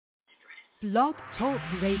Blog Talk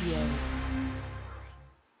Radio.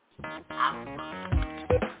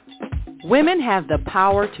 Women have the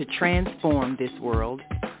power to transform this world.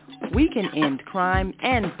 We can end crime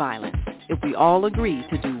and violence if we all agree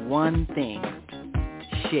to do one thing: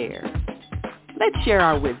 share. Let's share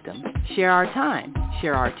our wisdom, share our time,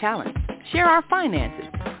 share our talents, share our finances,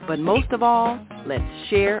 but most of all, let's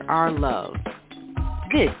share our love.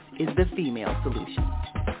 This is the Female Solution.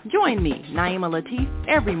 Join me, Naimah Latif,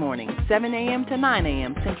 every morning, 7 a.m. to 9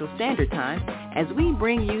 a.m. Central Standard Time, as we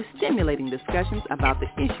bring you stimulating discussions about the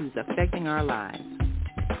issues affecting our lives.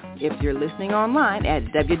 If you're listening online at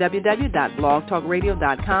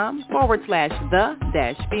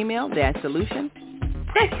www.blogtalkradio.com/the-female-solution,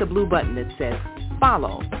 press the blue button that says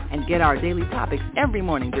follow and get our daily topics every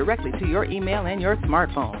morning directly to your email and your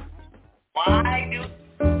smartphone.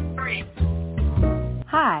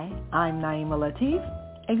 Hi, I'm Naimah Latif,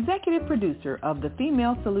 Executive Producer of the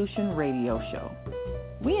Female Solution Radio Show.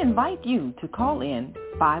 We invite you to call in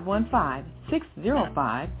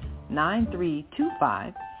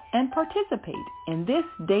 515-605-9325 and participate in this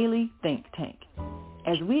daily think tank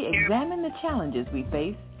as we examine the challenges we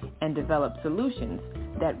face and develop solutions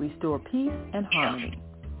that restore peace and harmony.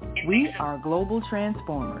 We are global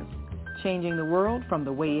transformers, changing the world from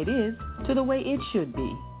the way it is to the way it should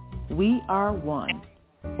be. We are one.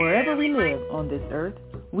 Wherever we live on this earth,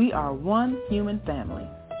 we are one human family.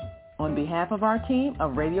 On behalf of our team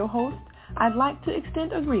of radio hosts, I'd like to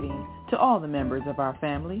extend a greeting to all the members of our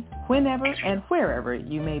family, whenever and wherever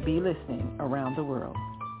you may be listening around the world.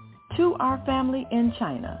 To our family in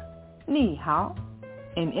China, Ni Hao.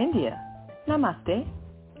 In India, Namaste.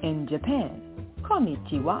 In Japan,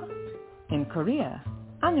 Konnichiwa. In Korea,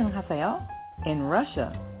 Annyeonghaseyo. In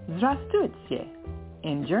Russia, Здравствуйте.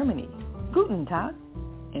 In Germany, Guten Tag.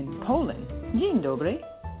 In Poland, Dzień dobry.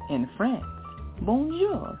 In France,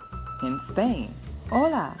 Bonjour. In Spain,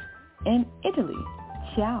 Hola. In Italy,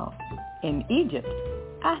 Ciao. In Egypt,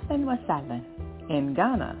 Ahlan wa sahlan. In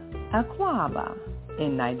Ghana, Akwaba.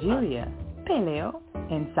 In Nigeria, Peleo.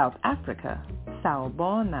 In South Africa,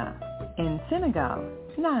 Sawubona. In Senegal,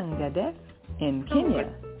 Nangadef. In Kenya,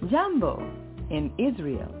 Jambo. In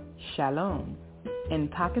Israel, Shalom. In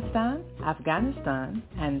Pakistan, Afghanistan,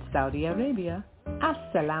 and Saudi Arabia,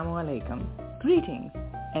 Assalamu alaikum. Greetings,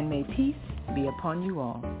 and may peace be upon you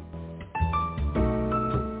all.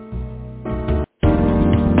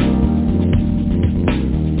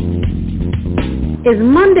 Is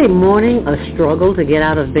Monday morning a struggle to get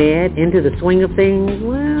out of bed, into the swing of things?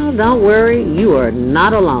 Well, don't worry, you are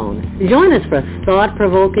not alone. Join us for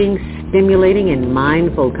thought-provoking, stimulating, and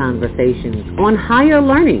mindful conversations on higher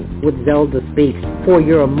learning with Zelda Speaks for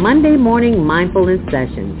your Monday morning mindfulness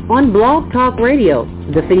sessions on Blog Talk Radio,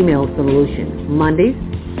 The Female Solution, Mondays,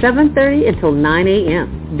 7:30 until 9 a.m.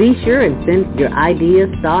 Be sure and send your ideas,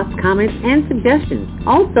 thoughts, comments, and suggestions.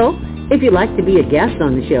 Also, if you'd like to be a guest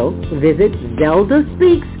on the show, visit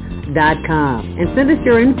ZeldaSpeaks.com and send us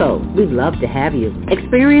your info. We'd love to have you.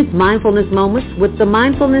 Experience mindfulness moments with the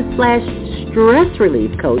mindfulness/stress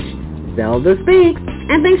relief coach, Zelda Speaks.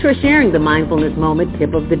 And thanks for sharing the mindfulness moment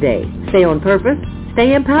tip of the day. Stay on purpose,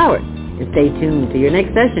 stay empowered, and stay tuned to your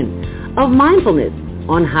next session of mindfulness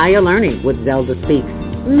on Higher Learning with Zelda Speaks.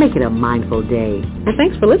 Make it a mindful day. And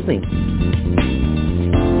thanks for listening.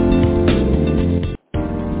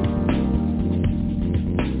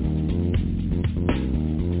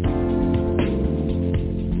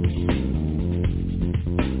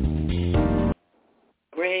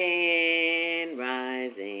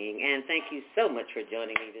 Thank you so much for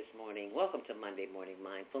joining me this morning. Welcome to Monday Morning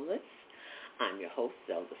Mindfulness. I'm your host,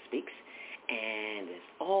 Zelda Speaks, and as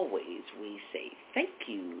always, we say thank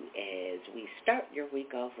you as we start your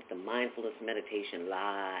week off with the Mindfulness Meditation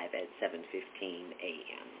live at 7:15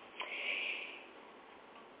 a.m.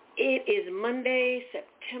 It is Monday,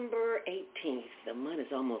 September 18th. The month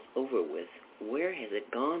is almost over with. Where has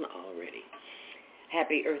it gone already?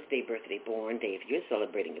 Happy Earth Day, birthday born day if you're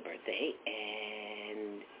celebrating a birthday,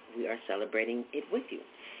 and we are celebrating it with you.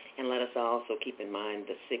 And let us also keep in mind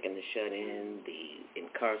the sick and the shut-in, the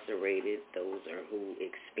incarcerated, those are who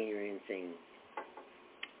experiencing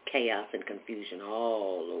chaos and confusion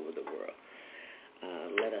all over the world.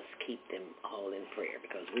 Let us keep them all in prayer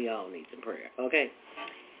because we all need some prayer, okay?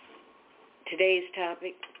 Today's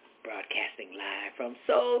topic, broadcasting live from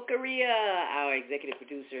Seoul, Korea. Our executive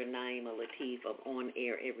producer, Naimah Latif of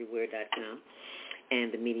OnAirEverywhere.com. And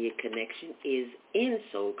the media connection is in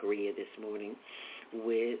Seoul, Korea this morning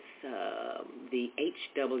with the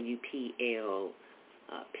HWPL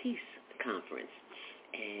Peace Conference.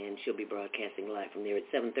 And she'll be broadcasting live from there at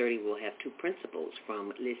 7:30. We'll have two principals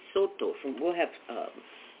from Lesotho. We'll have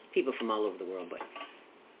people from all over the world, but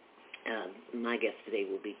my guest today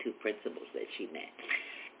will be two principals that she met.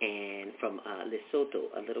 And from Lesotho,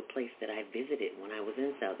 a little place that I visited when I was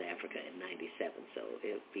in South Africa in 97. So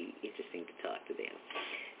it'll be interesting to talk to them.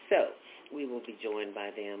 So we will be joined by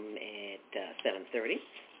them at 7:30.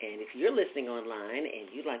 And if you're listening online and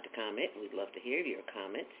you'd like to comment, we'd love to hear your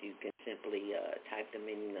comments. You can simply type them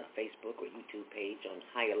in the Facebook or YouTube page on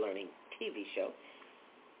Higher Learning TV show,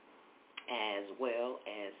 as well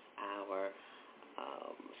as our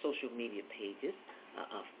social media pages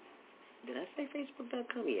of, did I say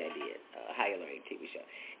Facebook.com? Yeah, I did. Higher Learning TV show.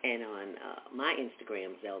 And on my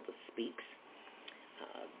Instagram, Zelda Speaks,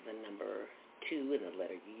 the number 2 and the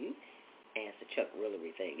letter U. And it's the Chuck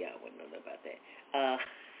Willery thing. Y'all wouldn't know about that.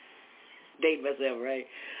 Date myself, right?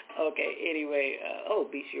 Okay, anyway.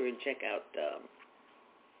 Be sure and check out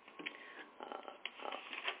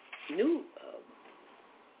new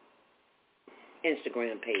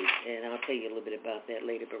Instagram page, and I'll tell you a little bit about that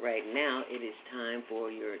later. But right now, it is time for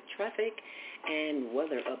your traffic and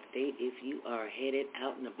weather update if you are headed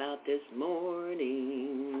out and about this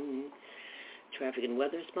morning. Traffic and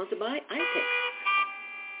weather sponsored by iTex.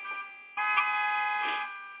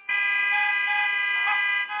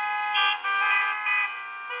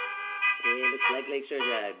 Yeah, looks like Lakeshore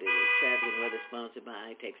Drive did it. Traffic and weather sponsored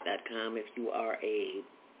by iTex.com. If you are a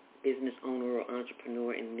business owner or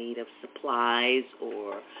entrepreneur in need of supplies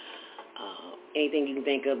or anything you can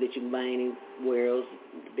think of that you can buy anywhere else,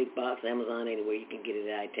 big box, Amazon, anywhere, you can get it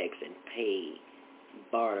at iTex and pay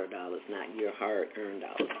barter dollars, not your hard-earned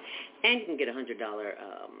dollars. And you can get $100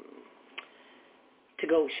 to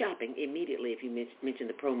go shopping immediately if you mention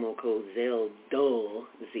the promo code ZELDA,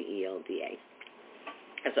 Z-E-L-D-A.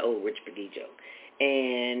 That's an old Rich McGee joke.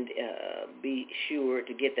 And be sure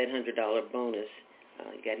to get that $100 bonus.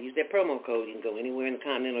 You got to use that promo code. You can go anywhere in the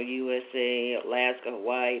continental USA, Alaska,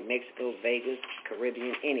 Hawaii, Mexico, Vegas,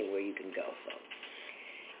 Caribbean, anywhere you can go. So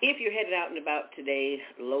if you're headed out and about today,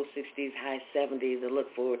 low 60s, high 70s, I look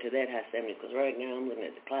forward to that high 70s because right now I'm looking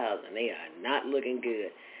at the clouds and they are not looking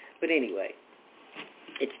good. But anyway,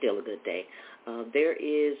 it's still a good day. There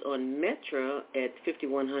is on Metro at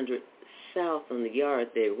 5100 South on the Yard,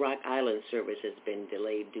 the Rock Island service has been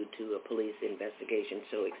delayed due to a police investigation,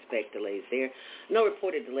 so expect delays there. No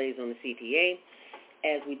reported delays on the CTA.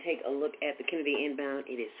 As we take a look at the Kennedy inbound,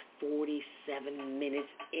 it is 47 minutes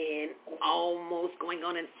in, almost going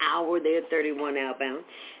on an hour there, 31 outbound.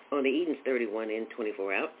 On the Edens, 31 in,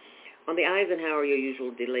 24 out. On the Eisenhower, your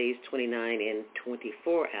usual delays, 29 in,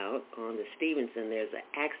 24 out. On the Stevenson, there's an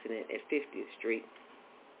accident at 50th Street.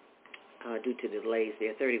 Due to delays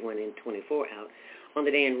there, 31 in, 24 out. On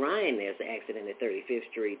the Dan Ryan, there's an accident at 35th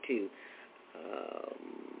Street, too.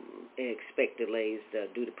 Expect delays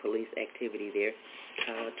due to police activity there.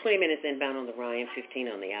 20 minutes inbound on the Ryan, 15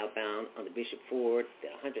 on the outbound. On the Bishop Ford,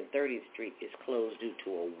 the 130th Street is closed due to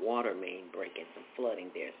a water main break and some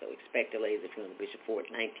flooding there. So expect delays if you're on the Bishop Ford,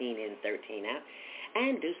 19 in, 13 out.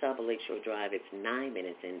 And due south of Lakeshore Drive, it's 9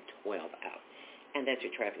 minutes in, 12 out. And that's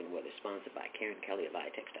your traffic and weather, sponsored by Karen Kelly of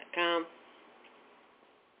iTex.com.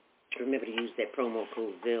 Remember to use that promo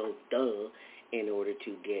code ZELDA in order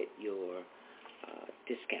to get your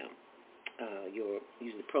discount.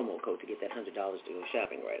 Use the promo code to get that $100 to go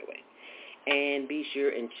shopping right away. And be sure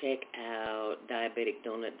and check out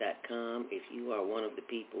diabeticdonut.com if you are one of the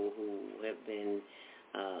people who have been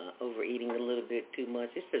overeating a little bit too much.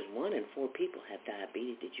 It says 1 in 4 people have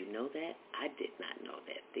diabetes. Did you know that? I did not know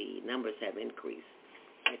that. The numbers have increased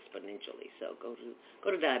exponentially. So go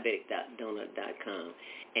to diabeticdonut.com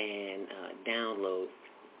and download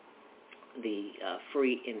the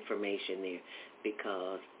free information there,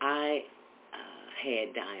 because I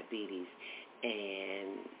had diabetes,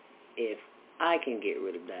 and if I can get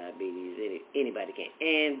rid of diabetes, anybody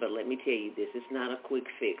can. But let me tell you this, it's not a quick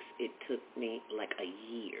fix. It took me like a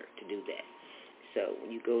year to do that. So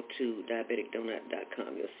when you go to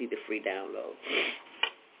diabeticdonut.com, you'll see the free download.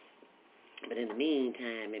 But in the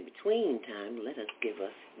meantime, in between time, let us give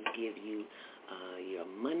you your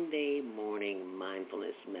Monday morning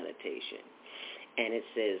mindfulness meditation. And it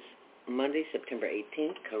says, Monday, September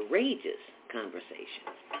 18th, courageous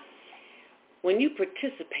conversations. When you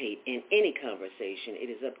participate in any conversation, it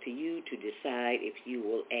is up to you to decide if you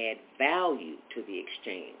will add value to the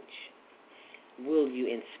exchange. Will you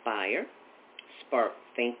inspire, spark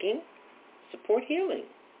thinking, support healing?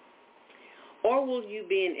 Or will you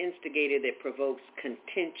be an instigator that provokes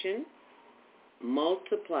contention,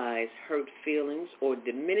 multiplies hurt feelings, or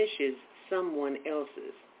diminishes someone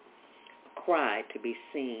else's cry to be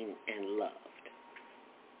seen and loved?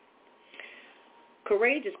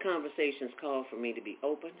 Courageous conversations call for me to be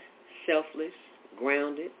open, selfless,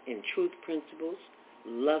 grounded in truth principles,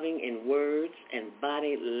 loving in words and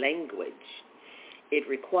body language. It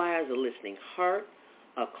requires a listening heart,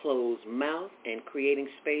 a closed mouth, and creating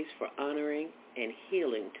space for honoring and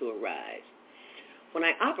healing to arise. When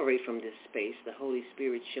I operate from this space, the Holy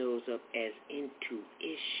Spirit shows up as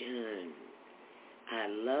intuition. I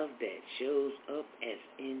love that. Shows up as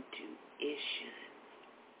intuition.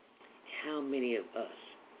 How many of us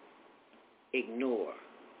ignore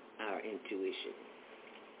our intuition?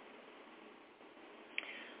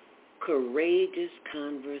 Courageous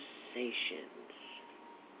conversations.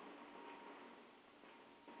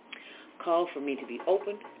 Call for me to be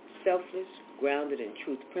open, selfless, grounded in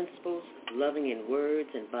truth principles, loving in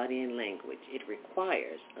words and body and language. It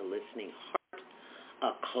requires a listening heart,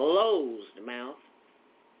 a closed mouth,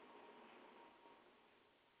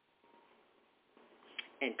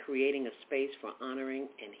 and creating a space for honoring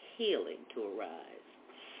and healing to arise.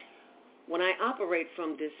 When I operate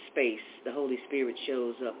from this space, the Holy Spirit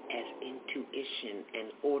shows up as intuition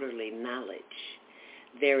and orderly knowledge.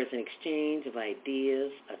 There is an exchange of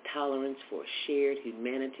ideas, a tolerance for shared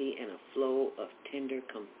humanity, and a flow of tender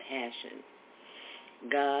compassion.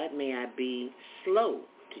 God, may I be slow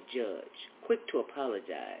to judge, quick to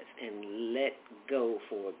apologize, and let go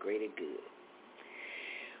for a greater good.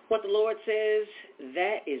 What the Lord says,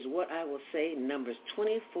 that is what I will say, Numbers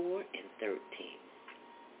 24 and 13.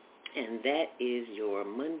 And that is your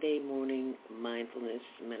Monday morning mindfulness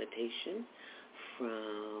meditation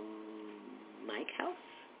from Mike House.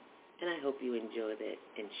 And I hope you enjoy that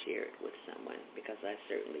and share it with someone, because I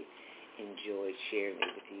certainly enjoyed sharing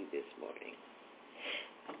it with you this morning.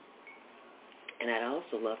 And I'd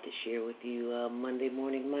also love to share with you a Monday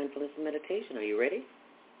morning mindfulness meditation. Are you ready?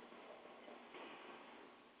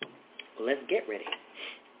 Well, let's get ready.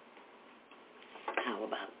 How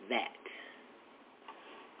about that?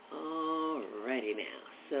 All righty now.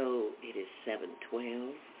 So it is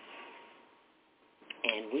 7:12.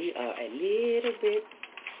 And we are a little bit,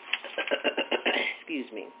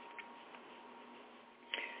 excuse me.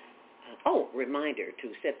 Reminder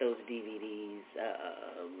to set those DVDs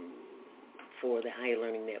for the Higher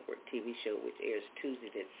Learning Network TV show, which airs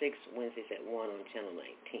Tuesdays at 6, Wednesdays at 1 on Channel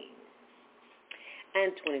 19.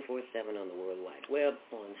 And 24/7 on the World Wide Web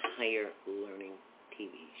on Higher Learning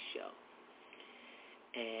TV show.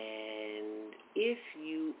 And if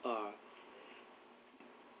you are,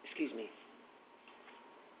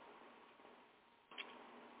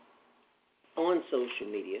 on social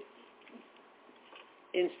media,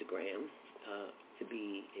 Instagram, to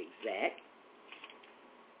be exact,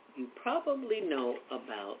 you probably know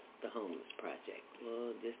about the Homeless Project.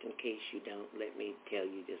 Well, just in case you don't, let me tell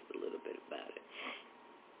you just a little bit about it.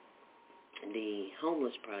 The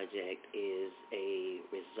Homeless Project is a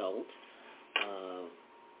result of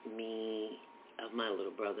my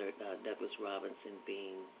little brother, Douglas Robinson,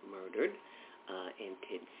 being murdered in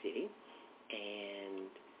Tent City. And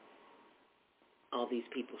all these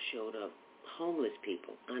people showed up, homeless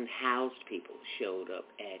people, unhoused people showed up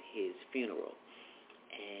at his funeral.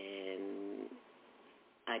 And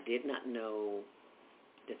I did not know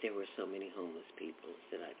that there were so many homeless people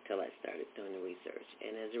until I started doing the research.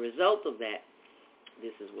 And as a result of that,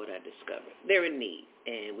 this is what I discovered. They're in need,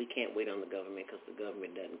 and we can't wait on the government because the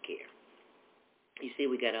government doesn't care. You see,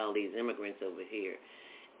 we got all these immigrants over here,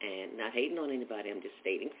 and not hating on anybody, I'm just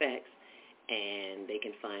stating facts, and they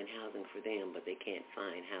can find housing for them, but they can't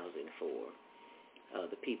find housing for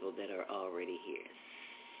the people that are already here.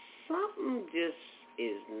 Something just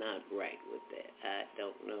is not right with that. I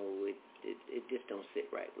don't know. It just don't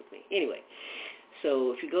sit right with me. Anyway,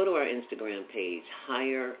 so if you go to our Instagram page,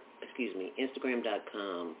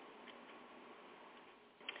 Instagram.com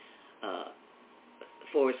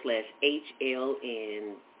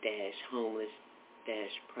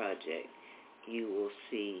 /HLN-homeless-project, you will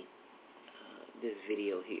see this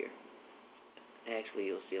video here. Actually,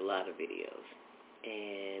 you'll see a lot of videos.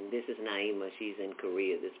 And this is Naimah. She's in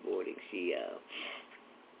Korea this morning. She, as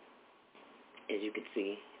you can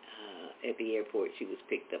see, at the airport, she was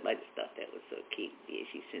picked up. I just thought that was so cute. Yeah,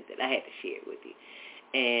 she sent that. I had to share it with you.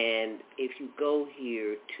 And if you go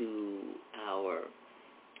here to our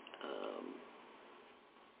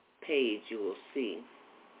page, you will see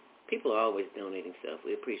people are always donating stuff.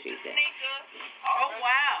 We appreciate that. Oh,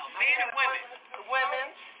 wow. Men and women?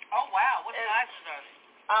 Women. Oh, wow. What sizes are they?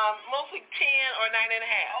 Mostly 10 or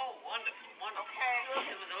 9.5. Oh, wonderful, wonderful. Okay.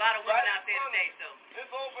 There was a lot of women out there today, so. It's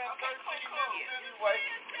over in 13 minutes anyway.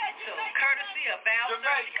 So, courtesy of Val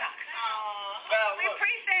Cox. We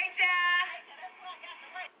appreciate ya.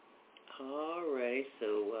 All right,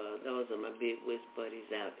 so those are my Big Wiz buddies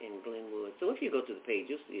out in Glenwood. So if you go to the page,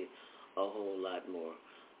 you'll see a whole lot more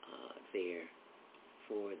there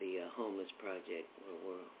for the homeless project, where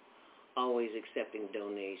we're always accepting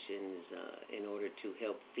donations in order to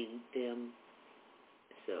help feed them.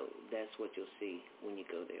 So that's what you'll see when you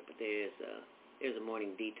go there. But there's a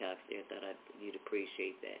morning detox there. I thought you'd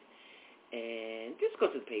appreciate that. And just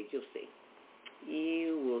go to the page. You'll see.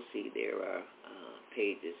 You will see there are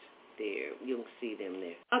pages there. You'll see them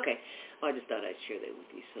there. Okay. Well, I just thought I'd share that with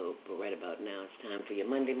you. So right about now, it's time for your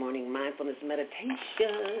Monday morning mindfulness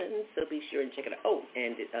meditation. So be sure and check it out. Oh,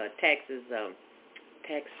 and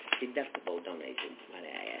tax-deductible donations, might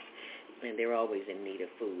I add. And they're always in need of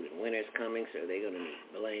food. And winter's coming, so they're going to need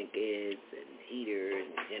blankets and heaters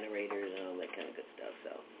and generators and all that kind of good stuff.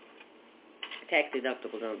 So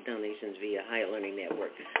tax-deductible donations via Higher Learning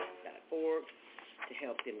Network.org to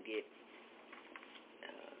help them get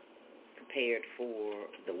prepared for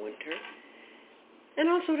the winter and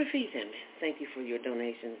also to feed them. Thank you for your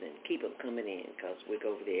donations, and keep them coming in, because we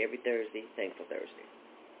go over there every Thursday, Thankful Thursday.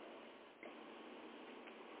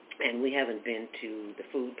 And we haven't been to the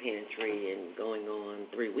food pantry in going on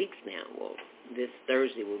 3 weeks now. Well, this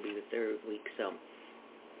Thursday will be the third week, so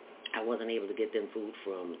I wasn't able to get them food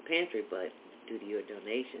from the pantry, but due to your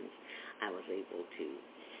donations, I was able to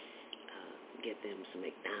get them some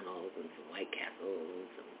McDonald's and some White Castles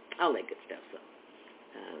and all that good stuff. So,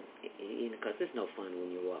 because it's no fun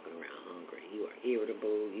when you're walking around hungry. You are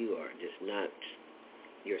irritable. You are just not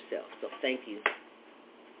yourself. So thank you.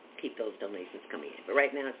 Keep those donations coming in. But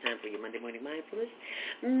right now, it's time for your Monday Morning Mindfulness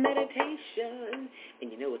meditation.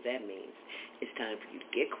 And you know what that means. It's time for you to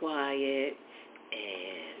get quiet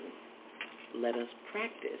and let us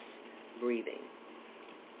practice breathing.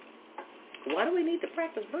 Why do we need to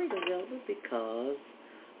practice breathing, Zelda? Because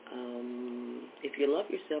if you love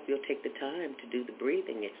yourself, you'll take the time to do the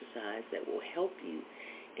breathing exercise that will help you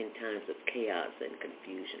in times of chaos and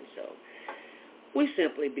confusion. So we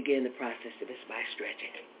simply begin the process of this by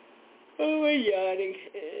stretching. Oh, we're yawning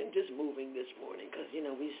and just moving this morning because,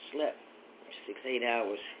 we slept 6-8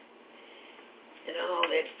 hours. And all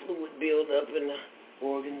that fluid build up and the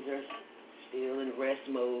organs are still in rest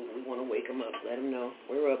mode. We want to wake them up, let them know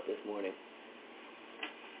we're up this morning.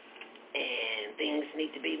 And things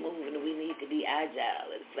need to be moving. We need to be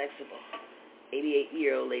agile and flexible.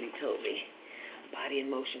 88-year-old lady told me, body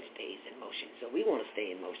in motion stays in motion. So we want to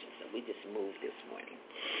stay in motion. So we just moved this morning.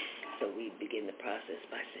 So we begin the process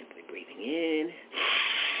by simply breathing in,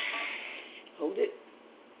 hold it,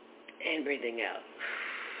 and breathing out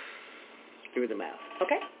through the mouth.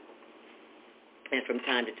 Okay? And from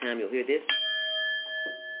time to time you'll hear this.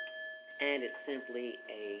 And it's simply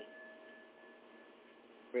a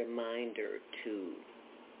reminder to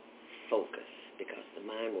focus, because the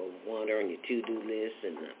mind will wander on your to-do list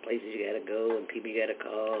and the places you got to go and people you got to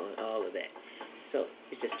call and all of that. So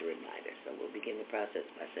it's just a reminder. So we'll begin the process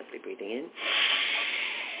by simply breathing in,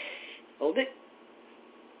 hold it,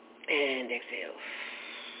 and exhale.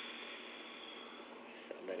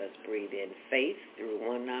 So let us breathe in faith through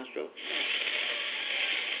one nostril.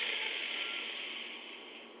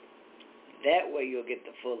 That way you'll get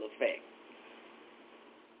the full effect.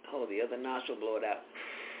 Hold the other nostril, blow it out.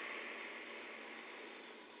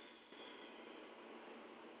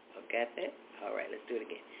 Got that? All right, let's do it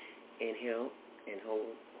again. Inhale and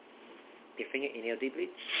hold your finger. Inhale deeply.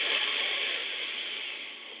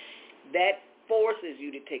 That forces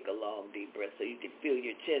you to take a long, deep breath so you can feel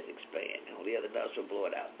your chest expand. Hold the other nostril, blow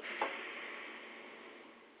it out.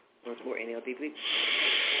 Once more, inhale deeply.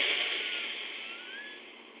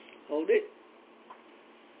 Hold it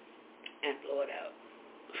and blow it out.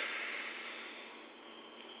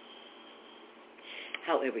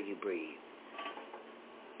 However you breathe,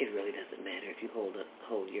 it really doesn't matter if you hold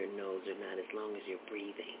your nose or not, as long as you're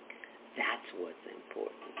breathing. That's what's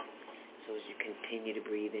important. So as you continue to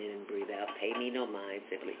breathe in and breathe out, pay me no mind.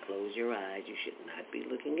 Simply close your eyes. You should not be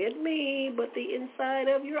looking at me, but the inside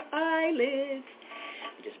of your eyelids.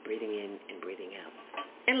 Just breathing in and breathing out.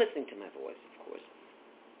 And listening to my voice, of course.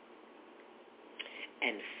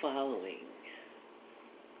 And following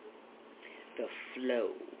the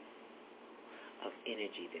flow of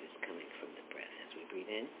energy that is coming from the breath as we breathe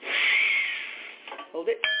in. Hold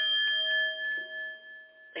it.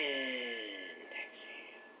 And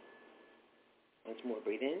exhale. Once more,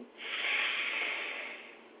 breathe in.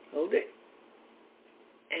 Hold it.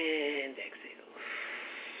 And exhale.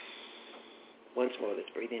 Once more, let's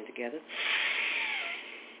breathe in together.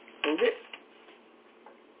 Hold it.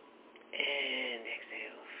 And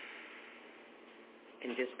exhale.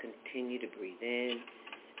 And just continue to breathe in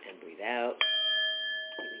and breathe out.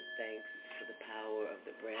 Giving thanks for the power of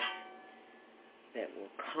the breath that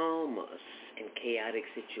will calm us in chaotic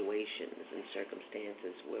situations and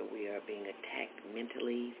circumstances where we are being attacked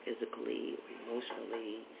mentally, physically, or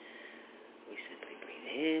emotionally. We simply breathe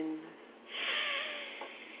in,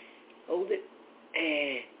 hold it,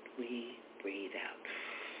 and we breathe out.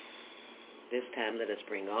 This time, let us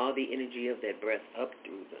bring all the energy of that breath up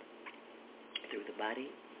through the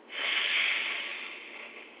body.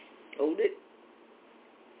 Hold it.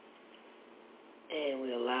 And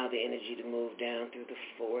we allow the energy to move down through the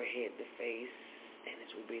forehead, the face. And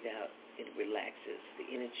as we breathe out, it relaxes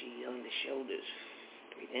the energy on the shoulders.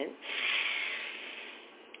 Breathe in.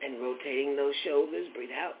 And rotating those shoulders,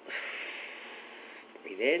 breathe out.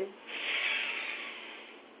 Breathe in.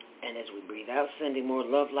 And as we breathe out, sending more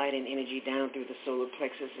love, light, and energy down through the solar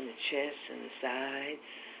plexus and the chest and the sides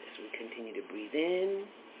as we continue to breathe in.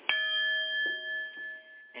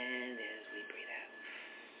 And as we breathe out,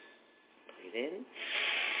 breathe in.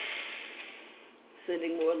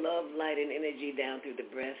 Sending more love, light, and energy down through the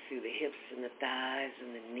breath, through the hips and the thighs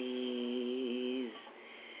and the knees.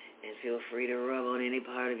 And feel free to rub on any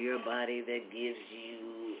part of your body that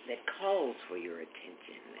calls for your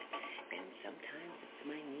attention. And sometimes it's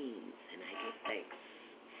my knees, and I give thanks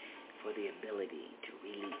for the ability to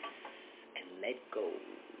release and let go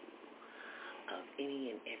of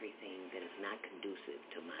any and everything that is not conducive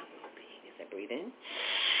to my well-being. As I breathe in,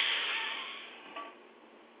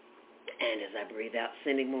 and as I breathe out,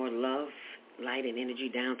 sending more love, light, and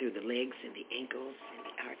energy down through the legs and the ankles and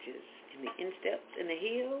the arches and the insteps and the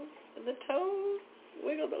heels and the toes.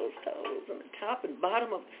 Wiggle those toes on the top and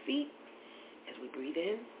bottom of the feet as we breathe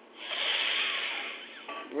in.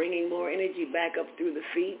 Bringing more energy back up through the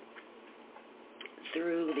feet,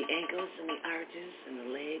 through the ankles and the arches and the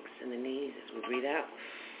legs and the knees as we breathe out.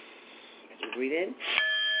 As we breathe in.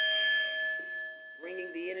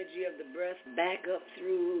 Bringing the energy of the breath back up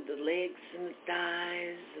through the legs and the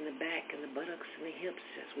thighs and the back and the buttocks and the hips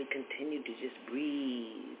as we continue to just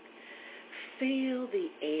breathe. Feel the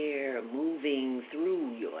air moving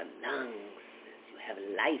through your lungs as you have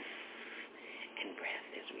life and breath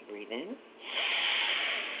as we breathe in.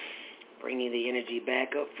 Bringing the energy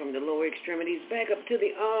back up from the lower extremities, back up to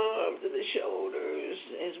the arms and the shoulders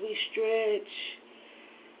as we stretch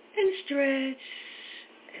and stretch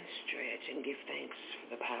and stretch and give thanks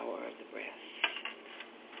for the power of the breath.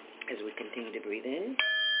 As we continue to breathe in,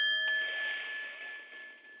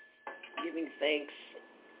 giving thanks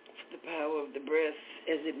for the power of the breath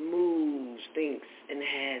as it moves, thinks, and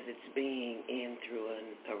has its being in, through,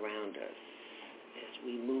 and around us as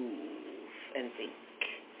we move and think.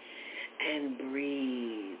 And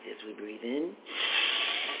breathe as we breathe in.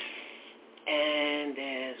 And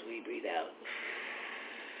as we breathe out.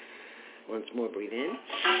 Once more, breathe in.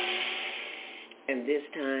 And this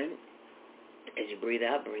time, as you breathe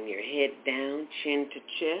out, bring your head down, chin to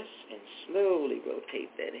chest, and slowly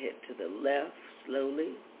rotate that head to the left.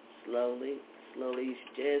 Slowly, slowly, slowly. You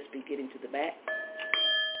should just be getting to the back.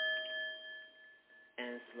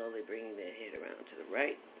 And slowly bringing that head around to the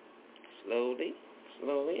right. Slowly.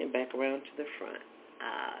 Slowly, and back around to the front.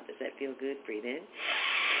 Does that feel good? Breathe in.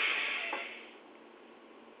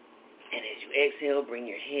 And as you exhale, bring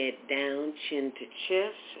your head down, chin to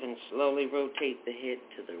chest, and slowly rotate the head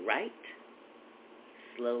to the right.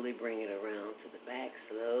 Slowly bring it around to the back.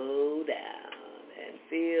 Slow down and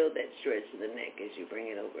feel that stretch in the neck as you bring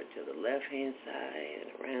it over to the left-hand side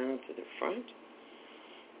and around to the front.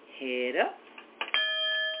 Head up.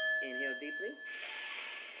 Inhale deeply.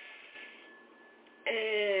 And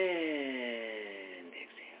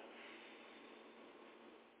exhale.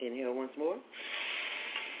 Inhale once more.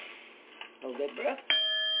 Hold that breath.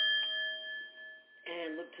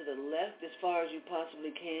 And look to the left as far as you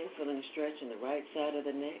possibly can, feeling a stretch in the right side of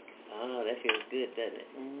the neck. That feels good, doesn't it?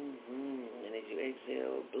 And as you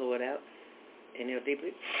exhale, blow it out. Inhale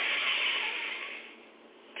deeply.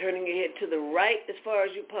 Turning your head to the right as far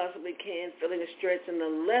as you possibly can, feeling a stretch in the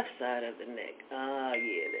left side of the neck.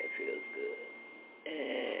 Yeah, that feels good.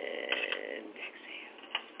 And exhale.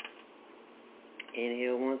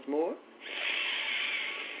 Inhale once more.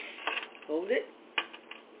 Hold it.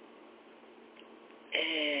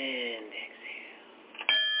 And exhale.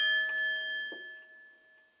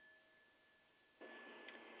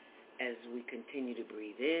 As we continue to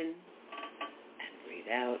breathe in and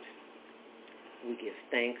breathe out, we give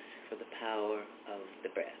thanks for the power of the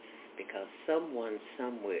breath, because someone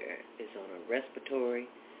somewhere is on a respiratory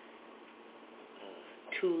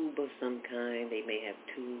tube of some kind. They may have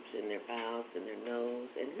tubes in their mouth and their nose.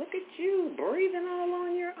 And look at you, breathing all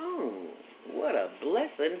on your own. What a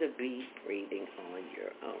blessing to be breathing on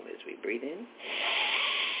your own. As we breathe in,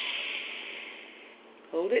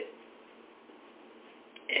 hold it,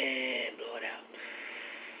 And blow it out.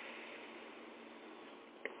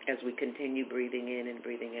 As we continue breathing in and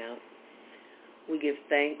breathing out, we give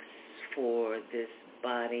thanks for this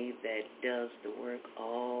body that does the work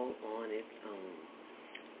all on its own.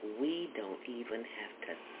 We don't even have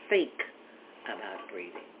to think about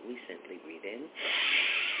breathing. We simply breathe in,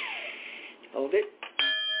 hold it,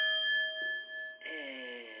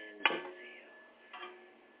 and exhale.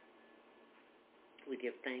 We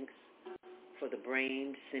give thanks for the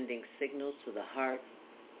brain sending signals to the heart,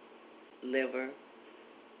 liver,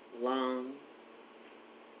 lung,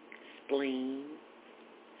 spleen,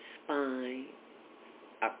 spine,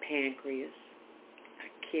 our pancreas,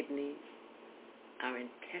 our kidneys, our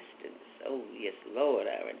intestines. Oh, yes, Lord,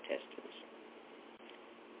 our intestines.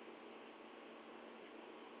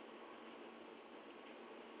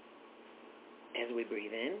 As we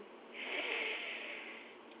breathe in,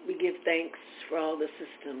 we give thanks for all the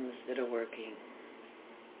systems that are working.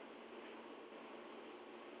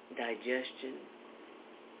 Digestion,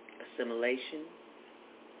 assimilation,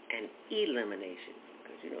 and elimination.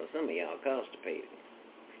 Because, some of y'all constipated.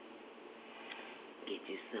 Get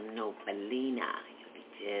you some nopalina. You'll be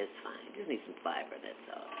just fine. Just need some fiber, that's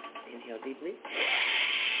all. Inhale deeply.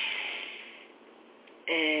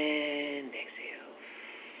 And exhale.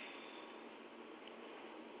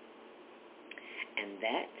 And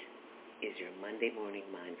that is your Monday morning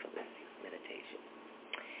mindfulness meditation.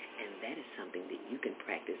 And that is something that you can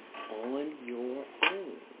practice on your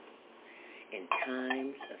own in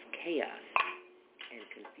times of chaos and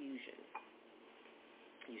confusion.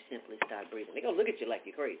 You simply start breathing. They're going to look at you like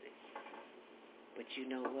you're crazy. But you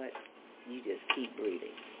know what? You just keep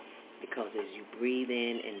breathing. Because as you breathe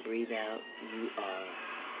in and breathe out, you are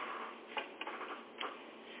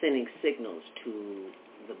sending signals to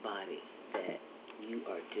the body that you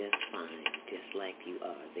are just fine, just like you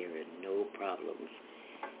are. There are no problems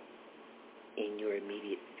in your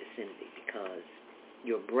immediate vicinity because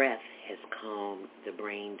your breath has calmed the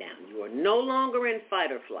brain down. You are no longer in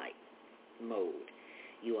fight or flight mode.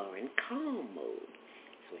 You are in calm mode.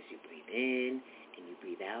 So as you breathe in and you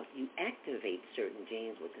breathe out, you activate certain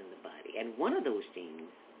genes within the body. And one of those genes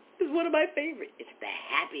is one of my favorites. It's the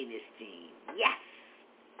happiness gene. Yes!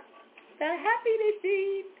 The happiness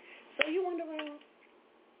gene. So you wonder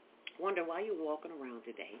why you're walking around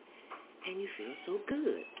today and you feel so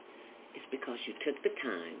good. It's because you took the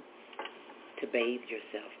time to bathe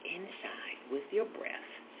yourself inside with your breath.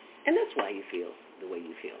 And that's why you feel the way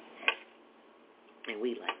you feel. And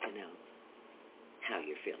we'd like to know how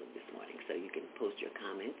you're feeling this morning. So you can post your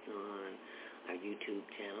comments on our YouTube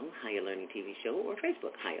channel, Higher Learning TV Show, or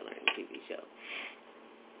Facebook, Higher Learning TV Show.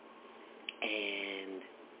 And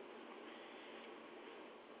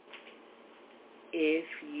if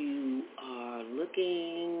you are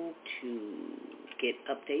looking to get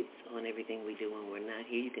updates on everything we do when we're not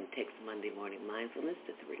here, you can text Monday Morning Mindfulness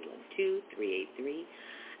to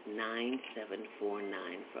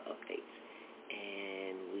 312-383-9749 for updates.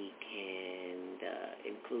 And we can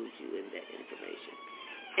include you in that information.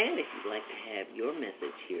 And if you'd like to have your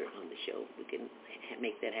message here on the show, we can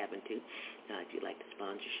make that happen too. If you'd like to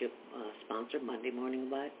sponsor Monday Morning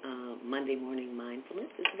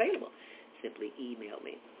Mindfulness, it's available. Simply email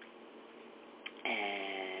me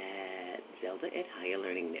at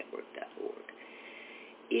zelda@higherlearningnetwork.org.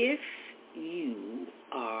 If you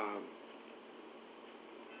are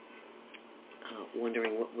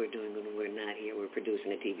wondering what we're doing when we're not here, we're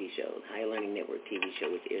producing a TV show, Higher Learning Network TV show,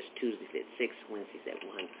 which airs Tuesdays at 6, Wednesdays at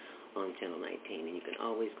 1 on Channel 19. And you can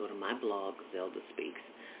always go to my blog,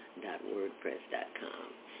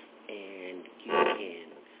 zeldaspeaks.wordpress.com, and you can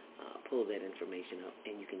pull that information up,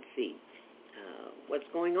 and you can see what's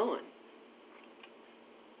going on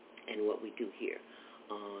and what we do here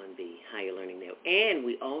on the Higher Learning Network. And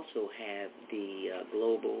we also have the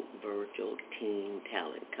Global Virtual Teen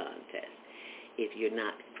Talent Contest. If you're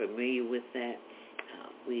not familiar with that,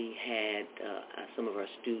 we had some of our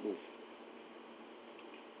students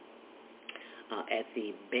at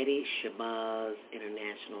the Betty Shabazz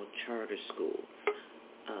International Charter School.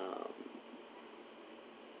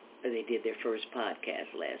 They did their first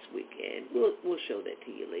podcast last week, and we'll show that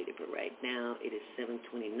to you later. But right now, it is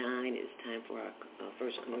 7:29. It is time for our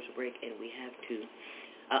first commercial break, and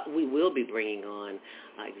we will be bringing on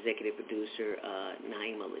executive producer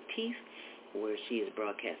Naimah Latif, where she is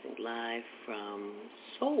broadcasting live from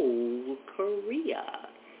Seoul, Korea.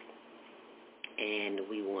 And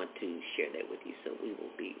we want to share that with you, so we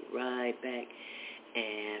will be right back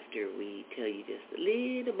after we tell you just a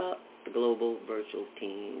little about the Global Virtual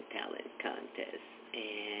Teen Talent Contest.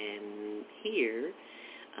 And here,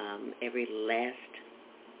 every last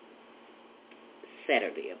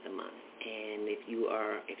Saturday of the month. And if you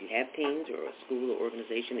have teens or a school or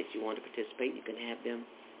organization that you want to participate, you can have them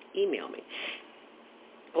email me.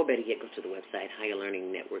 Or better yet, go to the website,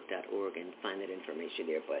 higherlearningnetwork.org, and find that information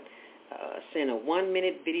there. But send a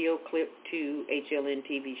 1-minute video clip to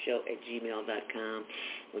hlntvshow@gmail.com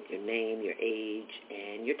with your name, your age,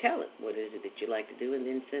 and your talent. What is it that you like to do? And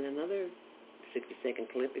then send another 60-second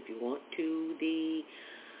clip if you want to the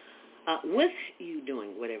with you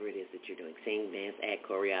doing whatever it is that you're doing, sing, dance, act,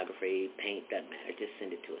 choreography, paint, doesn't matter. Just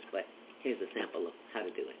send it to us. But here's a sample of how to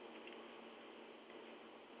do it.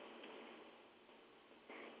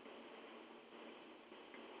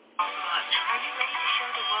 Are you ready to show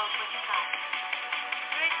the world what you got?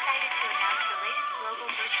 We're excited to announce the latest global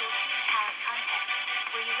virtual teen talent contest,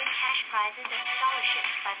 where you win cash prizes and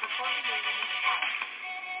scholarships by performing your unique talent.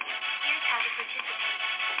 Here's how to participate.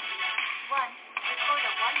 1. Record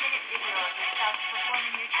a 1-minute video of yourself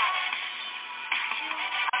performing your talent. 2.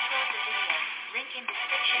 Upload the video, link in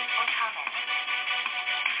description or comment.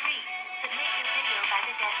 3. Submit your video by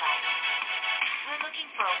the deadline. We're looking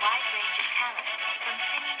for a wide range of talent, from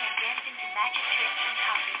singing and dancing to magic tricks and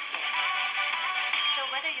comedy skits.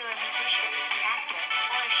 So whether you're a musician, an actor,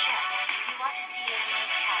 or a chef, you want to see your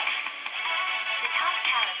unique talent. The top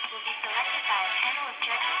talents will be selected by a panel of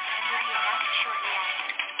judges and will be announced shortly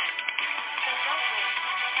after. So don't wait,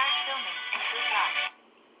 start filming, and good luck.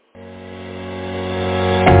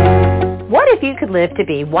 What if you could live to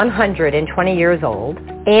be 120 years old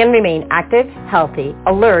and remain active, healthy,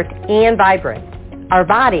 alert, and vibrant? Our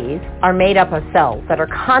bodies are made up of cells that are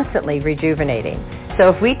constantly rejuvenating. So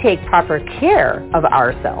if we take proper care of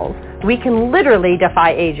our cells, we can literally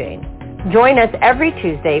defy aging. Join us every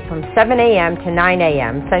Tuesday from 7 a.m. to 9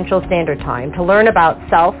 a.m. Central Standard Time to learn about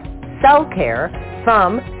cell care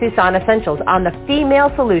from Susan Essentials on the Female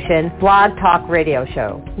Solution Blog Talk Radio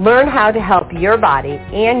Show. Learn how to help your body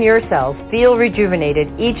and your cells feel rejuvenated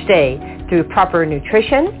each day through proper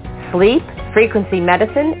nutrition, sleep, frequency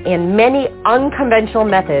medicine, and many unconventional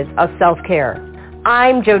methods of self-care.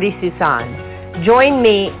 I'm Jody Susan. Join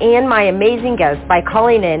me and my amazing guests by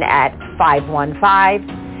calling in at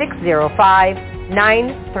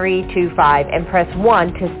 515-605-9325 and press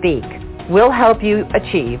 1 to speak. We'll help you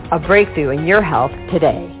achieve a breakthrough in your health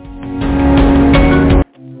today.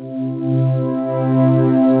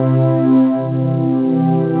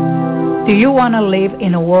 Do you want to live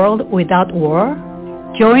in a world without war?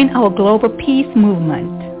 Join our global peace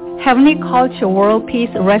movement. Heavenly Culture World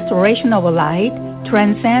Peace Restoration of Light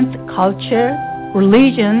transcends culture,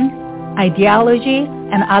 religion, ideology,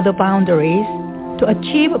 and other boundaries to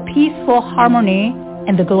achieve peaceful harmony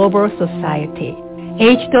in the global society.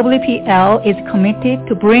 HWPL is committed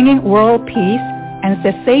to bringing world peace and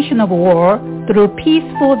cessation of war through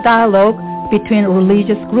peaceful dialogue between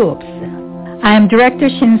religious groups. I am Director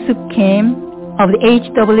Shin-Suk Kim of the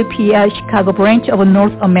HWPL Chicago branch of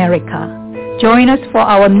North America. Join us for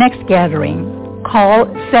our next gathering. Call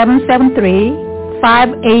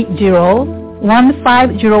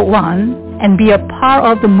 773-580-1501 and be a part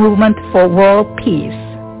of the movement for world peace.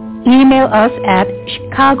 Email us at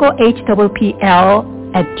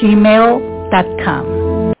chicagohwpl@gmail.com.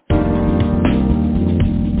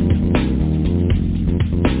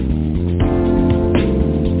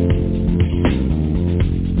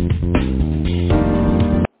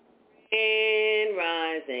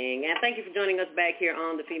 Thank you for joining us back here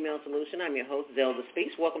on The Female Solution. I'm your host, Zelda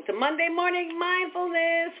Speaks. Welcome to Monday Morning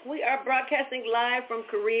Mindfulness. We are broadcasting live from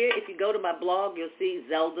Korea. If you go to my blog, you'll see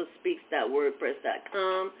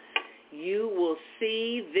zeldaspeaks.wordpress.com. You will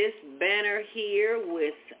see this banner here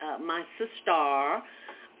with my sister,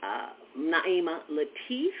 Naimah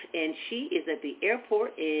Latif, and she is at the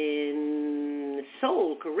airport in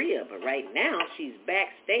Seoul, Korea. But right now, she's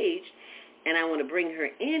backstage, and I want to bring her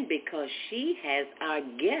in because she has our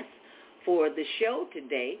guest for the show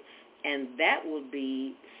today, and that will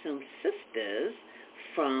be some sisters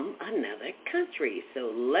from another country.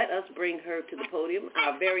 So let us bring her to the podium,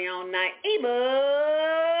 our very own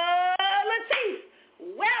Naimah Latif.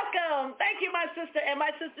 Welcome. Thank you, my sister, and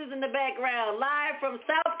my sisters in the background, live from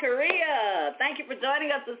South Korea. Thank you for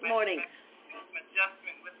joining us this morning.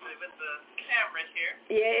 Adjustment with the camera here.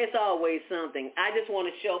 Yeah, it's always something. I just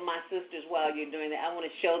want to show my sisters while you're doing that. I want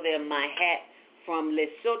to show them my hat from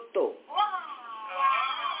Lesotho.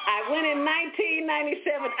 I went in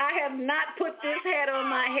 1997. I have not put this hat on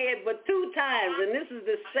my head but 2 times, and this is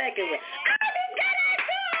the second one. I just got it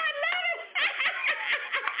too. I love it.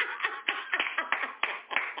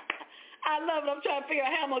 I love it. I'm trying to figure out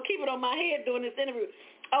how I'm going to keep it on my head doing this interview.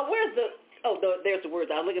 Oh, there's the words.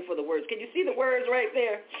 I was looking for the words. Can you see the words right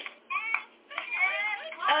there?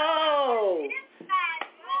 Oh,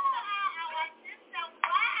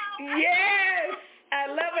 Yes. I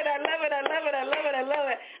love it.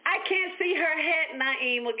 I can't see her head,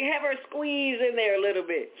 Naimah. Have her squeeze in there a little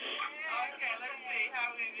bit. Okay, let's see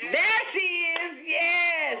how we do. There she is.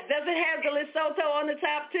 Yes. Does it have the Lesotho on the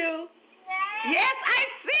top too? Yes, I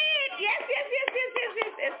see it. Yes.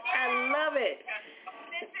 I love it.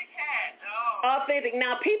 Authentic hat. Authentic.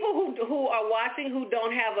 Now, people who are watching who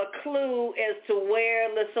don't have a clue as to where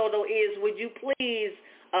Lesotho is, would you please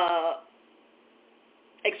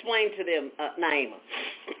explain to them, Naimah?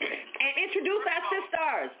 And introduce our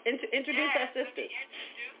sisters. Introduce our sisters.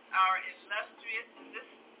 Introduce our illustrious sisters.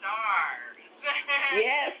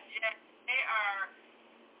 Yes. Yes. They are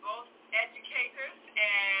both educators,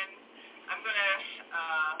 and I'm going to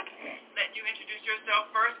let you introduce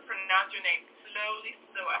yourself first. Pronounce your name slowly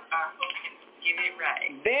so our host can get it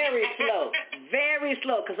right. Very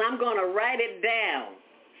slow, because I'm going to write it down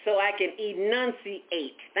so I can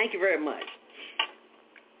enunciate. Thank you very much.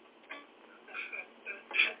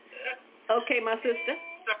 Okay, my sister.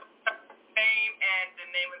 So, name and the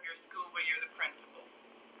name of your school where you're the principal.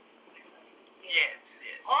 Yes.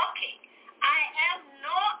 Okay. I am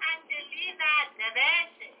No Angelina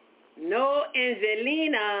Dabese. No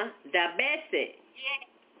Angelina Dabese. Yes.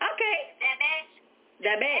 Okay. Dabese.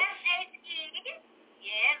 Dabese. S-H-E.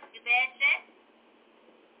 Yes, Dabese.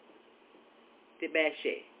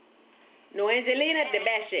 Dabese. No Angelina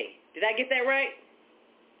Dabese. Did I get that right?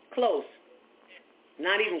 Close.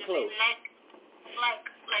 Not even close. Wait.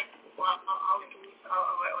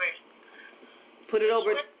 Put it over.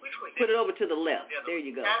 Which way? Put it over to the left. There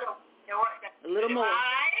you go. A little more. There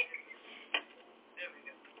we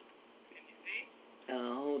go. Can you see?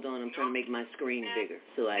 Hold on. I'm trying to make my screen bigger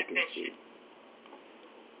so I can see.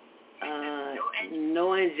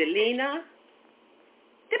 No Angelina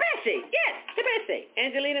Dabese. Yes, Dabese.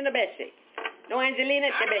 Angelina Dabese. No Angelina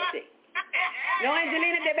Dabese. No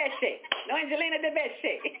Angelina Dabese. No Angelina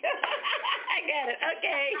Dabese. I got it.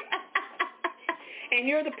 Okay. And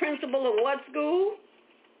you're the principal of what school?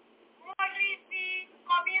 Morisi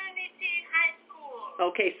Community High School.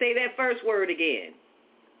 Okay, say that first word again.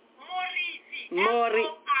 Morisi.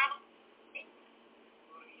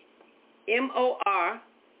 M-O-R.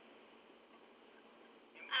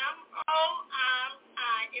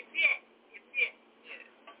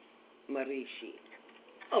 Marishi.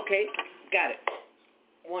 Okay, got it.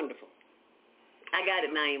 Wonderful. I got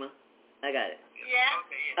it, Naimah. I got it.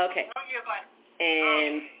 Yeah? Okay. Okay.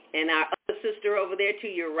 And our other sister over there to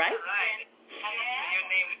your right? Right. Your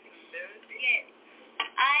name is Lucy. Yes.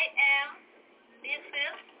 I am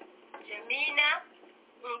Mrs. Jamina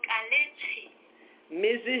Nkalichi.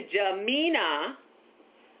 Mrs. Jamina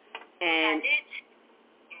and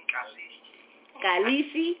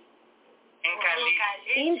Kalishi?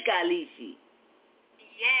 Nkalishi.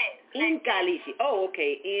 Yes. Nkalishi. Oh,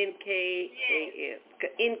 okay. N-K-A-F.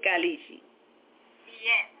 Nkalishi.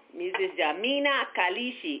 Yes. Mrs. Jamina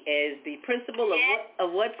Kalishi as the principal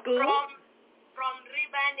of what school? From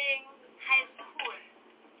Ribaning High School.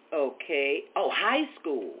 Okay. Oh, high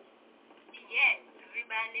school. Yes,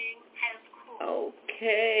 Ribaning High School.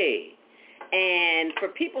 Okay. And for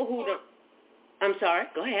people who don't... I'm sorry.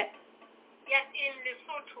 Go ahead. Yes, in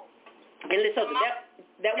Lesotho. In Lesotho.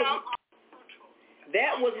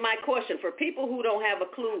 That was my question. For people who don't have a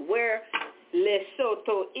clue where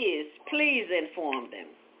Lesotho is, please inform them.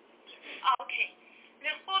 Okay.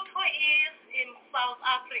 Lesotho is in South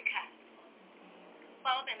Africa.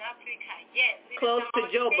 Southern Africa, yes. Close to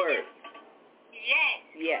Joburg. Yes.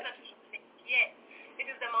 Yes. Yes. It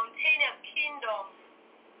is the mountainous kingdom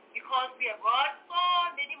because we have got so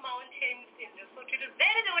many mountains in Lesotho. It is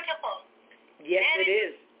very beautiful. Yes, it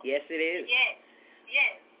is. Yes, it is. Yes.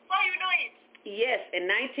 Yes. So you know it. Yes, in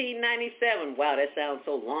 1997. Wow, that sounds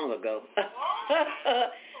so long ago.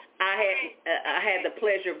 I had the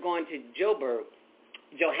pleasure of going to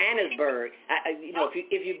Johannesburg.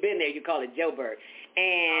 If you've been there, you call it Joburg.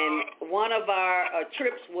 And one of our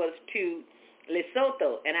trips was to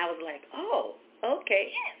Lesotho, and I was like, oh,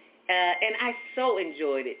 okay. Yes. And I so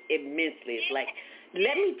enjoyed it immensely. It's like,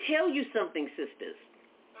 let me tell you something, sisters.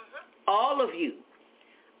 All of you.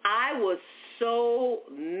 I was so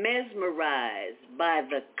mesmerized by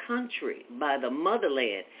the country, by the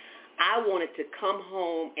motherland. I wanted to come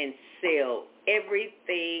home and sell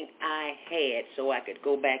everything I had so I could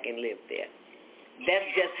go back and live there.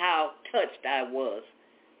 That's just how touched I was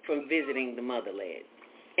from visiting the motherland.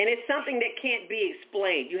 And it's something that can't be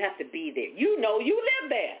explained. You have to be there. You know, you live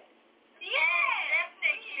there. Yes,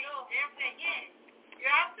 definitely. Yes. You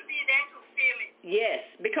have to be there to feel it. Yes,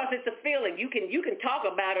 because it's a feeling. You can talk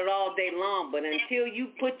about it all day long, but until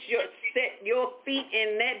you set your feet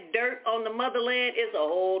in that dirt on the motherland, it's a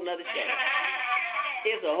whole nother show.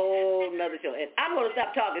 It's a whole nother show. And I'm going to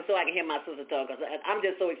stop talking so I can hear my sister talk, because I'm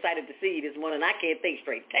just so excited to see you this morning. I can't think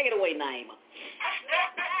straight. Take it away, Naimah.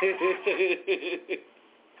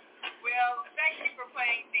 Well, thank you for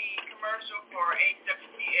playing the commercial for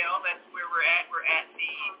HWPL. That's where we're at. We're at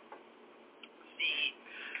the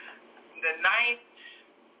 9th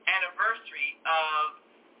anniversary of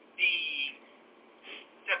the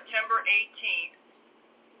September 18th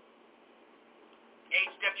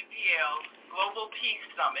HWPL Global Peace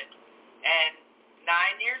Summit. And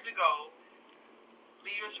 9 years ago,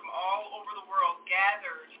 leaders from all over the world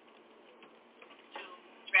gathered to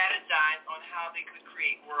strategize on how they could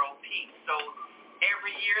create world peace. So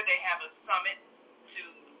every year they have a summit to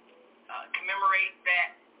commemorate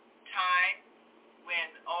that time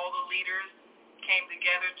when all the leaders came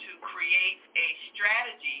together to create a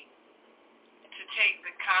strategy to take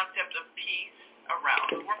the concept of peace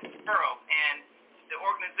around the world. And the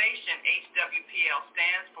organization HWPL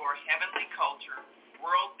stands for Heavenly Culture,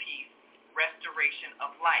 World Peace, Restoration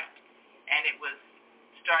of Light. And it was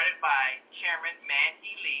started by Chairman Man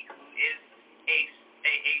Lee, who is a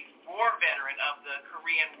war veteran of the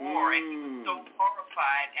Korean War, and he was so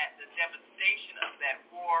horrified at the devastation of that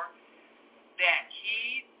war that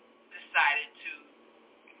he decided to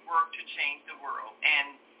work to change the world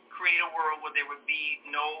and create a world where there would be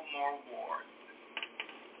no more war.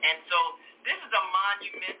 And so this is a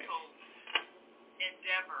monumental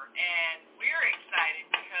endeavor, and we're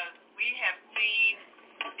excited because we have seen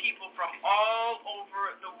people from all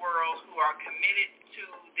over the world who are committed to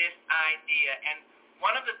this idea. And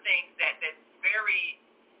one of the things that's very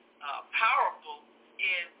powerful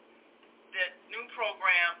is the new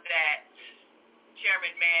program that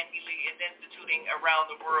Chairman Man Lee is instituting around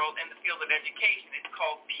the world in the field of education. It's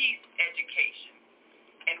called Peace Education,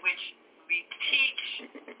 in which we teach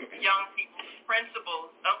young people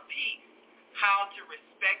principles of peace, how to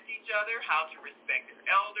respect each other, how to respect their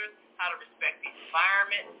elders, how to respect the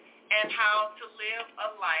environment, and how to live a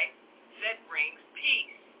life that brings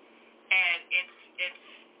peace. And it's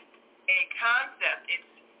a concept,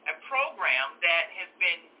 it's a program that has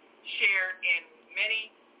been shared in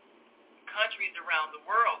many countries around the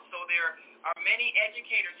world. So there are many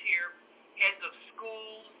educators here, heads of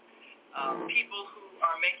schools, people who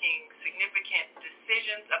are making significant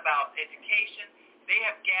decisions about education. They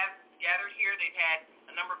have gathered here. They've had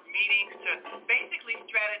a number of meetings to basically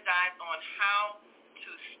strategize on how to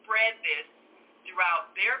spread this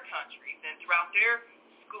throughout their countries and throughout their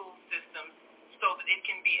school systems so that it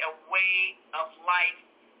can be a way of life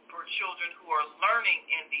for children who are learning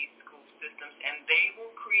in these school systems, and they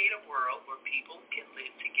will create a world where people can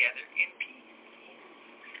live together in peace.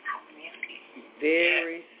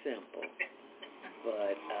 Very simple.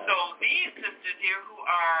 But so these sisters here who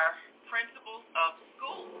are principals of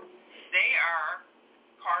schools, they are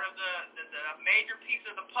part of the major piece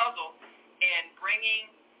of the puzzle in bringing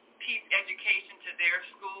peace education to their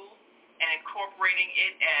schools and incorporating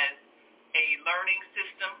it as a learning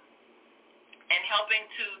system and helping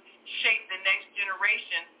to shape the next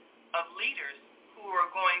generation of leaders who are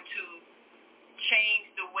going to change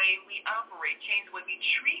the way we operate, change the way we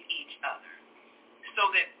treat each other, so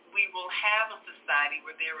that we will have a society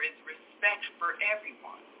where there is respect for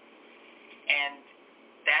everyone. And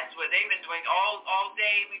that's what they've been doing all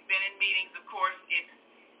day. We've been in meetings. Of course,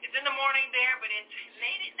 it's in the morning there, but it's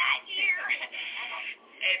late at night here.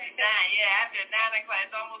 It's 9, after 9 o'clock.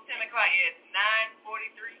 It's almost 10 o'clock. It's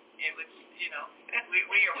 9:43. It was,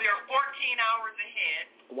 we are 14 hours ahead.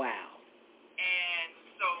 Wow. And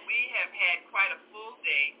so we have had quite a full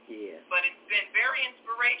day. Yeah. But it's been very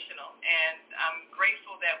inspirational, and I'm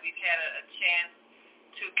grateful that we've had a chance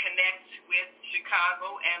to connect with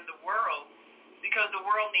Chicago and the world, because the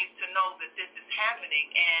world needs to know that this is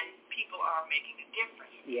happening and people are making a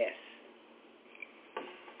difference. Yes.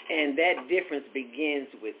 And that difference begins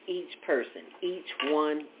with each person. Each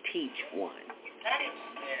one, teach one. That is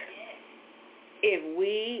fair. If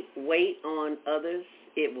we wait on others,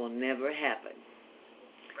 it will never happen.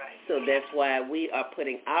 Right. So that's why we are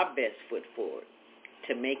putting our best foot forward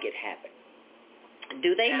to make it happen.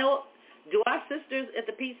 Do they know? Do our sisters at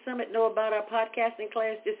the Peace Summit know about our podcasting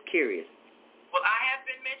class? Just curious. Well, I have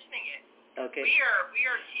been mentioning it. Okay. We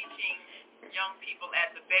are teaching young people at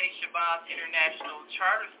the Betty Shabazz International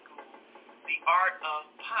Charter School the art of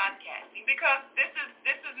podcasting, because this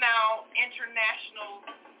is now international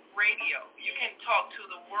radio. You can talk to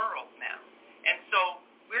the world now. And so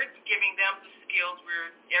we're giving them the skills.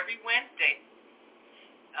 We're every Wednesday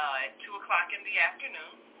at 2 o'clock in the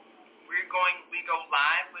afternoon. We go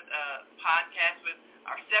live with a podcast with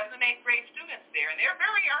our 7th and 8th grade students there, and they're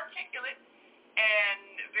very articulate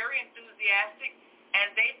and very enthusiastic,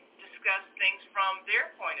 and they discuss things from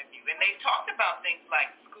their point of view. And they talked about things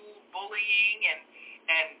like school bullying and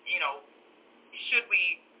should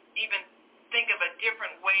we even think of a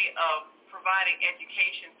different way of providing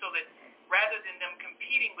education so that rather than them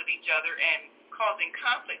competing with each other and causing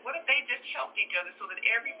conflict, what if they just helped each other so that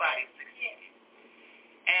everybody succeeds?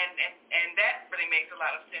 And that really makes a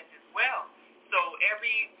lot of sense as well. So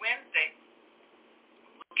every Wednesday,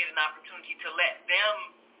 we'll get an opportunity to let them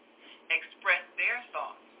express their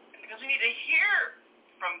thoughts. Because we need to hear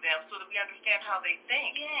from them so that we understand how they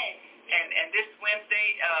think. Yes. And this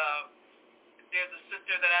Wednesday, there's a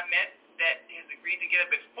sister that I met that has agreed to get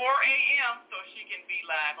up at 4 a.m. so she can be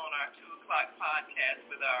live on our 2 o'clock podcast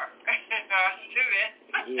with our students.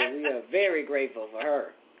 Yeah, we are very grateful for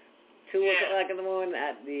her. 2 o'clock in the morning,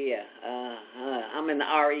 I'm in the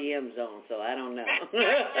REM zone, so I don't know.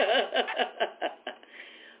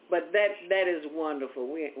 But that is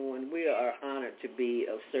wonderful. We are honored to be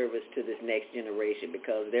of service to this next generation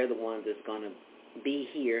because they're the ones that's going to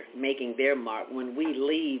be here making their mark when we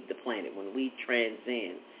leave the planet, when we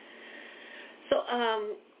transcend. So,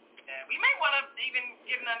 we may want to even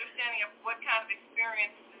get an understanding of what kind of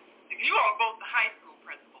experiences, you all are both the high school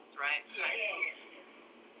principals, right? Yes.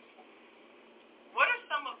 What are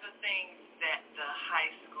some of the things that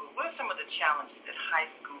what are some of the challenges that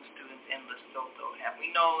high school students in Lesotho have?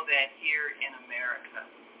 We know that here in America,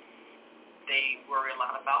 they worry a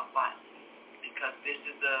lot about violence because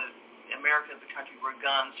America is a country where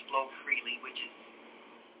guns flow freely, which is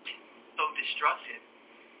so destructive,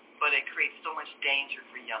 but it creates so much danger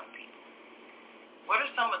for young people. What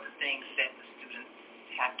are some of the things that the students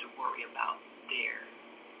have to worry about there?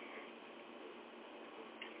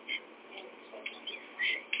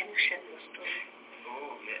 Can you share your story?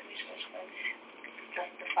 Oh, yes.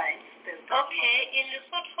 Justifies the... Okay, in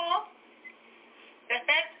Lesotho, the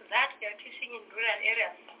fact that we are teaching in rural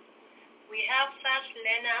areas, we have such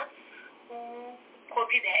learners who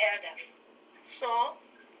copy the elders. So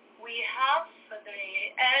we have the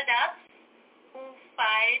elders who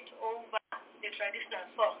fight over the traditional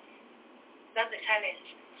songs. That's the challenge.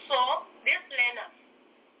 So these learners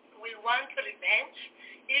will want revenge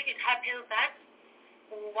if it happens that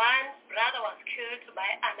one brother was killed by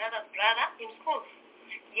another brother in school.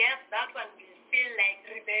 Yes, that one will feel like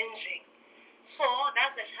revenging. So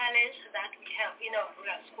that's the challenge that we have in our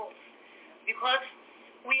rural schools. Because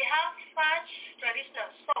we have such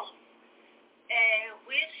traditional songs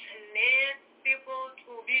which lead people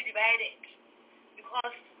to be divided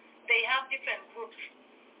because they have different groups.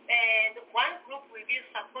 And one group will be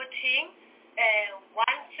supporting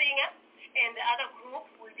one singer and the other group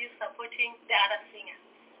will be supporting the other singer.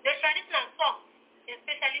 The traditional songs,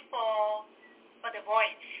 especially for the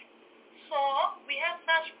boys. So we have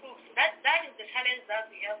such groups. That is the challenge that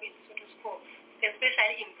we have in Lesotho schools,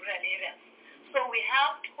 especially in rural areas. So we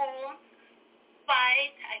have to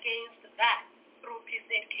fight against that through peace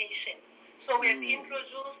education. So we have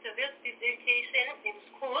introduced this peace education in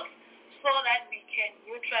schools so that we can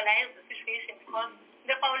neutralize the situation because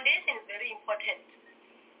the foundation is very important.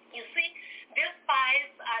 You see, these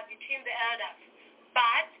fights are between the elders,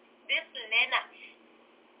 but these learners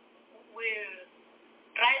will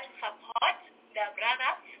try to support their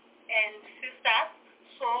brothers and sisters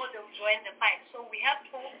so they'll join the fight. So we have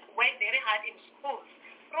to work very hard in schools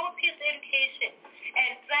through peace education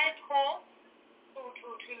and try to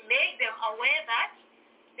make them aware that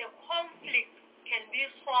the conflict can be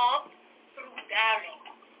solved through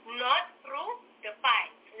dialogue, not through the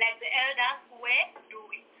fight, like the elders were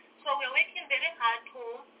doing. So we're working very hard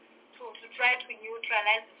to try to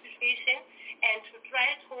neutralize the situation and to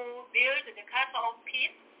try to build the culture of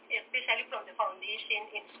peace, especially from the foundation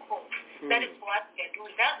in schools. That is what we're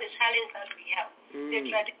doing. That's the challenge that we have. The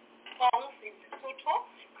traditional songs in Lesotho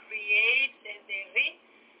create a very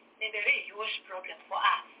huge problem for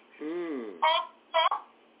us. Also,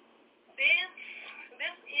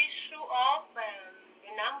 this issue of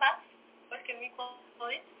the numbers, what can we call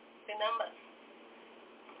it? The numbers.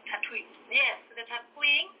 Tattooing. Yes, the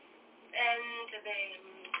tattooing and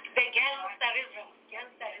the gangsterism. Yes.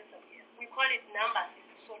 We call it numbers in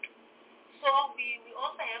Lesotho. So we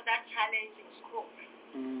also have that challenge in schools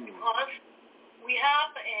because we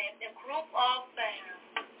have a group of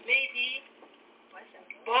maybe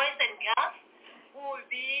boys and girls who will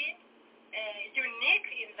be unique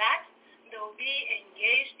in that they will be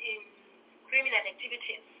engaged in criminal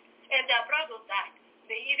activities. And they are proud of that.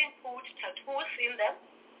 They even put tattoos in them,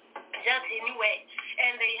 just anyway.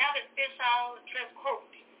 and they have a special dress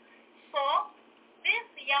code. So these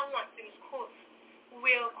young ones in schools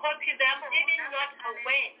will copy them, even not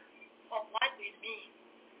aware of what they mean.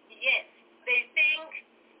 Yes, they think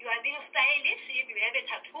you are being stylish if you have a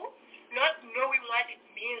tattoo, not knowing what it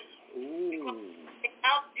means. Because they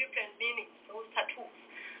have different meanings, those tattoos.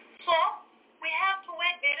 So we have to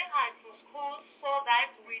work very hard in schools so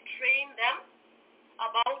that we train them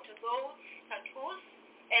about those tattoos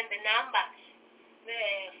and the numbers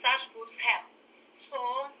such groups have. So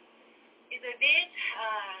it's a bit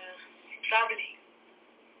troubling.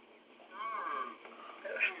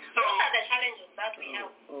 Those are the challenges that we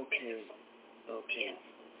have. Okay. Yes.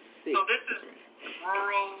 So this is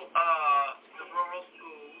rural, the rural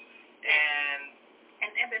schools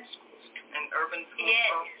and urban schools too. And urban schools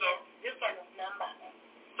yes, also. Yes, this kind of number.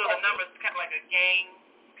 So the number is kind of like a gang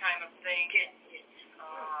kind of thing. Yes.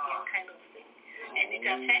 Gang kind of thing, and it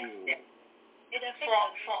affects them. It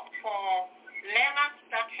affects for learners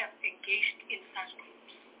that have engaged in such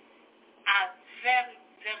groups are very,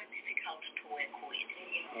 very difficult to work with.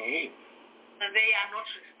 They are not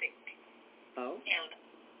respecting elders.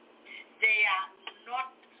 They are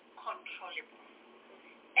not controllable.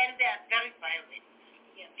 And they are very violent.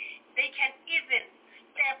 They can even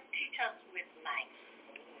stab teachers with knives.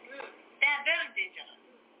 They are very dangerous.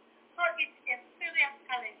 So it's a serious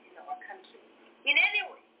challenge in our country. In any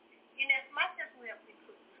way, in as much as we have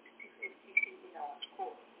introduced peace education in our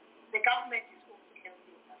schools, the government is also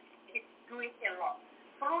helping us. It's doing a lot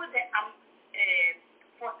through the armed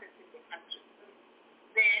forces in the country.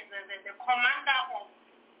 The commander of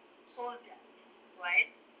soldiers, right,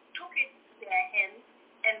 took it to their hands,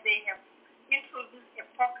 and they have introduced a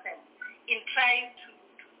program in trying to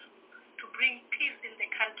bring peace in the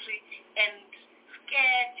country and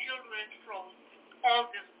scare children from all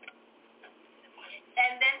this.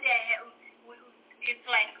 And then it's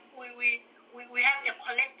like we have a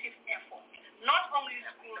collective effort, not only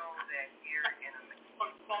schools,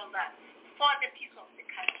 for the peace of the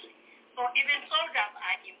country. So even soldiers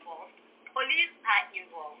are involved, police are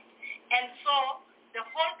involved, and so the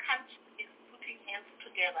whole country is putting hands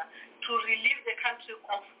together to relieve the country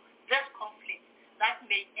of this conflict that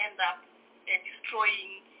may end up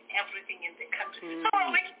destroying everything in the country. So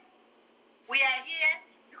we are here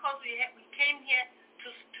because we came here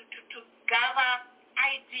to gather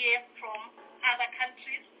ideas from other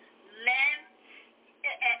countries, learn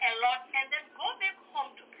a lot, and then go back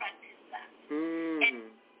home to practice that.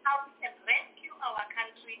 And how we can rescue our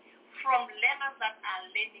country from learners that are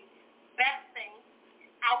learning bad things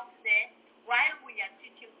out there while we are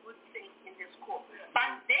teaching good things in the school.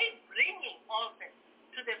 But they bringing all this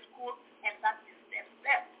to the school, and that is their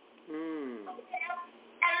step. So we have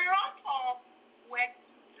a lot of work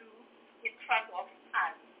to do in front of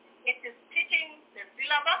us. It is teaching the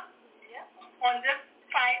syllabus on this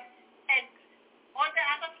side, and on the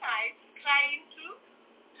other side, trying to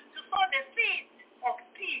sow the seed of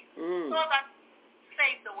peace so that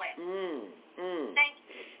save the world. Thank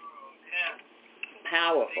you. Yeah.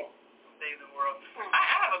 Powerful. Save the world. I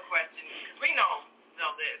have a question, because we know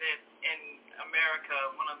that in America,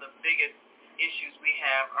 one of the biggest issues we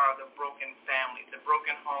have are the broken families, the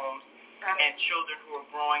broken homes, and children who are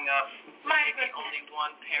growing up maybe only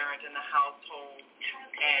one parent in the household,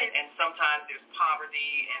 and sometimes there's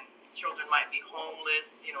poverty, and children might be homeless,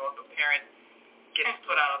 if a parent gets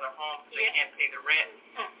put out of their home because they can't pay the rent.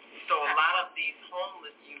 So a lot of these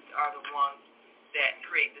homeless youth are the ones that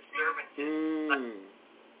create disturbances, like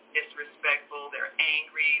disrespectful, they're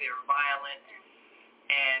angry, they're violent,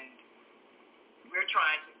 and we're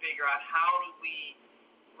trying to figure out how do we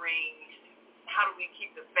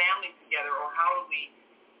keep the families together, or how do we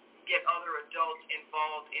get other adults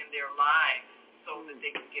involved in their lives so that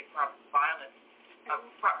they can get proper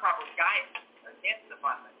guidance against the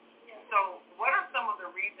violence. So what are some of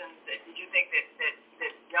the reasons that you think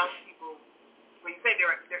that young people, when you say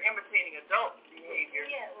they're imitating adult behavior,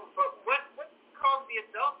 but what caused the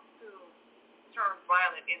adults to turn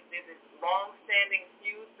violent? Is it long-standing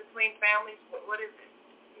feuds between families? What is it?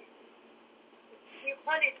 You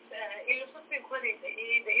call it, we call it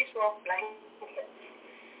the issue of blankets.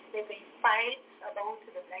 They fight about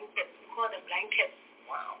the blankets. We call them blankets.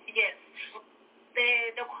 Wow. Yes.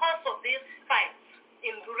 The cause of these fights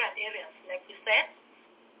in rural areas, like you said,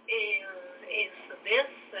 is this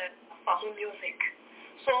family music.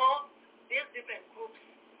 So these different groups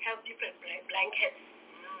have different blankets.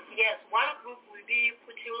 Yes, one group will be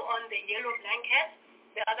putting on the yellow blanket,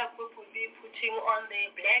 the other group will be putting on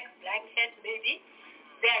the black blanket, maybe.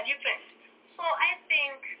 They are different. So I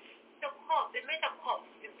think the major cause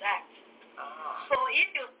is that. So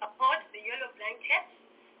if you support the yellow blanket, okay,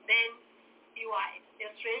 then you are a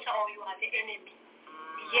stranger or you are the enemy.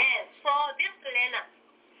 Yes, so these learners,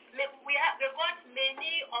 we got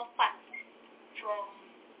many offers from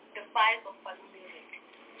the fight of music.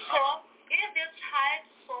 So if the child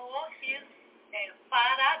saw his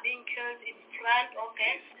father being killed in front of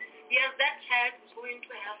him, yes, that child is going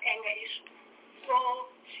to have anger issues. So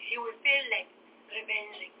he will feel like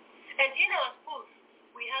revenging. And in our schools,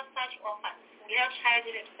 we have such offers. We have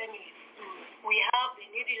child-led families. We have the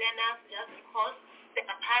needy learners just because the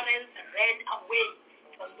parents ran away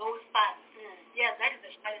from those parts. Yes, that is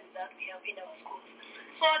the challenge that we have in our schools.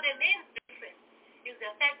 So the main difference is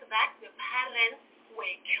the fact that the parents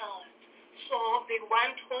were killed. So they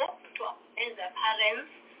want hope to end their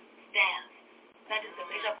parents' death. That is the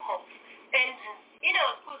major cause. And in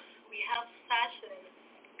our schools, we have such,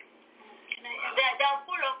 they are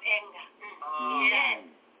full of anger. Yes.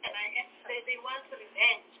 They want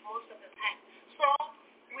revenge most of the time. So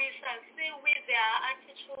we shall see with their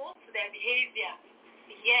attitude, their behavior.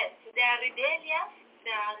 Yes, they are rebellious.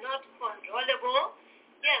 They are not controllable.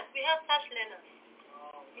 Yes, we have such learners.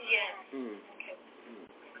 Yes. Okay.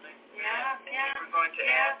 Yeah. We're going to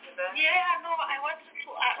add to that. Yeah, no, I wanted to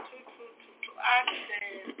add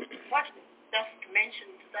what just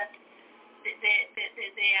mentioned that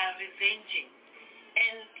they are revenging,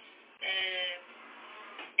 and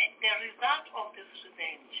the result of this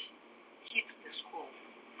revenge hits the school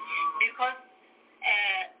because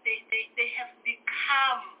they have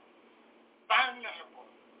become vulnerable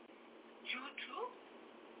due to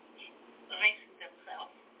raising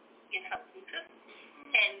themselves in some cases,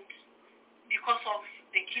 and because of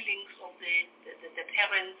the killings of the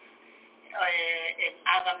parents and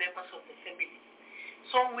other members of the family.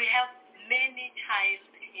 So we have many child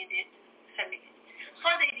in the family. So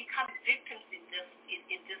they become victims in this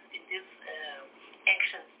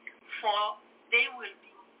actions. For they will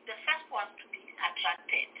be the first ones to be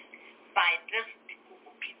attracted by this people,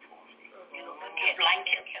 the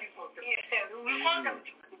blanket people. We call them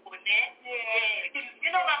people there.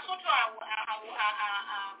 Lesotho are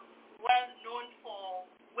well known for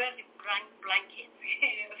wearing blankets.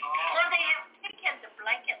 So they have taken the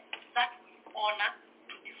blankets that we honor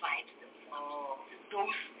to divide themselves.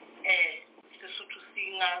 Those Lesotho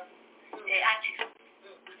singers, artists.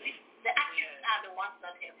 The artists are the ones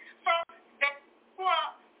that have. So the poor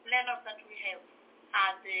learners that we have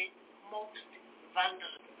are the most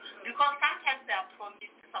vulnerable because sometimes they are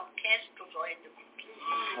promised some cash to join the group.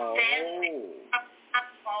 Then they are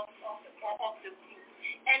out of the group.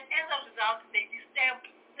 And as a result, they disturb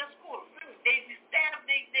the school. They are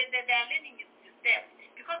learning is disturbed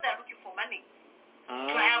because they are looking for money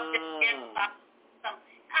to have them get some.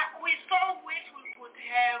 We so wish we could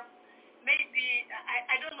have maybe,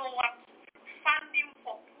 I don't know what, funding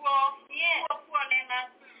for poor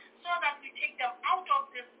learners so that we take them out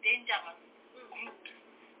of this dangerous groups.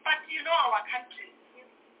 But our country,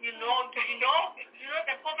 the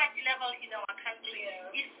poverty level in our country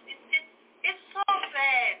it's so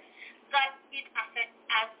bad that it affects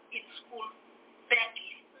us in school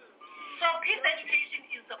badly. So peace education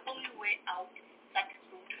is the only way out that is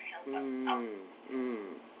going to help us out.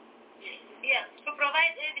 Yes, to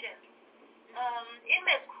provide evidence. In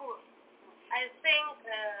my school, I think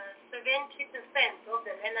 70% of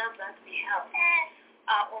the learners that we have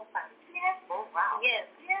are orphans. Oh, wow. Yes.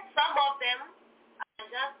 Some of them are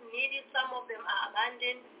just needy. Some of them are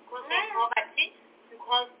abandoned because of poverty,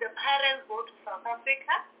 because the parents go to South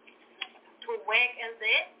Africa to work as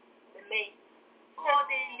the maid. So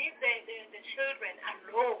they leave the children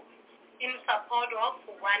alone in support of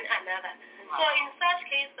one another. So in such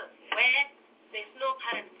cases where there's no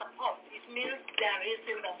parent support, it means they are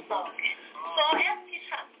raising themselves. So as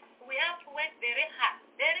teachers, we have to work very hard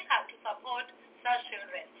to support such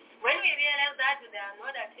children. When we realize that they are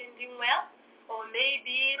not attending well, or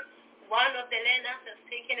maybe one of the learners has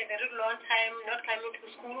taken a very long time not coming to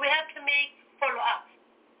school, we have to make follow-up.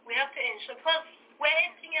 We have to ensure, because we're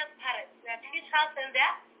acting as parents. We are teachers and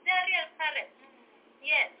they're real parents.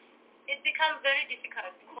 Yes, it becomes very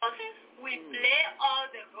difficult because we play all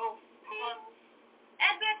the roles.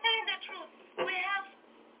 And we're telling the truth. We have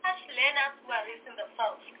such learners who are raising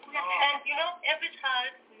themselves. And every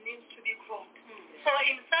child needs to be groomed. So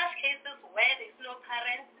in such cases where there's no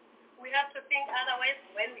parents, we have to think otherwise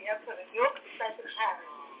when we have to rebuke such a child.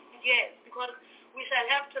 Yes, because we shall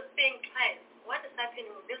have to think twice. What is happening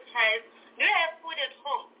with this child? Do you have food at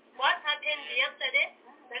home? What happened yesterday?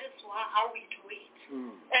 That is how we do it.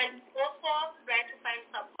 And also try to find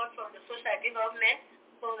support from the social development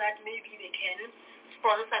so that maybe they can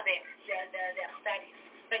sponsor their studies.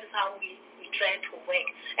 That is how we try to work.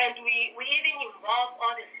 And we even involve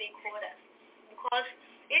all the stakeholders because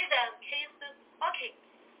either cases, okay,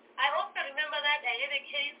 I also remember that I had a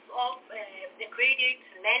case of a grade 8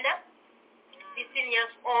 learner, 15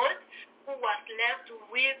 years old, who was left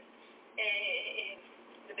with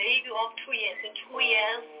the baby of 2 years, a 2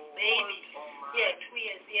 years baby. Yeah, 2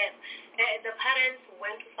 years, yes. The parents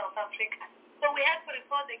went to South Africa. So we had to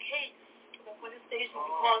report the case to the police station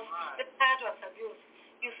because the child was abused.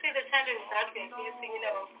 You see the challenge that we are facing in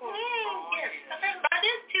our schools. Yes. But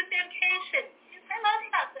this is education. It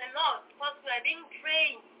helps us a lot because we are being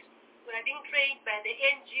trained. We are being trained by the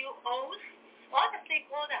NGOs, all the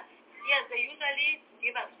stakeholders. Yes, they usually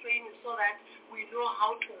give us training so that we know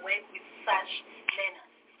how to work with such learners.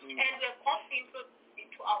 And we have also introduced it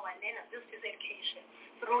to our learners. This is education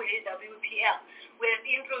through HWPL. We have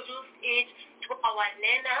introduced it to our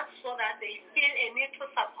learners so that they feel a need to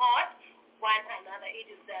support one another. It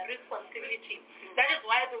is their responsibility. That is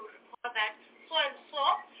why they will report that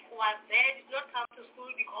so-and-so was there, did not come to school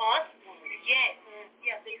because, yes,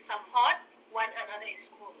 they support one another in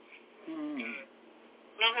school.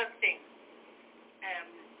 Another thing.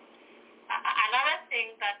 Another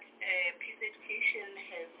thing that peace education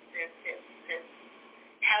has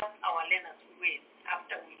helped our learners with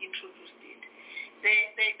after we introduced it.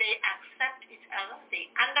 They accept each other, they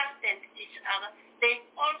understand each other, they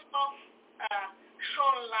also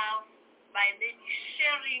show love by maybe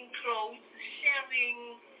sharing clothes,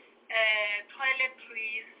 sharing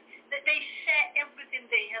toiletries. They share everything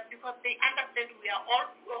they have because they understand we are all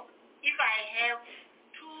broke. If I have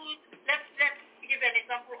two, let's give an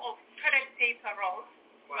example of toilet paper rolls,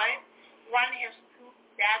 right? One has two,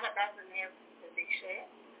 the other doesn't have, so they share.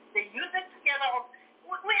 They use it together.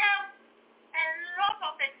 We have a lot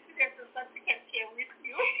of experiences that we can share with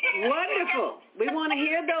you. Wonderful. We want to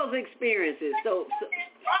hear those experiences. So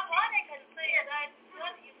what I can say is that it's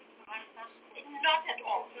not easy to run such things. Not at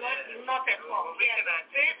all. Not at all. Yes. A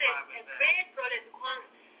great project because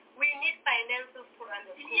we need finances to run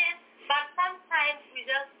the school. Yes. But sometimes we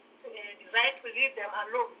just decide to leave them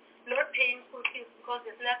alone, not paying school fees because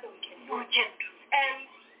there's nothing we can do. And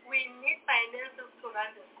we need finances to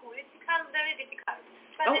run the school. It becomes very difficult.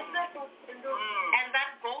 But there's nothing we can do. And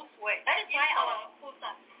that goes where? That is why our schools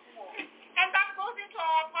are small. And that goes into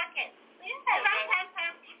our pockets. Yes. Sometimes we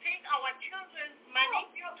have to take our children's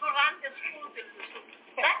money to run the schools in the school.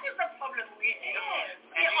 That is the problem we have.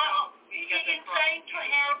 In trying to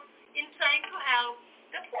help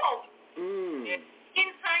the poor.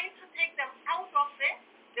 In trying to take them out of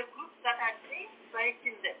the groups that are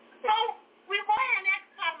breaking them. So we go an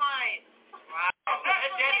extra mile. Wow.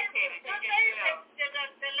 That's dedicated.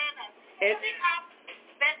 The learners. To become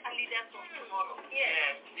better leaders of tomorrow.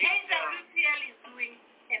 Yes. HWPL is doing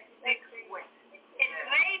a big work. A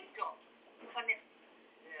great job. Honestly.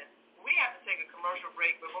 Yes. We have to take a commercial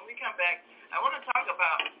break, but when we come back, I want to talk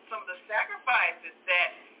about some of the sacrifices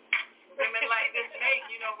that women like this make.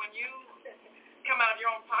 You know, when you come out of your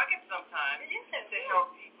own pocket sometimes to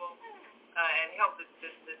help people and help the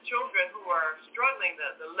children who are struggling,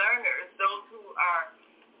 the learners, those who are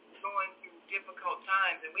going through difficult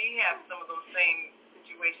times. And we have some of those same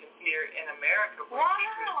situations here in America where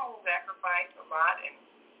teachers sacrifice a lot, and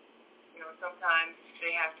you know, sometimes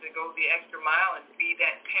they have to go the extra mile and be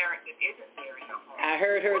that parent that isn't there in the home. I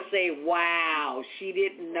heard her say, wow, she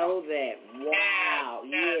didn't know that. Wow,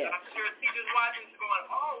 yes. I'm sure teachers watching is going,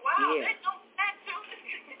 oh, wow, they know that too.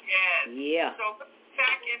 Yes. Yeah. So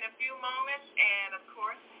back in a few moments, and of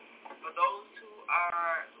course, for those who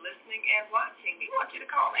are listening and watching, we want you to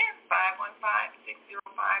call in 515-605-9325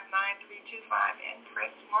 and press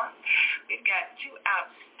 1. We've got two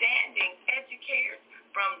outstanding educators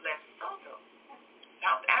from Lesotho,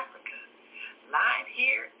 South Africa, live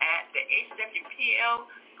here at the HWPL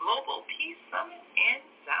Global Peace Summit in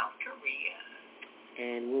South Korea.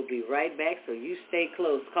 And we'll be right back, so you stay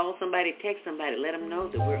close. Call somebody, text somebody, let them know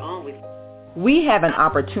that we're on with you. We have an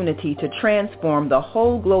opportunity to transform the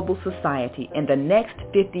whole global society in the next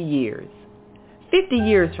 50 years. 50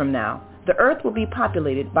 years from now, the earth will be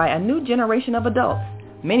populated by a new generation of adults,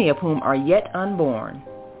 many of whom are yet unborn.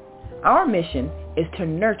 Our mission is to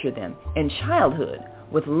nurture them in childhood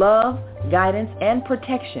with love, guidance, and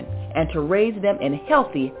protection, and to raise them in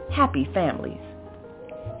healthy, happy families.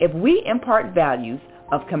 If we impart values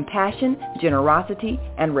of compassion, generosity,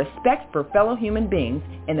 and respect for fellow human beings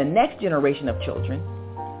in the next generation of children,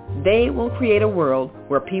 they will create a world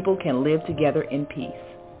where people can live together in peace.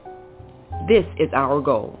 This is our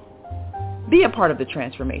goal. Be a part of the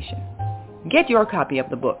transformation. Get your copy of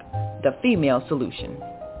the book, The Female Solution.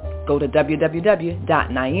 Go to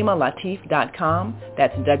www.naimahLatif.com.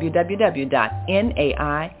 That's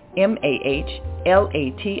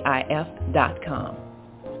www.naimahLatif.com.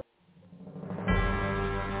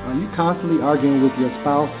 Are you constantly arguing with your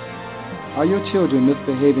spouse? Are your children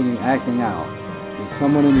misbehaving and acting out? Is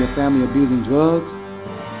someone in your family abusing drugs?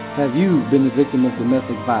 Have you been the victim of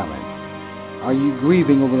domestic violence? Are you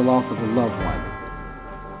grieving over the loss of a loved one?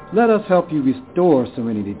 Let us help you restore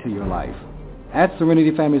serenity to your life. At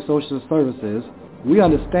Serenity Family Social Services, we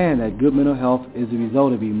understand that good mental health is the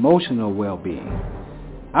result of emotional well-being.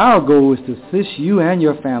 Our goal is to assist you and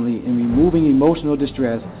your family in removing emotional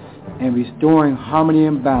distress and restoring harmony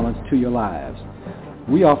and balance to your lives.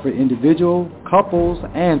 We offer individual, couples,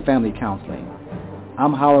 and family counseling.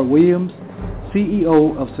 I'm Howard Williams,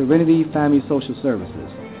 CEO of Serenity Family Social Services.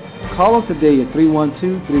 Call us today at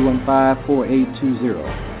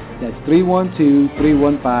 312-315-4820. That's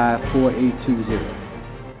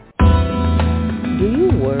 312-315-4820. Do you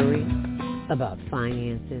worry about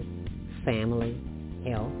finances, family,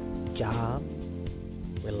 health, job,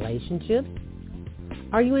 relationships?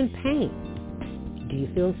 Are you in pain? Do you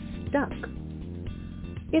feel stuck?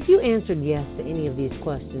 If you answered yes to any of these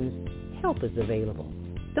questions, help is available.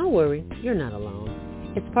 Don't worry, you're not alone.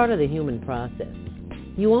 It's part of the human process.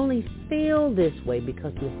 You only feel this way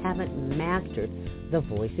because you haven't mastered the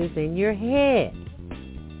voices in your head.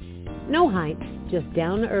 No hype, just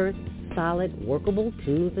down-to-earth, solid, workable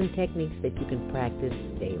tools and techniques that you can practice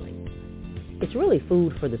daily. It's really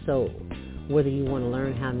food for the soul, whether you want to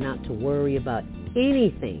learn how not to worry about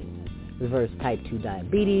anything, reverse type 2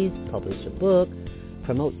 diabetes, publish a book,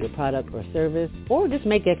 promote your product or service, or just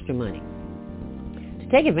make extra money. To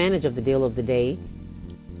take advantage of the deal of the day,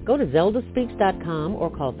 go to zeldaspeaks.com or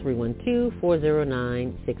call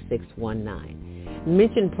 312-409-6619.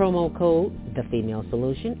 Mention promo code The Female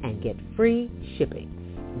Solution and get free shipping.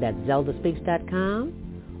 That's zeldaspeaks.com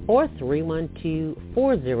or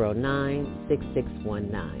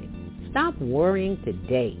 312-409-6619. Stop worrying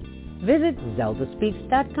today. Visit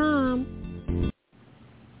zeldaspeaks.com.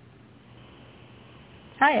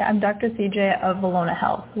 Hi, I'm Dr. CJ of Valona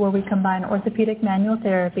Health, where we combine orthopedic manual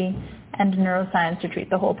therapy and neuroscience to treat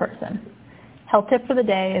the whole person. Health tip for the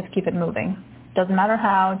day is keep it moving. Doesn't matter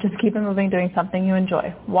how, just keep it moving doing something you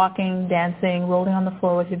enjoy. Walking, dancing, rolling on the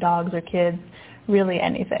floor with your dogs or kids, really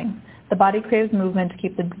anything. The body craves movement to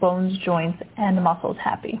keep the bones, joints, and muscles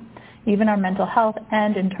happy. Even our mental health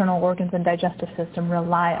and internal organs and digestive system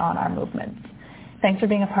rely on our movements. Thanks for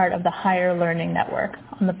being a part of the Higher Learning Network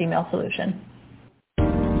on The Female Solution.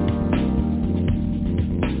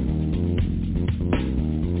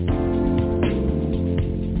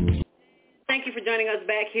 Thank you for joining us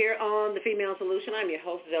back here on The Female Solution. I'm your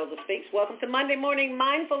host, Zelda Speaks. Welcome to Monday Morning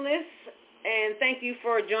Mindfulness, and thank you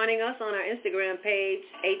for joining us on our Instagram page,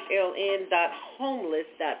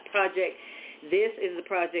 hln.homeless.project. This is the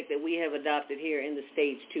project that we have adopted here in the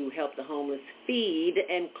States to help the homeless feed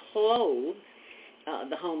and clothe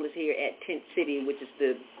the homeless here at Tent City, which is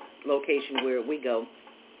the location where we go.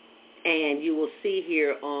 And you will see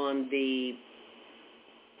here on the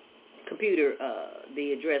computer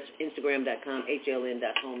the address, instagram.com,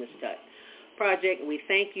 hln.homeless.project. We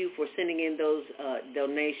thank you for sending in those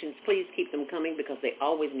donations. Please keep them coming because they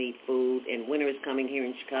always need food, and winter is coming here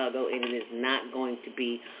in Chicago, and it is not going to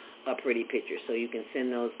be a pretty picture. So you can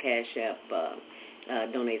send those Cash App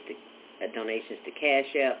donations to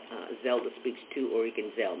Cash App, Zelda Speaks 2, or you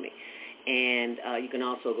can Zelle me. And you can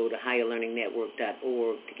also go to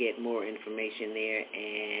higherlearningnetwork.org to get more information there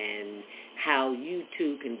and how you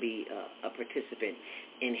too can be a participant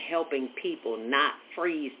in helping people not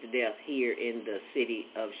freeze to death here in the city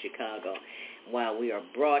of Chicago while we are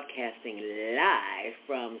broadcasting live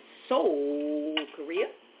from Seoul, Korea.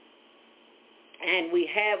 And we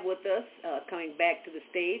have with us, coming back to the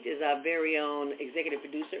stage, is our very own executive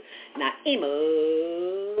producer,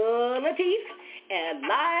 Naimah Latif, and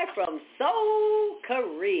live from Seoul,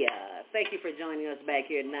 Korea. Thank you for joining us back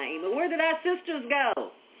here, Naimah. Where did our sisters go?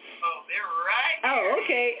 Oh, they're right here.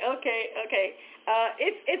 Oh, okay.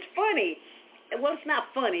 It's funny. Well, it's not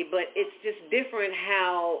funny, but it's just different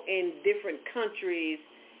how in different countries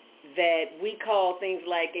that we call things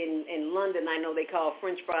like in London, I know they call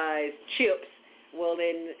French fries chips. Well,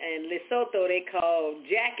 in Lesotho, they call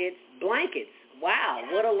jackets blankets. Wow,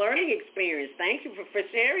 what a learning experience. Thank you for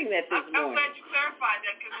sharing that this morning. I'm glad you clarified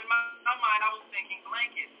that because in my mind I was thinking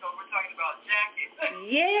blankets, so we're talking about jackets.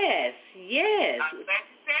 Yes. I'm glad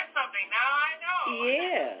you said something. Now I know.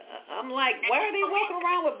 Yeah. I'm like, why are they walking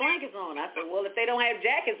around with blankets on? I said, well, if they don't have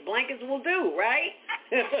jackets, blankets will do, right?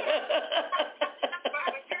 But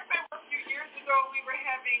if you remember a few years ago ago we were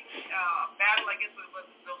having a battle, I guess, with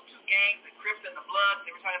those two gangs, the Crips and the Bloods.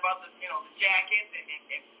 They were talking about the jackets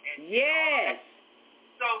and yes.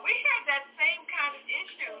 So we had that same kind of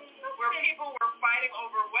issue where people were fighting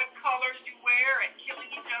over what colors you wear and killing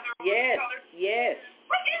each other over yes. colors. Yes.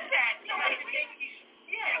 What is that? We have the same issue.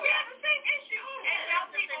 And now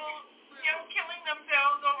people, killing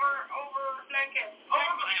themselves over blankets.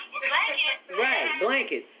 Blankets. Right,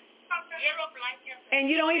 blankets. Yellow blankets. And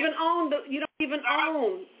you don't even own the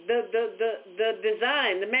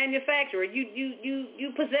design, the manufacturer.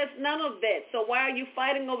 You possess none of that. So why are you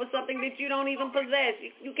fighting over something that you don't even possess?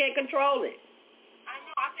 You can't control it. I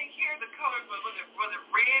know. I think here the colors was it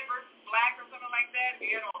red versus black or something like that. If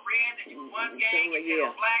you had on red, then you were one gang. If you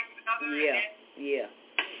had on black, you were another. Yeah.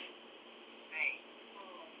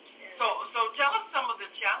 So tell us some of the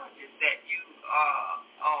challenges that you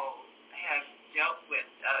all have dealt with,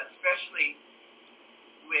 especially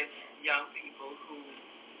with young people who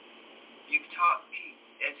you've taught peace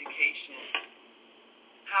education.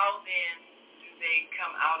 How then do they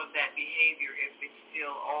come out of that behavior if it's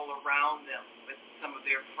still all around them, with some of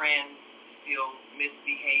their friends still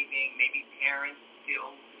misbehaving, maybe parents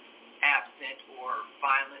still absent or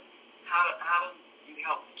violent? How do you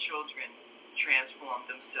help children transform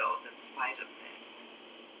themselves in spite of that?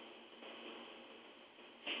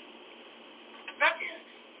 That is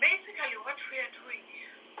basically what we are doing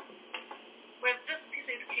with this peace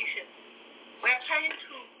education. We are trying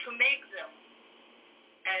to make them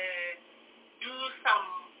do some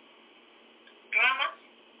dramas.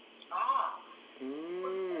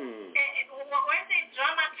 When they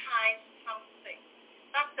dramatize something,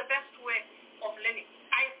 that's the best way of learning.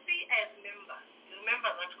 I see as members. Remember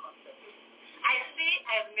that concept. I see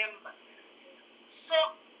as members.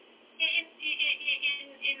 So in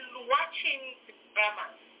watching the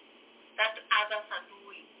dramas that others are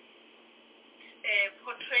doing,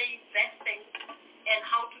 portray bad things and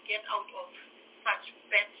how to get out of such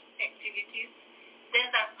bad activities, then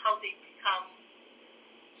that's how they become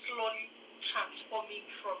slowly transforming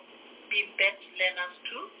from being bad learners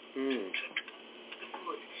to good.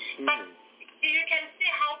 But you can see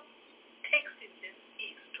how taxing this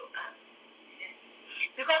is to us.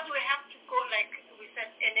 Because we have to go, like we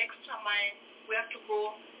said, an extra mile. We have to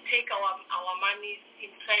go take our money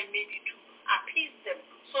in trying maybe to appease them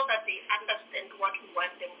so that they understand what we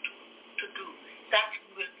want them to do. That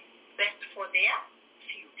will be best for their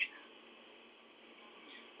future.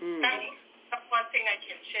 That's one thing I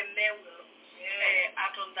can share. May will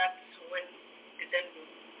add on that when then we'll.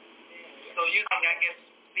 So you think, I guess,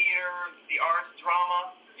 theater, the arts,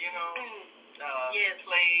 drama, yes,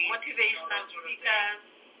 play, motivational speakers.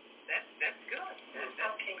 That's good.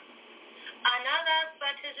 Okay. Another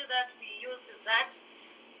strategy that we use is that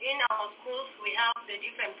in our schools we have the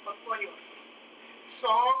different portfolios. So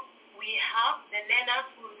we have the learners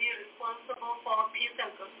who will be responsible for peace and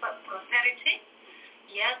prosperity.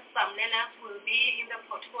 Yes, some learners will be in the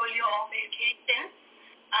portfolio of education,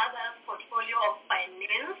 others portfolio of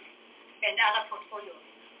finance, and other portfolios.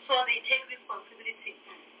 So they take responsibility.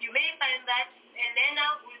 You may find that a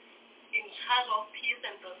learner who is in charge of peace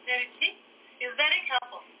and prosperity is very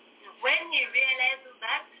careful. When he realizes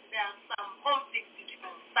that there are some conflicts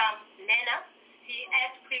between some learners, he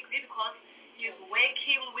acts quickly because he is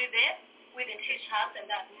working with the teachers and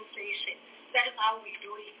the administration. That is how we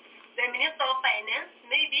do it. The Minister of Finance,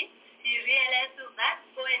 maybe he realizes that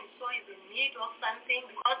so and so is in need of something,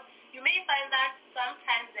 because you may find that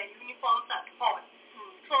sometimes the uniforms are torn.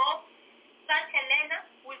 So such a learner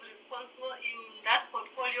who is responsible in that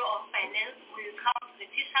portfolio of finance will come to the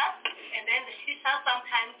teachers, and then the teachers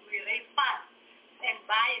sometimes will raise funds and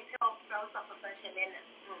buy a pair of trousers for such a learner.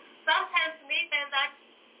 Sometimes we may find that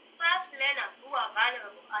such learners who are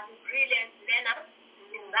vulnerable are the brilliant learners,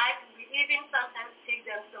 in that we even sometimes take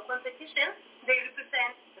them to competition. They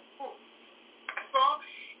represent the school. So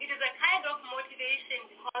it is a kind of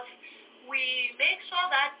motivation, because we make sure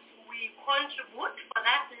that we contribute for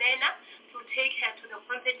that learner to take her to the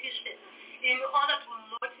competition in order to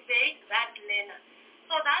motivate that learner.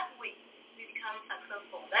 So that way we become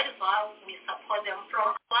successful. That is how we support them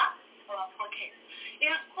from our pocket.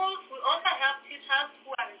 In schools, we also have teachers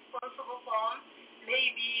who are responsible for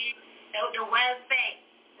maybe the welfare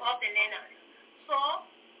of the learner. So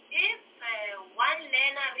if one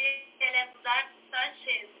learner realizes that such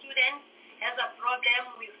a student has a problem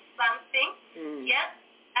with something, yes,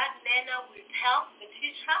 that learner will tell the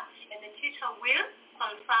teacher, and the teacher will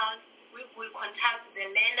contact the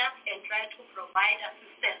learner and try to provide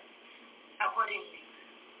assistance accordingly.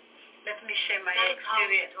 Let me share my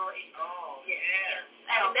experience. Oh, yes.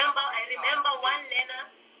 I remember one learner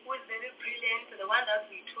who is very brilliant, the one that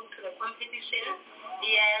we took to the competition,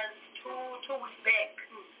 yes, 2 weeks back.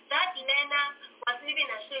 That learner was even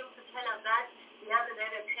ashamed to tell us that he hasn't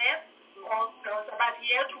had a pair of trousers, but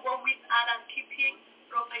he had to go with others keeping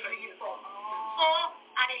proper uniform. So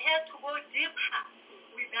I had to go deeper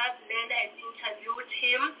with that learner and interviewed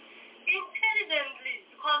him intelligently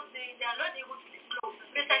because they are not able to disclose,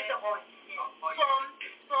 especially the boys.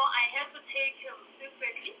 So I had to take him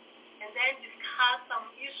secretly and then discuss some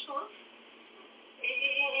issues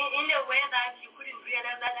in a way that you couldn't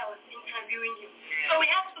realize that I was interviewing him. So we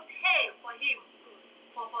have to pay for him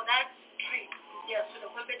for that trip, yes, to the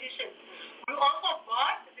competition. We also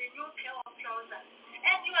bought the new pair of trousers,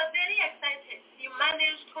 and he was very excited. He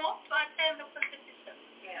managed to attend the competition.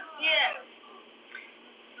 Yes.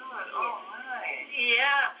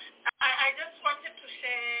 Yeah. I just wanted to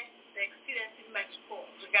share the experience in my school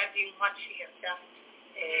regarding what she has just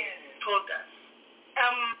told us.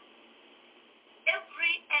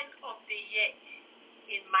 Every end of the year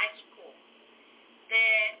in my school,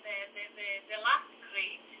 the last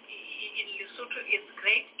grade in Lesotho is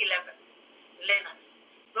grade 11 learners.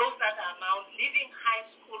 Those that are now leaving high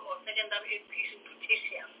school or secondary education to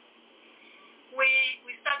tertiary.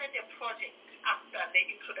 We started a project after the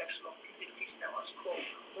introduction of Peace Education in our school,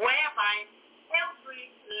 whereby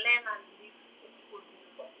every learner needs a school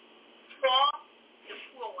uniform for the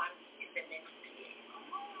poor ones in the next year.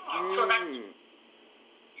 So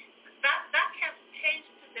that has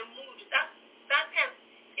changed the mood. That has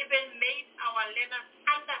even made our learners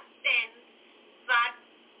understand that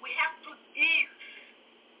we have to give.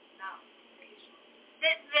 Now,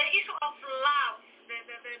 the issue of love,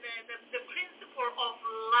 the principle of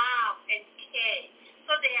love and care.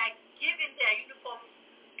 So they are giving their uniforms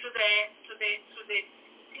to the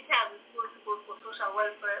teachers responsible for social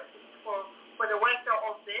welfare, for the welfare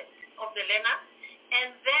of the learner,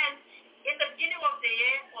 and then in the beginning of the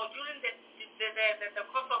year or during the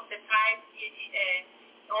course of the time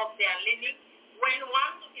of their learning, when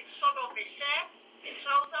one is short of a shirt, a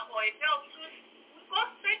trouser, or a pair of shoes, we go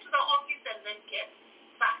straight to the office and then get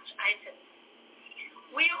such items.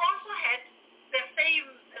 We also had the same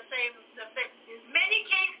many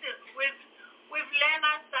cases with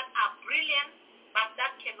learners that are brilliant but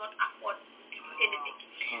that cannot afford to do anything.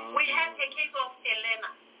 We had a case of a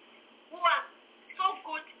learner who was so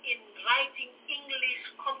good in writing English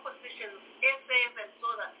compositions, essays, and so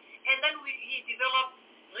on. And then he developed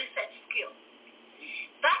research skills.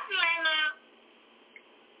 That learner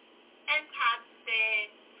entered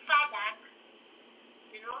the SADC,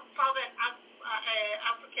 Southern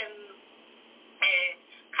African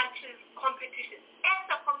countries competition, as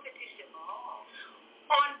a competition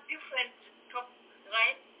on different topics,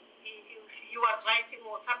 right? He was writing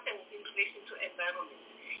or something in relation to environment.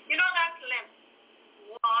 You know that learner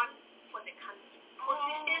won for the country.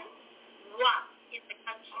 Position 1 in the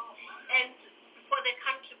country. And for the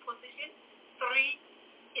country position 3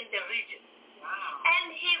 in the region. Wow.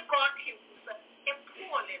 And he got himself a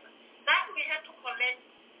poor learner. That we had to collect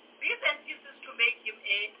bits and pieces to make him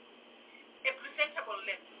a presentable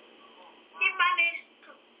learner. He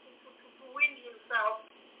managed to win himself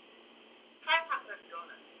 $500.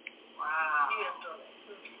 Wow. US dollars.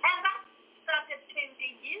 And that started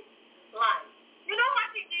changing his life. You know what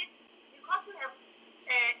he did? Because we have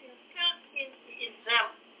instilled in them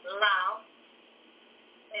love,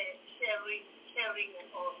 sharing, caring, and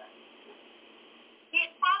all that. He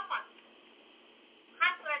offered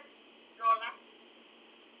 $100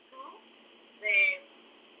 to the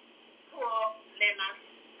poor learners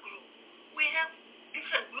group. We have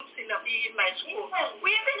different groups in my school. We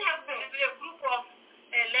even have a group of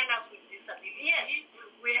learners with disabilities. Yes.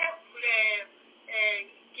 We have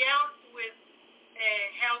girls with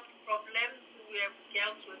health problems. We have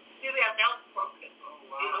girls with serious health problems.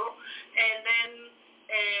 And then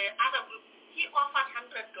other groups. He offered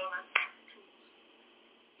 $100 to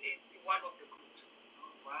one of the groups.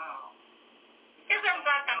 Wow. Isn't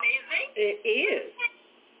that amazing? It is.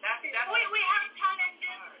 We have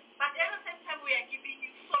challenges, but at the same time we are giving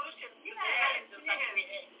you solutions to the challenges that we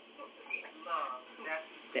have. That's love.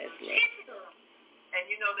 And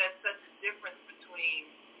there's such a difference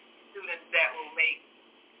between students that will make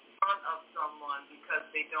fun of someone because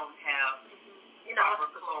they don't have proper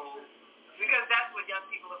clothes. Because that's what young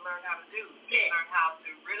people have learned how to do. They learn how to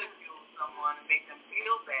ridicule someone and make them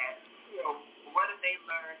feel bad. So what if they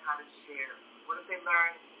learn how to share? What if they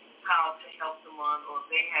learn how to help someone, or if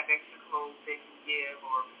they have extra clothes they can give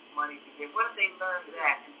or money to give? What if they learn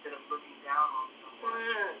that instead of looking down on someone?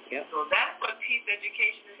 Yep. So that's what peace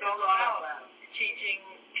education is all about.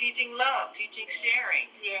 Teaching love, teaching sharing.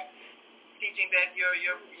 Yeah. teaching that your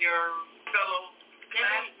fellow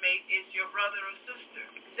classmate is your brother or sister.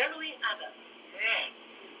 Then we others. Yeah.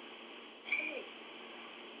 Hey.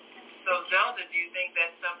 So, Zelda, do you think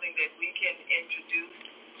that's something that we can introduce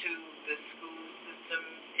to the school system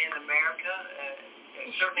in America?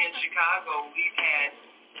 Certainly in Chicago, we've had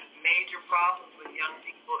major problems with young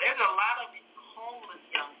people. There's a lot of homeless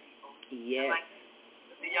young people. Yes. Like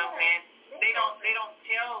the young man, they don't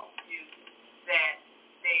tell you that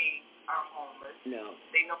they are homeless. No.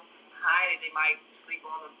 They don't hide it. They might sleep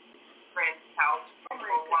on a friend's couch for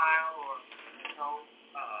a while, or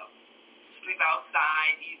sleep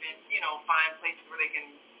outside, even find places where they can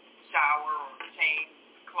shower or change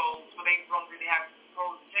clothes. Well, they don't really have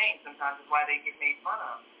clothes to change sometimes. That's why they get made fun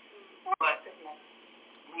of. But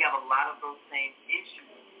we have a lot of those same issues,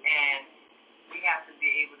 and we have to be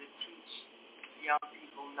able to teach young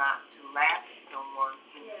people not to laugh at someone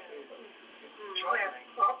who is struggling.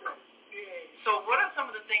 So what are some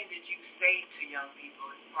of the things that you say to young people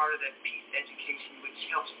as part of that peace education, which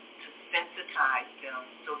helps to sensitize them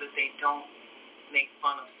so that they don't make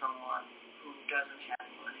fun of someone who doesn't have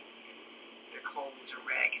money? Their clothes are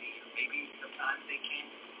raggedy, or maybe sometimes they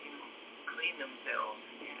can't clean themselves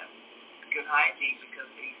and have good hygiene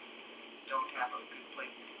because they don't have a good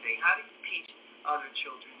place to stay. How do you teach other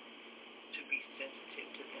children to be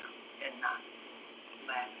sensitive to them and not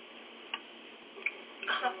laugh at them?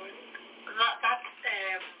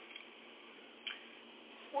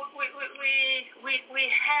 We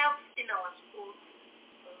have in our schools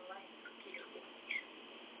life skills.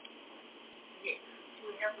 Yes,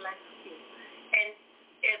 we have life skills, and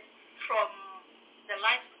it's from the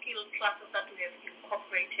life skill classes that we have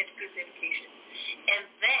incorporated peace education, and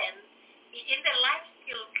then in the life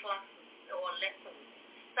skill classes or lessons,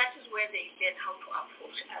 that is where they learn how to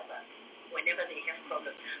approach others whenever they have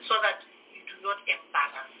problems, so that you do not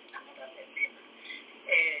embarrass another person.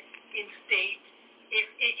 Instead, if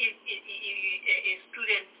a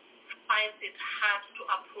student finds it hard to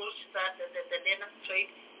approach the learner straight,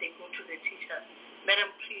 they go to the teacher. Madam,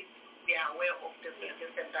 please, we are aware of this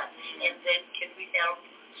and that, and then can we help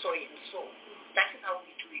so and so? That is how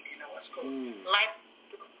we do it in our school. Life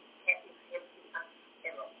is helping us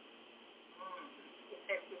a lot. It's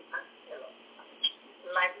helping us a lot.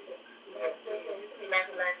 Life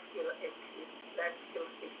skill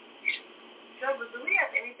education. Zelda, do we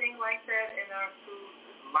have anything like that in our schools?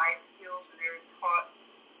 Life skills, and they're taught,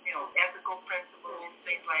 ethical principles,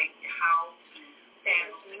 things like how to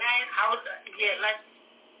handle life.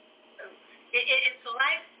 It's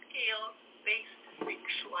life skill based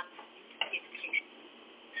sexual education.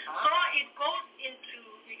 So it goes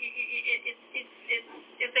into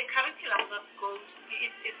it's a curriculum that goes.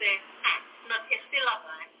 It's a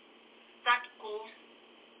syllabus that goes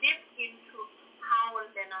deep into how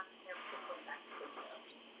learners have to conduct themselves.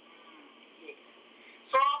 Yes.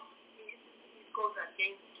 So it goes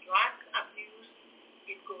against drug abuse.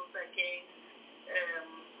 It goes against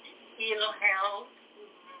ill health,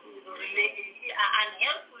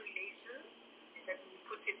 unhealthy relations. Let me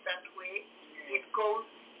put it that way. It goes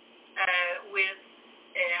with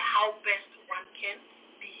how best one can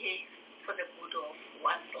behave for the good of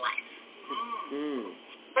one's life.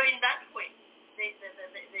 So in that way, they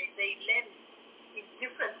learn in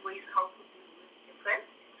different ways how to deal with different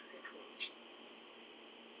situations.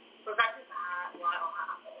 So that is why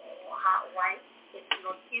it's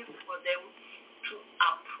not easy for them to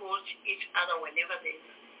approach each other whenever there is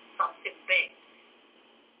something bad.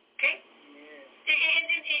 Okay?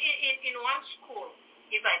 In one school,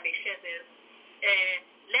 if I may share this,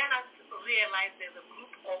 learners realize there's a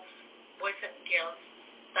group of boys and girls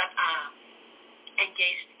that are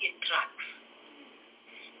engaged in drugs.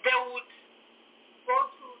 They would go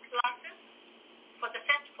to classes for the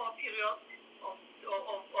first 4 periods of the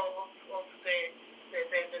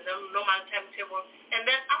normal timetable, and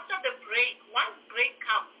then after the break, once break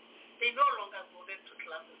comes, they no longer go back to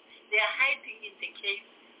classes. They are hiding in the cave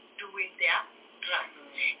doing their drugs.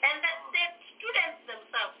 And the students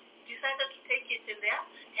themselves decided to take it in their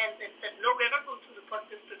hands and said, no, we're not going to report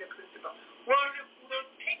this to the principal. We'll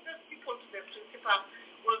take these people to the principal,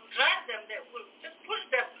 we'll drive them there, we'll just push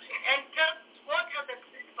them and go tell the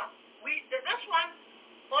principal. This one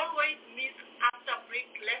always meets after break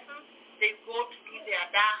lessons. They go to do their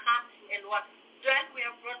daha and what. Then we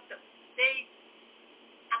have brought them. They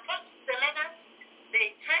approach the learners.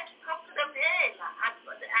 They try to talk to them. Hey,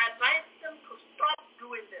 advise them to stop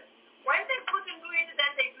doing this. When they couldn't do it,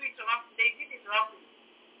 then they did it roughly.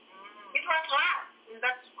 It was rough in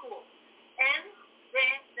that school. And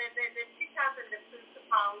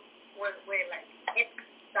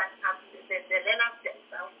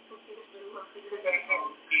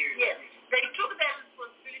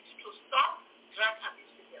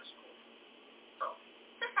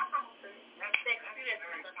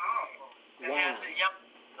let the young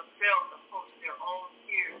themselves approach their own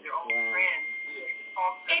peers, their own friends,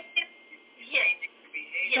 talk to them, changing their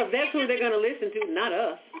behavior. So that's who they're going to listen to, not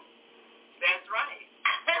us. That's right.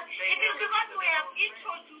 It is because we have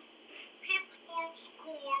introduced peaceful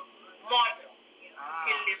school model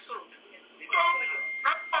in Lesotho. So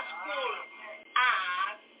our school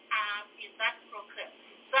are in that program.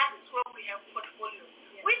 That is where we have portfolios.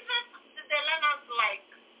 We just the learners like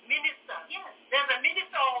ministers. Yes. There's a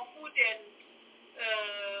minister of food and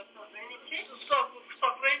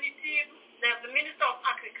sovereignty. There's the minister of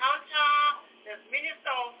agriculture. There's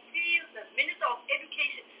minister of peace. There's minister of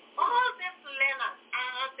education. All these learners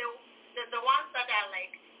are the ones that are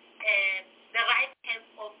like the right hands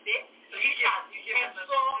of the leaders. And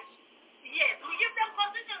so, yes, we give them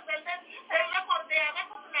positions and then they are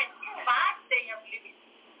recognized, but they have limits.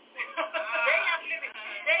 They have limits.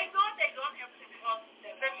 They know they don't have to cross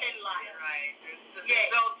the certain line. Right.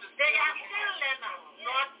 Yes. They are still learners,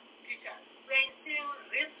 not teachers. They still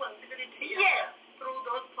responsibility. Yes. Through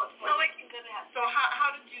those portfolios. So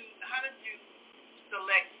how did you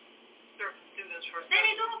select certain students for?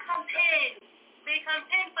 They do campaign. They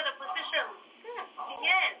campaign for the positions.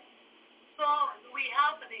 Yes. So we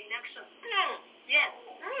have the elections. Yes.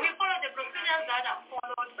 We follow the procedures that are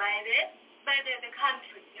followed by the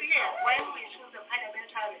country. Yes. When we choose the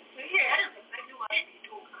parliamentarians. Yes. That is exactly what we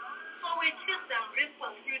do. So we teach them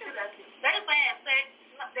responsibility. That is why I said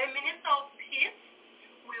the Minister of Peace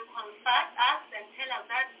will consult us and tell us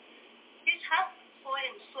that each has so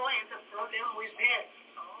and so is a problem with this.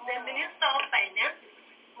 The Minister of Finance is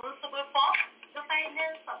responsible for the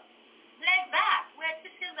finances. Like that, we're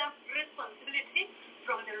teaching them responsibility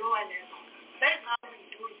from the lower level. That is how we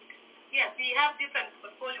do it. Yes, we have different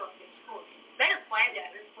portfolios in schools. That is why they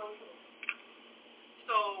are responsible.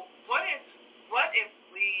 So what if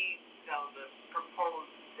we propose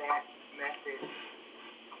that method,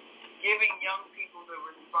 giving young people the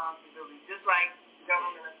responsibility, just like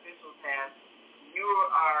government officials have? You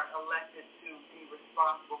are elected to be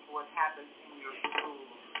responsible for what happens in your school,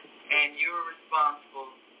 and you're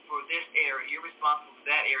responsible for this area. You're responsible for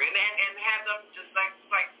that area, and have them just like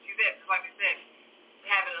you said, just like we said,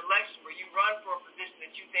 have an election where you run for a position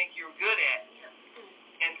that you think you're good at,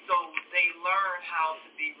 and so they learn how to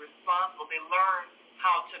be responsible. They learn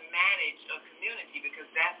how to manage a community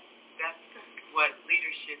because that's what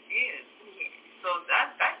leadership is. So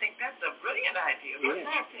I think that's a brilliant idea.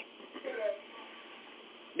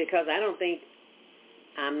 Because I don't think,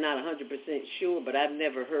 I'm not 100% sure, but I've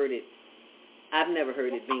never heard it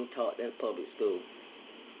being taught at a public school.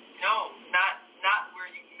 No, not where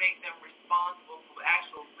you make them responsible for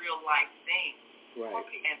actual real life things. Right.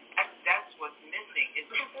 And that's what's missing is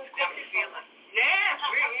them feeling, yes,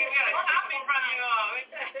 we got a copy from you all.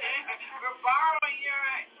 We're borrowing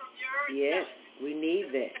from yours. Yes, we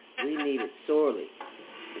need that. We need it sorely.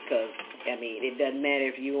 Because, it doesn't matter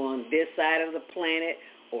if you're on this side of the planet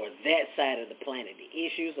or that side of the planet. The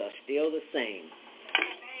issues are still the same.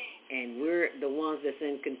 And we're the ones that's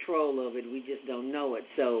in control of it. We just don't know it.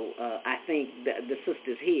 So I think the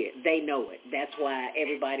sisters here, they know it. That's why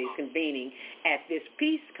everybody's convening at this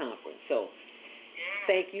peace conference. So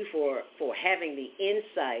thank you for having the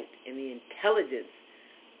insight and the intelligence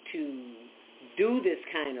to do this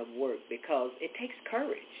kind of work, because it takes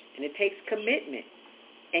courage and it takes commitment.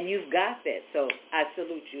 And you've got that. So I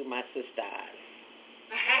salute you, my sisters.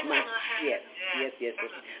 Yes.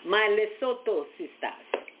 My Lesotho sisters.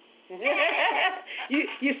 You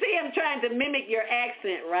see I'm trying to mimic your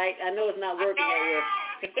accent, right? I know it's not working that well.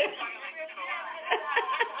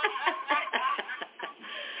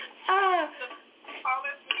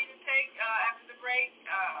 Callers we need to take after the break.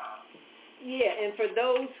 Yeah, and for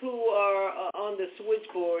those who are on the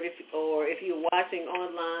switchboard, if you're watching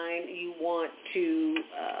online, you want to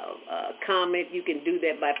comment, you can do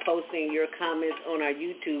that by posting your comments on our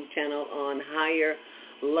YouTube channel on Higher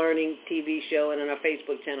Learning TV Show and on our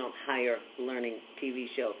Facebook channel, Higher Learning TV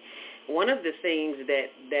Show. One of the things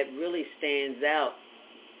that really stands out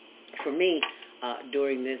for me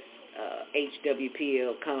during this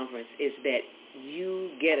HWPL conference is that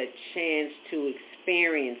you get a chance to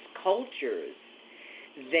experience cultures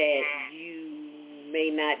that you may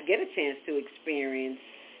not get a chance to experience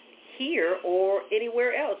here or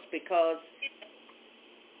anywhere else, because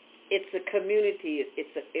it's a community,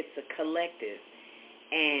 it's a collective.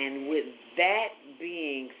 And with that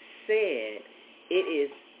being said, it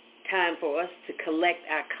is time for us to collect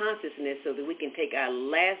our consciousness so that we can take our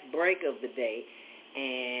last break of the day,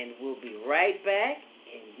 and we'll be right back.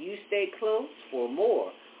 And you stay close for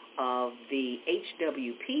more of the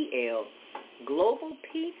HWPL Global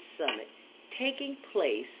Peace Summit taking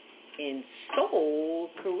place in Seoul,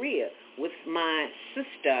 Korea, with my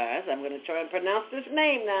sisters. I'm going to try and pronounce this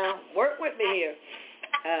name now. Work with me here.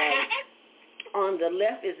 On the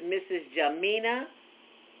left is Mrs. Jamina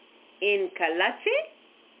Nkalachi.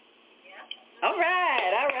 All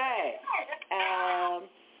right.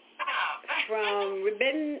 From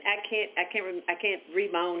Ribbon, I can't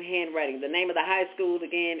read my own handwriting. The name of the high school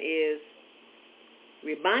again is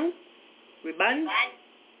Ribani.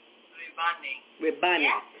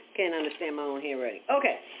 Can't understand my own handwriting.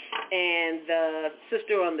 Okay. And the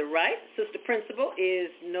sister on the right, sister principal, is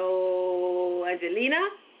No Angelina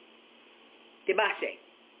Debashe.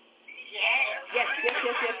 Yes.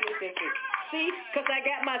 See, because I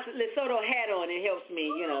got my Lesotho hat on, it helps me,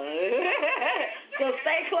 you know. So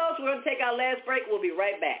stay close. We're going to take our last break. We'll be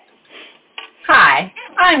right back. Hi,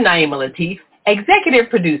 I'm Naimah Latif, executive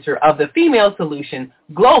producer of the Female Solution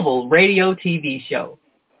Global Radio TV show.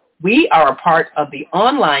 We are a part of the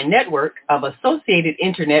online network of Associated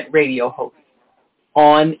Internet radio hosts,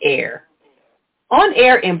 On Air. On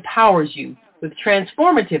Air empowers you with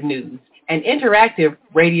transformative news and interactive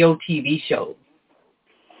radio TV shows.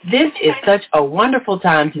 This is such a wonderful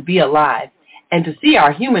time to be alive and to see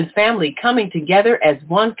our human family coming together as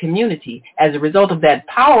one community as a result of that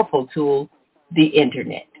powerful tool, the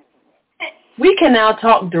Internet. We can now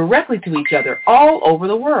talk directly to each other all over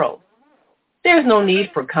the world. There's no need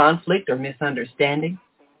for conflict or misunderstanding.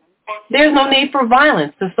 There's no need for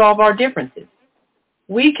violence to solve our differences.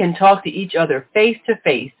 We can talk to each other face to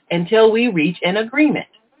face until we reach an agreement.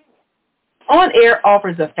 On Air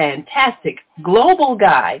offers a fantastic global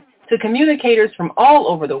guide to communicators from all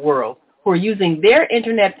over the world who are using their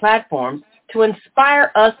Internet platforms to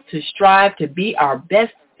inspire us to strive to be our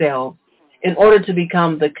best selves in order to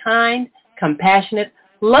become the kind, compassionate,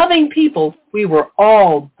 loving people we were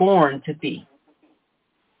all born to be.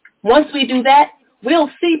 Once we do that, we'll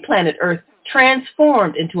see planet Earth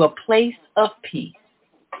transformed into a place of peace.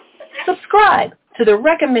 Subscribe to the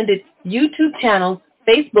recommended YouTube channels,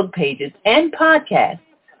 Facebook pages, and podcasts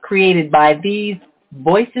created by these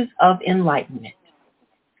Voices of Enlightenment.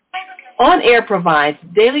 On Air provides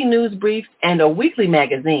daily news briefs and a weekly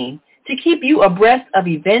magazine to keep you abreast of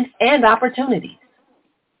events and opportunities.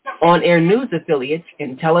 On Air news affiliates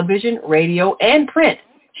in television, radio, and print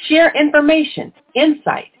share information,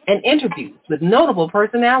 insight, and interviews with notable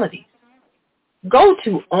personalities. Go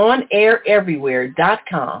to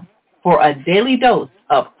onaireverywhere.com for a daily dose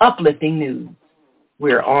of uplifting news.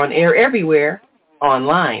 We're on air everywhere,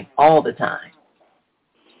 online all the time.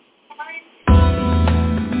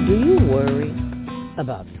 Do you worry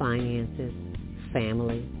about finances,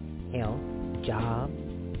 family, health, job,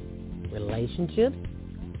 relationships?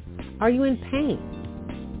 Are you in pain?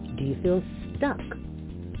 Do you feel stuck?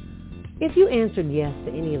 If you answered yes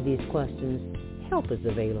to any of these questions, help is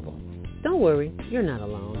available. Don't worry, you're not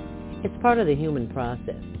alone. It's part of the human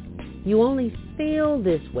process. You only feel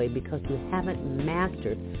this way because you haven't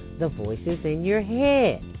mastered the voices in your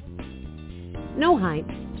head. No hype,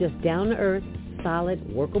 just down-to-earth, solid,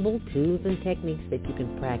 workable tools and techniques that you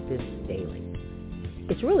can practice daily.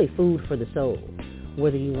 It's really food for the soul,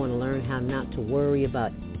 whether you want to learn how not to worry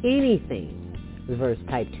about anything, reverse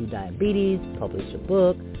type 2 diabetes, publish a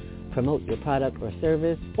book, promote your product or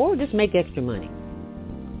service, or just make extra money.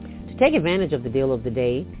 To take advantage of the deal of the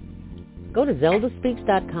day, go to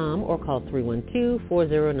zeldaspeaks.com or call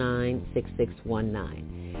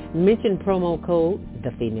 312-409-6619. Mention promo code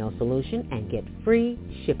The Female Solution and get free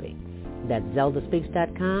shipping. That's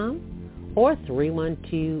zeldaspeaks.com or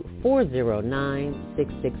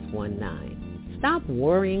 312-409-6619. Stop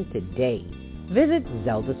worrying today. Visit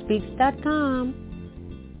zeldaspeaks.com.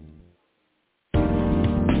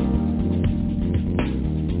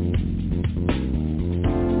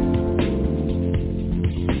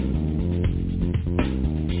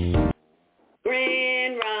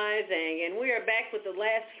 With the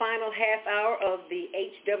last final half hour of the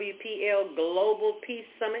HWPL Global Peace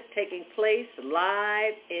Summit taking place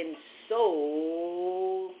live in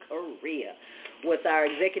Seoul, Korea, with our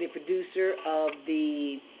executive producer of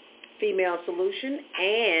the Female Solution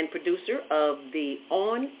and producer of the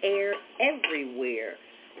On Air Everywhere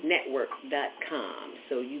Network.com.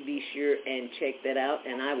 So you be sure and check that out,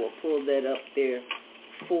 and I will pull that up there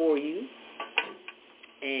for you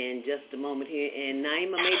in just a moment here. And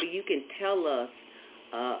Naimah, maybe you can tell us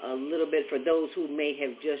a little bit, for those who may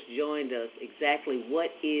have just joined us, exactly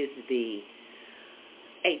what is the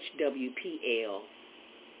HWPL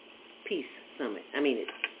Peace Summit. I mean, it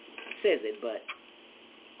says it, but...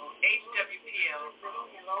 HWPL.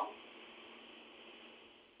 Hello?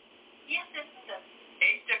 Yes, this is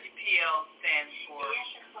HWPL HWPL stands for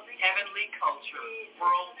Heavenly Culture,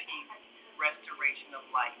 World Peace, Restoration of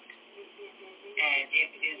Light. And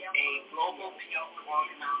it is a global peace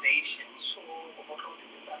organization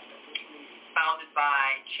founded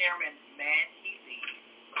by Chairman Man Healy,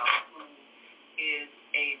 who is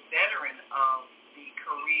a veteran of the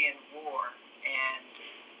Korean War, and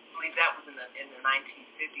I believe that was in the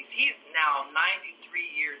 1950s. He's now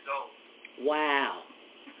 93 years old. Wow.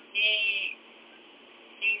 He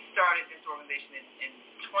started this organization in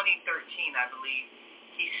 2013, I believe.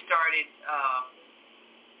 He started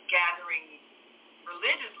gathering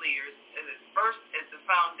religious leaders. As the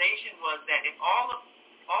foundation was that if all of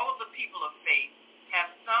the people of faith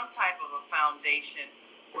have some type of a foundation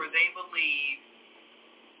where they believe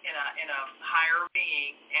in a higher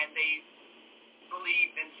being, and they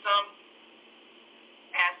believe in some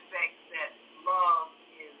aspect that love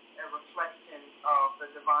is a reflection of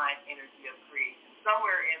the divine energy of creation.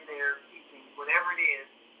 Somewhere in their teachings, whatever it is,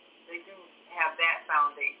 they do have that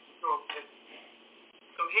foundation. So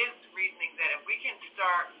his reasoning that if we can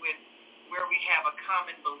start with where we have a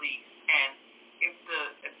common belief, and if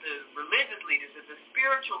the religious leaders, if the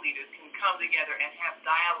spiritual leaders can come together and have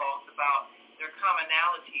dialogues about their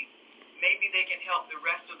commonalities, maybe they can help the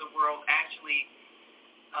rest of the world actually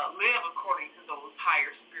live according to those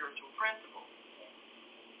higher spiritual principles.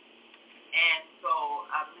 And so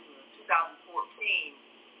I believe in 2014,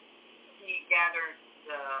 he gathered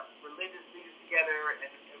the religious leaders together, and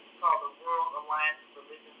it was called the World Alliance of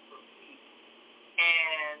Religions for Peace.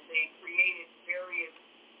 And they created various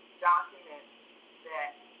documents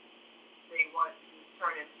that they wanted to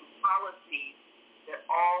turn into policies that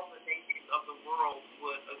all the nations of the world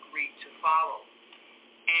would agree to follow.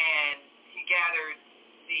 And he gathered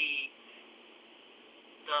the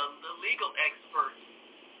legal experts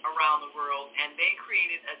around the world, and they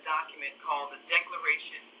created a document called the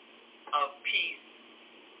Declaration of Peace,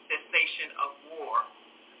 Cessation of War,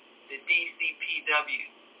 the DCPW,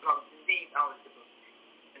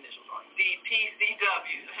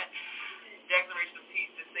 DPCW, Declaration of Peace,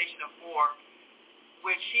 Cessation of War,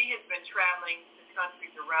 which he has been traveling to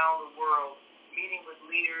countries around the world, meeting with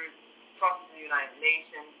leaders, talking to the United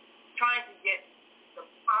Nations, trying to get the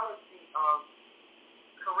policy of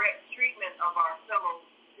correct treatment of our fellow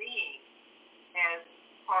beings as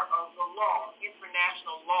part of the law,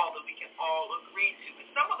 international law that we can all agree to. And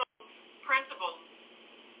some of those principles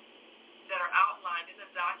that are outlined in the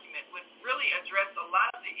document would really address a lot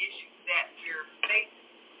of the issues that we're facing.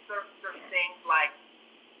 Certain things like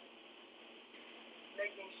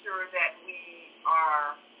making sure that we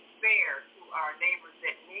are fair to our neighbors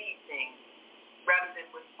that need things, rather than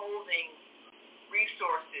withholding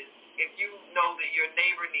resources. If you know that your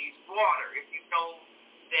neighbor needs water, if you know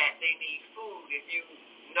that they need food, if you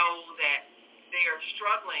know that they are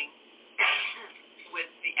struggling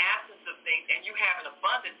with the absence of things, and you have an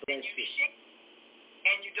abundance, then you share,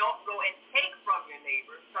 and you don't go and take from your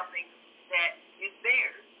neighbor something that is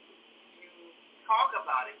theirs. You talk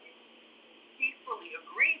about it, you peacefully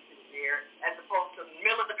agree to share, as opposed to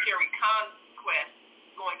military conquest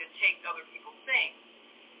going to take other people's things.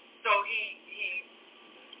 So he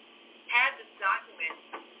had this document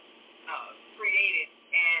created,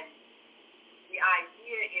 and the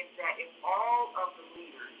idea is that if all of the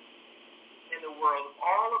leaders in the world, if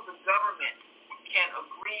all of the government can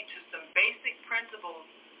agree to some basic principles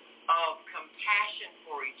of compassion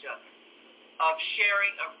for each other, of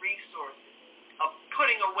sharing of resources, of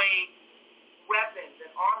putting away weapons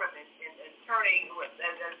and armaments, and turning, as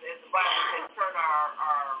the Bible says, turn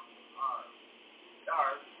our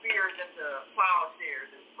spears into plowshares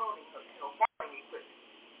and pruning hooks, farming equipment.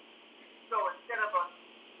 So instead of us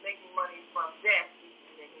making money from death, we should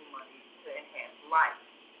be making money to enhance life.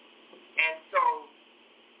 And so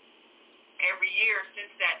every year since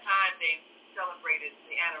that time, they've celebrated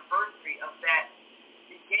the anniversary of that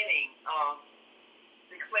beginning of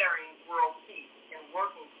declaring world peace and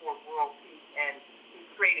working for world peace. And he's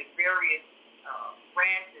created various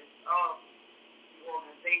branches of the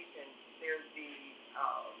organization. There's the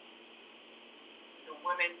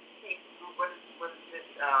Women's Peace Group, what is this,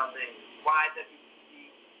 the YWC,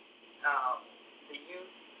 the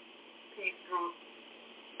Youth Peace Group,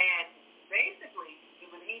 and basically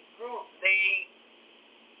with each group they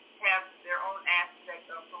have their own aspect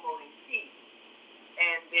of promoting peace.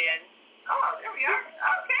 And then, there we are.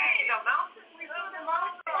 Okay, the mountain. We do the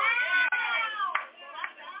mountain.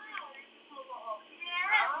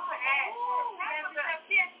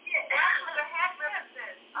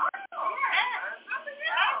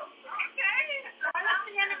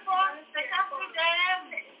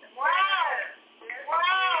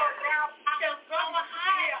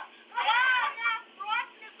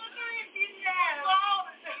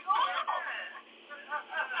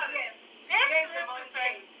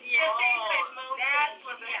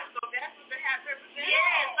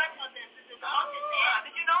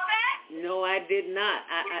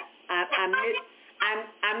 I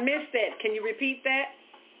missed that. Can you repeat that?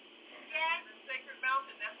 Yeah, the sacred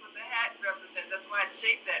mountain. That's what the hat represents. That's why it's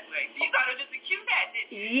shaped that way. You thought it was just a cute hat,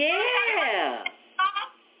 didn't you? Yeah.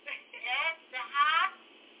 Yes, the hat.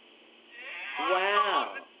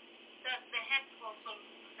 Wow. The hat also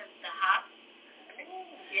has the hat.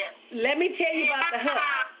 Yes. Let me tell you about the hut.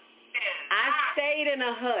 I stayed in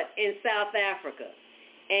a hut in South Africa,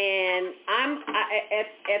 and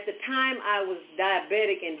at the time I was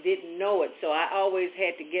diabetic and didn't know it, so I always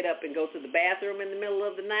had to get up and go to the bathroom in the middle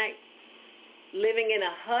of the night. Living in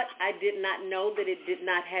a hut, I did not know that it did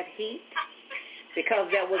not have heat because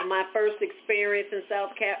that was my first experience in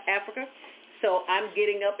South Africa. So I'm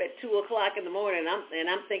getting up at 2 o'clock in the morning, and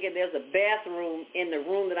I'm thinking there's a bathroom in the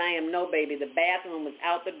room that I am. No, baby, the bathroom was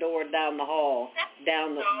out the door, down the hall,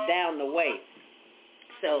 down the way.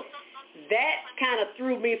 So that kind of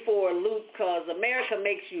threw me for a loop because America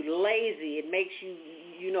makes you lazy. It makes you,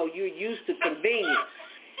 you're used to convenience.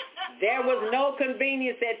 There was no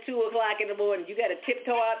convenience at 2 o'clock in the morning. You got to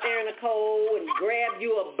tiptoe out there in the cold and grab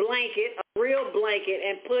you a blanket, a real blanket,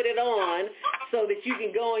 and put it on so that you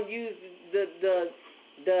can go and use the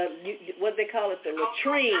what they call it, the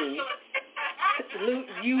latrine.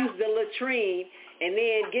 Use the latrine, and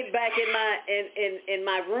then get back in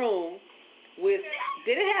my room with.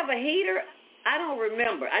 Did it have a heater? I don't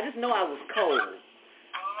remember. I just know I was cold.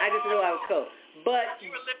 But you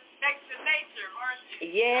were living next to nature, weren't you?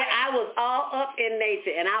 Yeah, I was all up in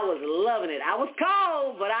nature, and I was loving it. I was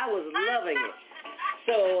cold, but I was loving it.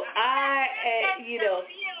 So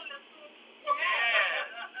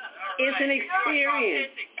it's an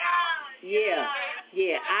experience. Yeah.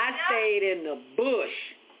 I stayed in the bush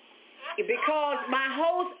because my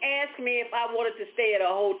host asked me if I wanted to stay at a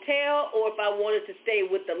hotel or if I wanted to stay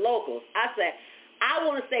with the locals. I said, I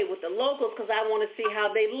want to stay with the locals because I want to see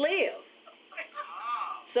how they live.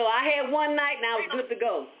 So I had one night and I was good to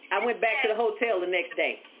go. I went back to the hotel the next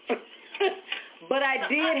day. But I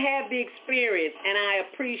did have the experience, and I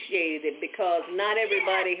appreciated it because not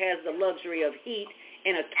everybody has the luxury of heat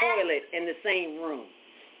and a toilet in the same room.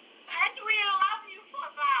 And we love you for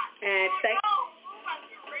that. And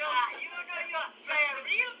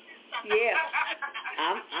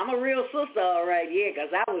I'm a real sister, all right. Yeah, because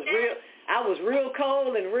I was real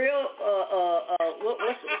cold and real.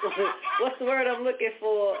 What's the word I'm looking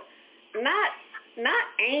for? Not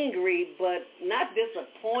angry, but not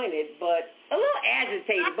disappointed, but a little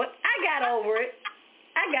agitated. But I got over it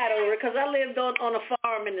because I lived on a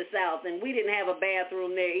farm in the South, and we didn't have a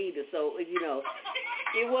bathroom there either. So it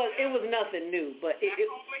was nothing new. But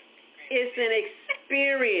it's an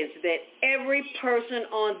experience that every person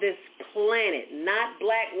on this planet, not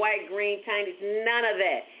black, white, green, tiny, none of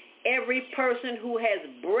that. Every person who has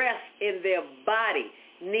breath in their body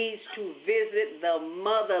needs to visit the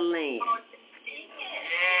motherland.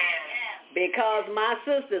 Because my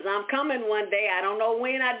sisters, I'm coming one day. I don't know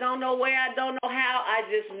when, I don't know where, I don't know how. I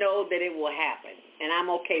just know that it will happen, and I'm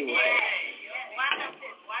okay with that.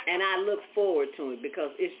 And I look forward to it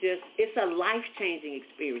because it's a life-changing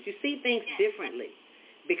experience. You see things differently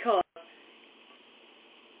because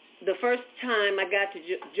the first time I got to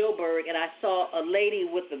Joburg and I saw a lady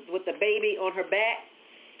with the baby on her back,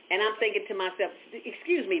 and I'm thinking to myself,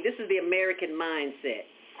 excuse me, this is the American mindset.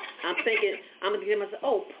 I'm thinking to myself,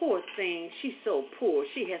 oh, poor thing, she's so poor.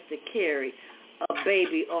 She has to carry a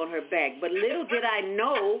baby on her back. But little did I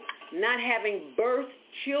know, not having birthed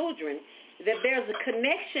children, that there's a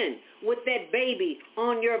connection with that baby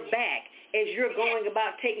on your back as you're going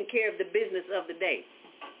about taking care of the business of the day.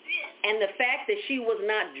 And the fact that she was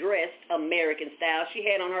not dressed American style, she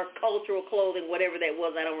had on her cultural clothing, whatever that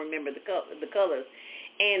was, I don't remember the colors.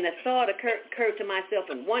 And the thought occurred to myself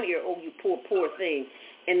in one ear, oh, you poor thing.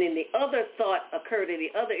 And then the other thought occurred in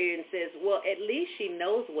the other ear and says, well, at least she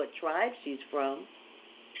knows what tribe she's from.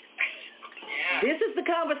 Yeah. This is the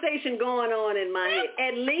conversation going on in my head.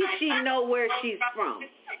 At least she know where she's from.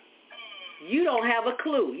 You don't have a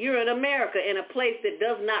clue. You're in America in a place that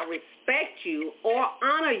does not respect you or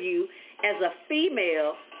honor you as a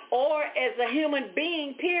female or as a human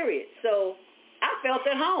being, period. So I felt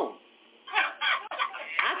at home.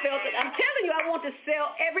 I'm telling you, I want to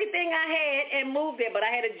sell everything I had and move there, but I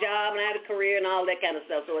had a job and I had a career and all that kind of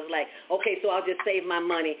stuff. So it's like, okay, so I'll just save my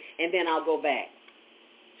money and then I'll go back.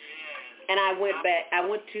 And I went back. I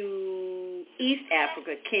went to East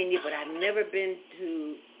Africa, Kenya, but I've never been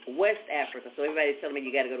to West Africa. So everybody's telling me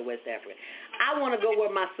you got to go to West Africa. I want to go where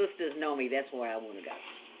my sisters know me. That's where I want to go.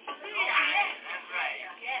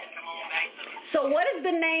 So what is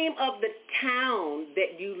the name of the town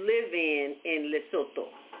that you live in Lesotho?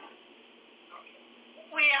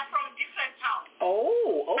 We are from different towns.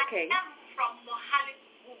 Oh, Okay. I am from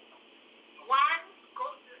Johannesburg. One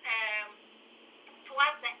goes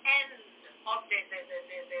towards the end of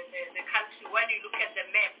the country when you look at the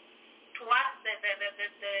map, towards the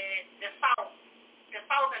south, the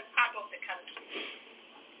southern part of the country.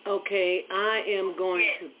 Okay, I am going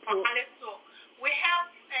to pull. So we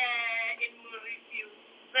have in Mauritius,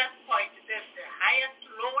 that point, there's the highest,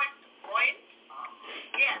 lowest point.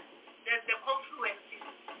 Yes, there's the confluence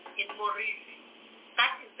in Mauritius.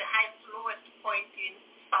 That is the highest, lowest point in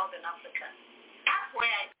Southern Africa. That's where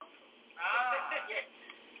I come from. Yes.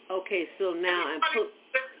 Okay, so now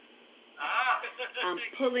I'm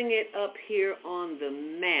pulling it up here on the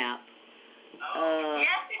map.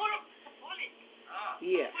 Yes, pull it.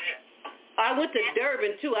 Yeah. I went to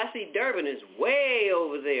Durban too. I see Durban is way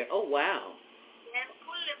over there. Oh wow. Yes,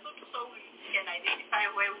 pull Lesotho so we can identify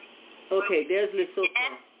where we. Okay, there's Lesotho.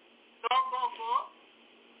 Yes. Go.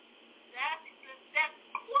 That's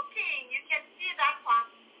cooking. You can see that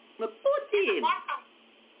one. Cooking.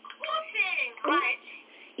 Cooking, right?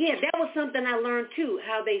 Yeah, that was something I learned too.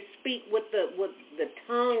 How they speak with the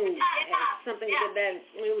tongue, something like that.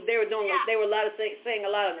 They were doing. They were saying a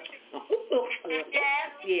lot of.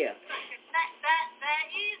 Yeah. There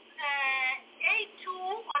is A2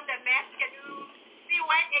 on the map. Can you see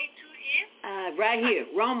where A2 is? Right here,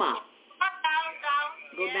 Roma. Down.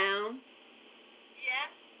 Go down.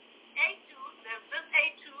 Yes. A2. There's this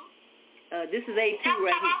A2. This is A2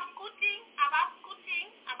 right here. About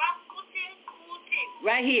cooking.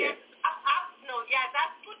 Right here. Yes, up. No, yeah,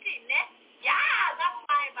 that's cooking. Yeah, that's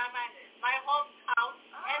my hometown.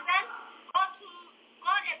 And then go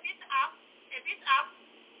a bit up.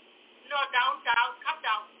 No, down. Come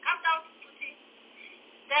down to cooking.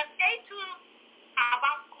 There's A2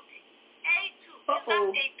 about cooking. A2. That's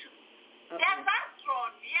A2. There's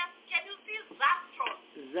Zastron. Yes, can you see Zastron?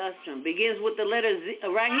 Zastron begins with the letter Z.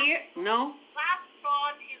 Right here? No?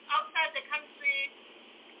 Zastron is outside the country.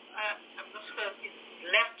 I'm not sure if it's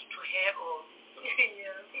left to here or...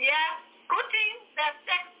 Yeah. Cooking, there's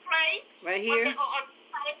sex fruit. Right here? On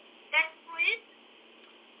sex fruit.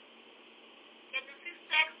 Can you see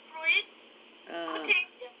sex fruit? Cooking,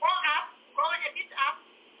 go a bit up.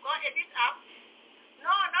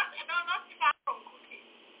 No, not far from cooking.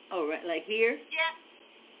 Oh, right, like here? Yes.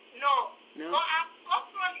 No. Go up, go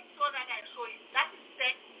slowly so that I show you. That is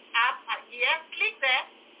sex up here. Click there.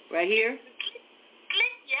 Right here?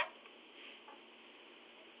 Click, yes.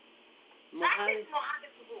 That is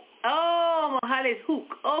Mohamed's hook. Oh, Mohamed's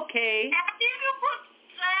hook. Okay. And if you put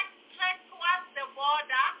track towards the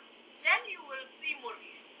border, then you will see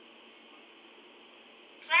Maurice.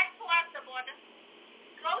 Track towards the border.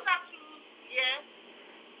 Closer to here.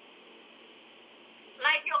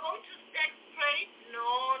 Like you're going to stack straight.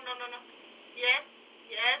 No. Yes.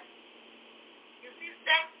 You see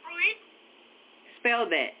stack fruit? Spell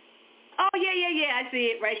that. Oh, yeah. I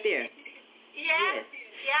see it right there. Yes.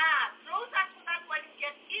 Yeah. Closer to that when you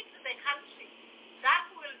get into the country. That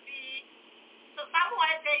will be, so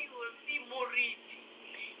somewhere there you will see Maurice.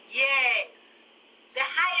 Yes. The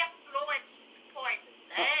highest, lowest point.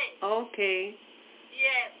 Hey. Okay.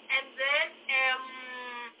 Yes. And then,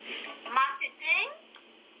 marketing.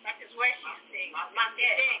 That is where she's staying.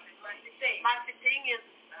 Marketing is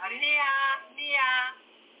near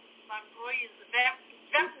Bango is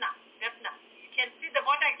Vefna. You can see the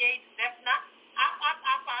border gate, Vefna. Up,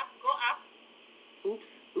 go up. Oops.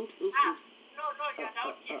 No, you're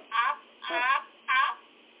down here. Up.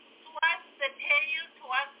 Towards the tail.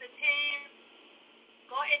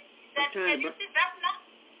 Go in. Can you see Vefna?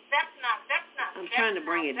 I'm trying to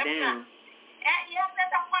bring it down. Yes,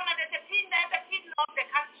 there's a corner, there's a pin of the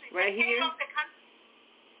country. Right here? Of the country.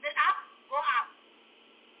 Then up, go up.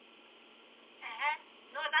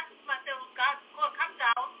 No, that is Mateo. Go, come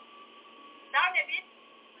down. Down a bit.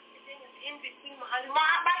 In between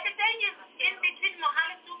Marketing is in between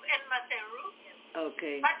Mohamedou and Maseru.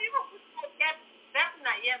 Okay. But people could get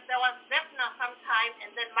Vefna. Yes, there was Vefna sometime,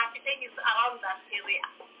 and then marketing is around that area.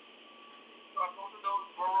 So are both of those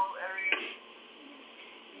rural areas?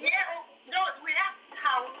 Yeah, no, we have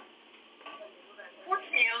towns,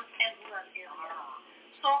 foothills, and rural areas.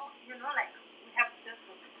 So, like, we have just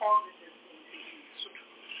four villages in Lesotho.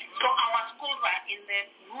 So our schools are in the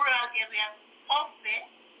rural areas of the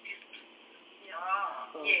district.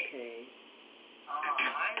 Okay.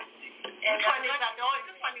 I see. And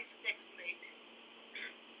this one is sixth grade.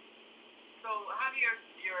 So how do your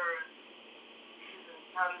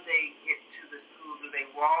how do they get to the school? Do they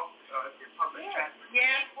walk or is it public transport?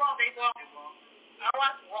 Yes, they walk.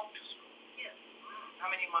 Ours walk to school. Yes.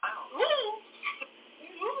 How many miles? Oh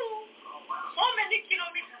wow. So many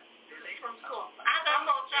kilometers from school. Others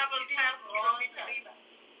will travel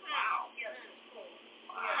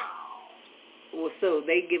So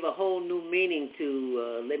they give a whole new meaning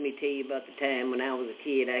to, let me tell you about the time when I was a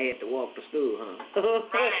kid, I had to walk to school, huh?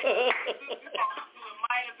 Right. It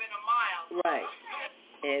might have been a mile. Right.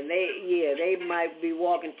 And they might be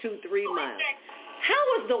walking 2-3 miles.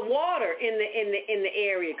 How is the water in the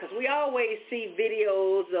area? Because we always see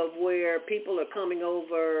videos of where people are coming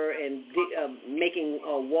over and making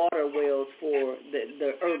water wells for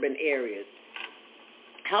the urban areas.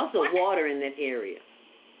 How's the water in that area?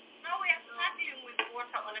 No, we are struggling with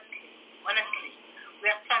water, honestly. We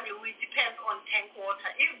are struggling. We depend on tank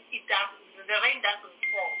water. If the rain doesn't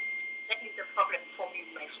fall, that is the problem for me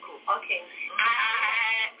in my school. Okay.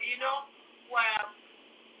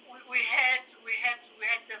 We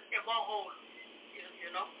had just a borehole,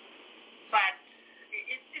 but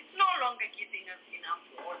it's no longer giving us enough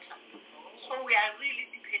water. So we are really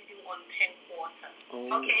depending on tank water.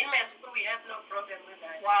 Okay, in my school we have no problem with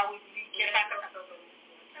that. Wow, we get no problem with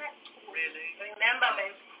water. Really? Remember, my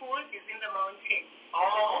school is in the mountain.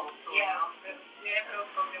 Oh, yeah. We have no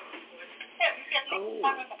problem with water. Yeah, you can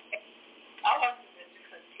ours is a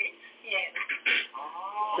different taste. Yeah.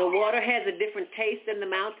 The water has a different taste in the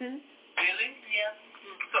mountains? Really? Yeah.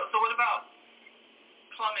 So what about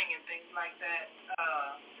plumbing and things like that?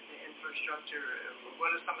 The infrastructure.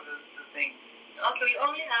 What are some of the things? Okay, we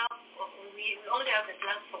only have the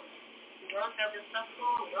platform. We don't have the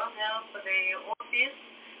platform. We don't have the office.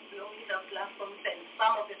 We only have platforms, and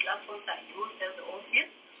some of the platforms are used as the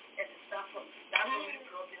office and the platforms. That's the only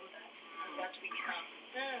problem that we have.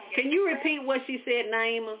 Can you repeat what she said,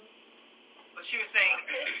 Naimah? But she was saying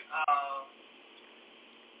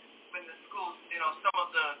when the schools, some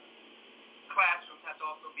of the classrooms have to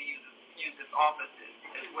also be used as offices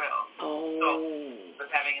as well. Oh. So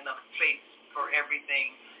with having enough space for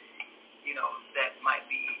everything, that might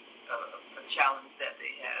be a challenge that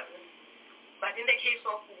they have. But in the case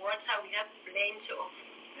of water, we have plenty of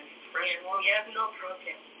fresh water. We have no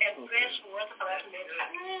problem. And fresh water that matters.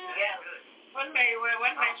 Yeah. When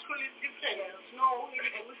my school is different,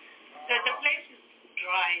 the place is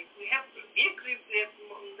dry. We have big rivers,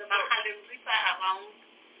 the Mahalim River around,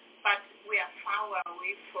 but we are far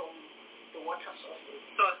away from the water sources.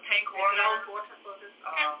 So it's tank water? Water sources.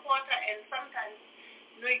 Tank water, and sometimes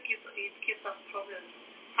it gives us problems.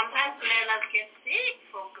 Sometimes learners get sick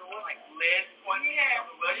from the water. Like lead poisoning? Yeah.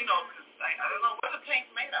 Well, because I don't know. What are the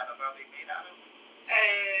tanks made out of? Are they made out of?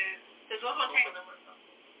 There's also tanks.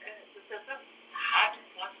 There's a hard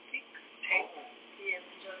plastic tank. Yes,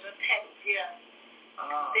 there's a tank, yeah.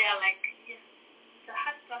 They are like, the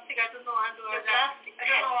hard plastic, I don't know how to the plastic. I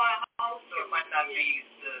don't know how so it might not be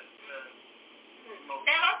the most.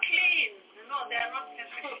 They're not clean. No, they're not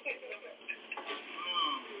clean.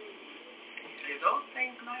 Those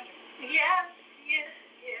things matter. Yes.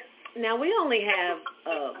 Now, we only have,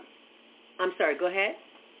 I'm sorry, go ahead.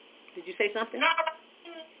 Did you say something? No,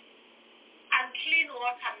 unclean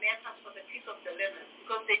water matters for the peace of the learners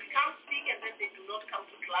because they become sick and then they do not come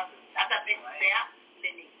to classes. That affects their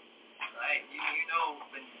learning. Right.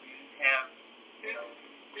 When you have,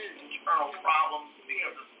 internal problems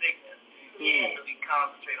because of sickness, you can't really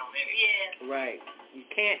concentrate on anything. Yes. Right. You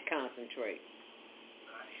can't concentrate.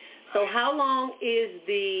 So how long is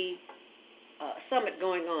the summit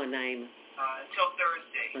going on, Naimah? Until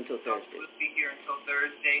Thursday. Until Thursday. So we'll be here until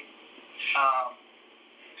Thursday.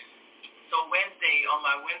 So Wednesday, on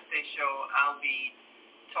my Wednesday show, I'll be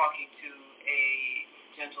talking to a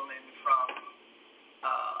gentleman from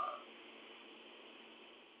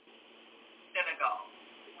Senegal.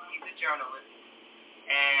 He's a journalist.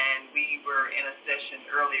 And we were in a session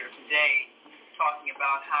earlier today talking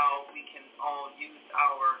about how we can all use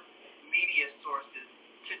our media sources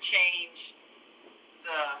to change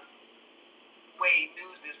the way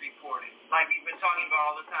news is reported. Like we've been talking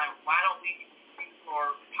about all the time, why don't we use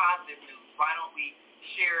more positive news? Why don't we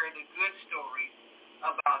share the good stories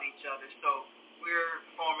about each other? So we're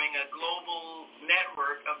forming a global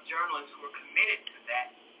network of journalists who are committed to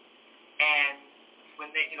that. And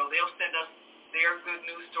when they'll send us their good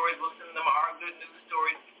news stories, we'll send them our good news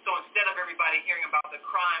stories. So instead of everybody hearing about the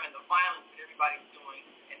crime and the violence that everybody's doing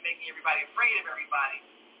and making everybody afraid of everybody,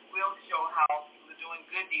 we'll show how people are doing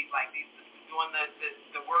good deeds like these, doing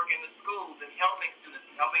the work in the schools and helping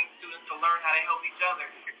students to learn how to help each other.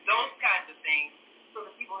 Those kinds of things so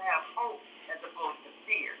that people have hope as opposed to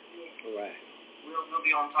fear. Right. We'll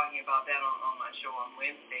be on talking about that on my show on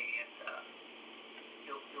Wednesday, and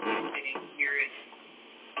he'll be sitting here at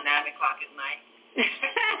 9 o'clock at night.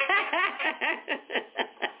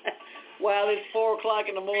 While it's 4 o'clock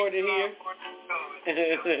in the morning here.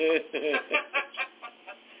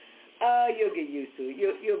 You'll get used to it.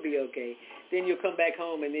 You'll be okay. then you'll come back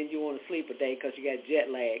home and then you want to sleep a day because you got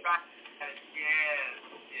jet lag. Right. Yes.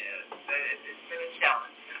 It's been a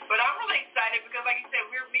challenge. But I'm really excited because, like you said,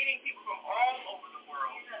 we're meeting people from all over the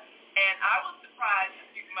world. And I was surprised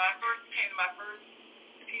when I first came to my first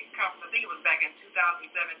Peace Conference, I think it was back in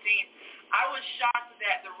 2017, I was shocked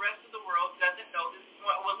that the rest of the world doesn't know this,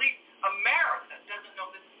 well, at least America doesn't know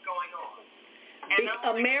this is going on. And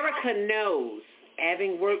America knows.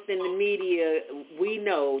 Having worked in the media, we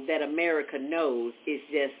know that America knows. It's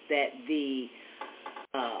just that the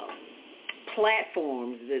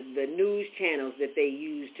platforms, the news channels that they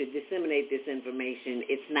use to disseminate this information,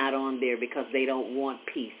 it's not on there because they don't want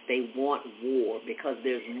peace. They want war because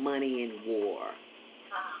there's money in war.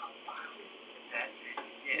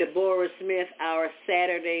 Deborah Smith, our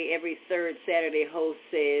every third Saturday host,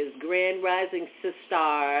 says, Grand Rising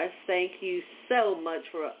Sisters, thank you so much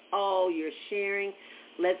for all your sharing.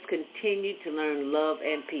 Let's continue to learn love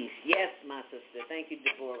and peace. Yes, my sister. Thank you,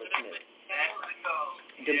 Deborah Smith.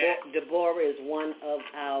 Deborah is one of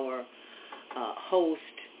our hosts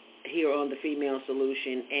here on the Female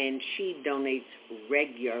Solution, and she donates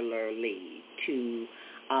regularly to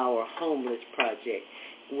our homeless project,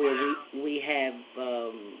 where we have,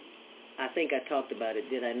 I think I talked about it,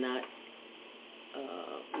 did I not,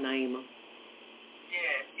 Naimah?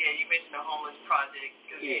 Yeah, you mentioned the homeless project.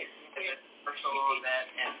 Yes. Commercial on that,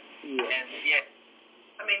 and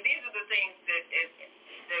I mean, these are the things that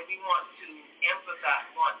we want to emphasize,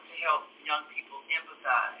 want to help young people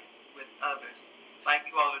empathize with others, like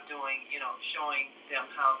you all are doing, showing them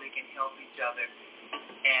how they can help each other,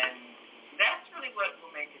 and that's really what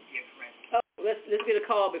will make a difference. Let's get a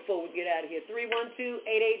call before we get out of here.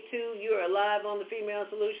 312-882, you are live on the Female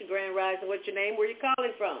Solution, Grand Rising. What's your name? Where are you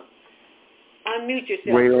calling from? Unmute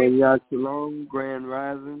yourself. Shalom, Grand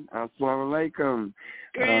Rising. Assalamu alaikum.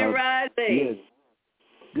 Grand Rising. Yes.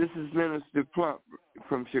 This is Minister Plump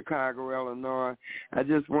from Chicago, Illinois. I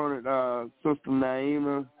just wanted Sister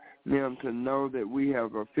Naimah them to know that we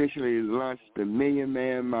have officially launched the Million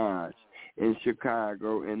Man March in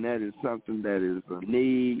Chicago, and that is something that is a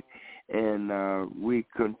need. And we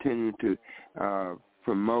continue to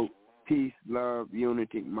promote peace, love,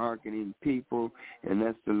 unity, marketing people, and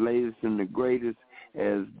that's the latest and the greatest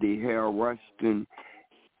as the Harold Washington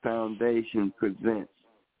Foundation presents.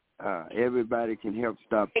 Everybody can help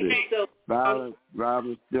stop the violence,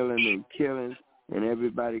 robbing, stealing, and killing, and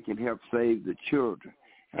everybody can help save the children.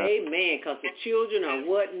 Amen, because the children are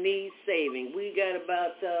what needs saving. We got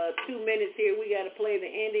about 2 minutes here. We got to play the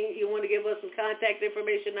ending. You want to give us some contact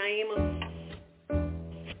information, Naimah?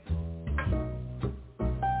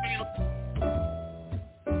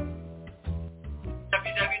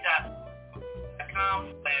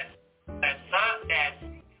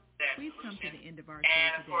 We've come to the end of our show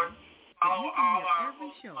today. You can hear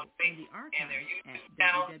every show in the archive at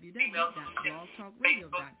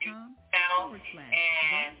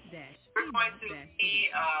www.blogtalkradio.com/the-female-solution.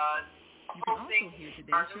 You can also hear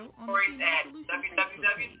today's show on the Female Solution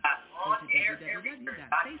Facebook page. Go to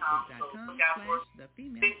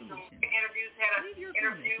www.facebook.com/the-female-solution. Leave your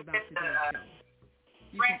comments about today's show.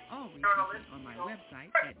 You can always listen on my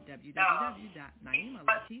website at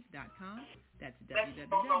www.naimalatif.com. That's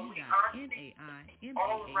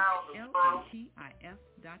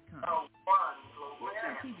www.naimalatif.com. Watch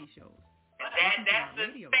our TV shows. That's the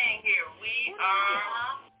thing here. We are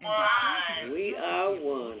one. We are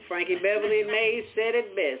one. Frankie Beverly Mays said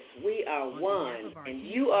it best. We are one. And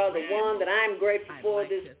you are the one that I'm grateful for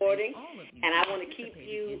this morning. And I want to keep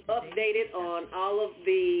you updated on all of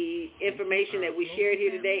the information that we shared here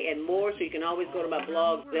today and more. So you can always go to my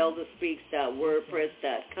blog,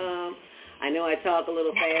 zeldaspeaks.wordpress.com. I know I talk a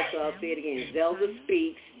little fast, so I'll say it again,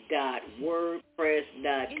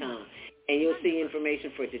 zeldaspeaks.wordpress.com. And you'll see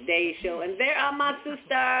information for today's show. And there are my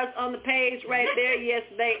sisters on the page right there. Yes,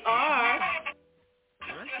 they are.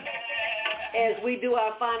 As we do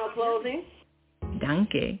our final closing.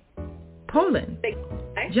 Danke. Poland.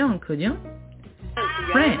 Dziękuję.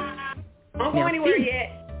 France. Don't go anywhere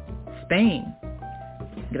yet. Spain.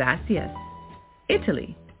 Gracias.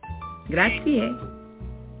 Italy. Grazie.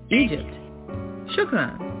 Egypt.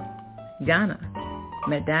 Shukran. Ghana.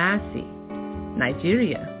 Medasi.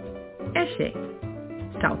 Nigeria. Eshe,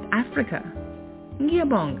 South Africa,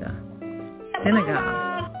 Ngiyabonga,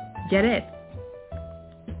 Senegal, Jared,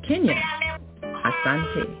 Kenya,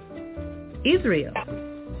 Asante, Israel,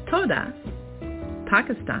 Toda,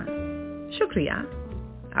 Pakistan, Shukriya,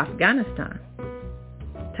 Afghanistan,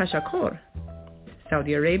 Tashakkur,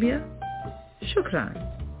 Saudi Arabia, Shukran.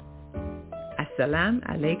 Assalamu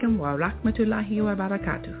alaikum wa rahmatullahi wa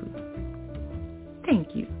barakatuhu.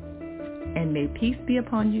 Thank you. and may peace be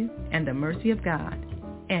upon you and the mercy of God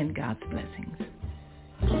and God's blessings.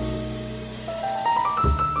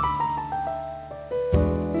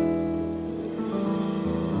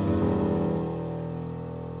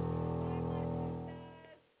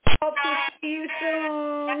 Hope to see you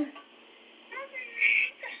soon.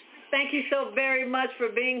 Thank you so very much for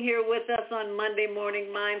being here with us on Monday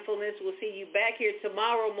Morning Mindfulness. We'll see you back here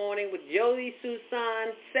tomorrow morning with Jody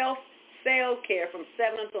Susan, Self-Care from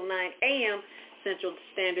 7 until 9 a.m. Central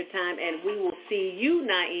Standard Time. And we will see you,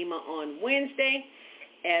 Naimah, on Wednesday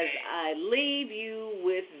as I leave you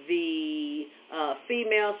with the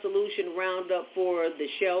Female Solution Roundup for the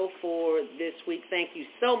show for this week. Thank you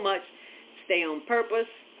so much. Stay on purpose,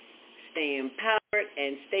 stay empowered,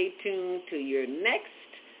 and stay tuned to your next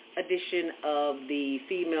edition of the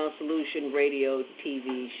Female Solution Radio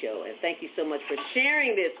TV show. And thank you so much for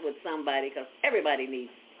sharing this with somebody, because everybody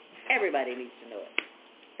needs to know it.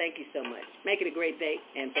 Thank you so much. Make it a great day,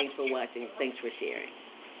 and thanks for watching. Thanks for sharing.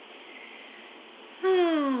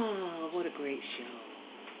 Oh, what a great show.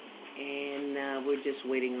 And we're just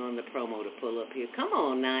waiting on the promo to pull up here. Come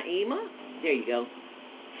on, Naimah. There you go.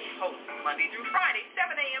 Host Monday through Friday,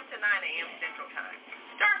 7 a.m. to 9 a.m. Central Time.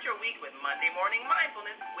 Start your week with Monday Morning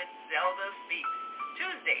Mindfulness with Zelda Speaks.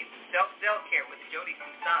 Tuesdays, Self-Care with Jody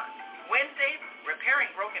Susan. Wednesdays,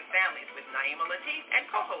 Repairing Broken Families with Naimah Latif and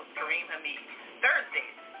co-host Kareem Hamid.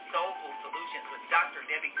 Thursdays, Soulful Solutions with Dr.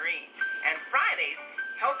 Debbie Green. And Fridays,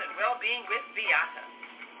 Health and Well-Being with Beata.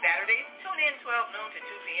 Saturdays, tune in 12 noon to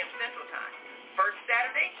 2 p.m. Central Time. First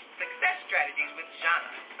Saturday, Success Strategies with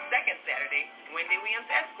Shauna. Second Saturday, Wendy Williams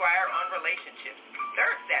Esquire on relationships.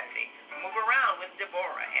 Third Saturday, Move Around with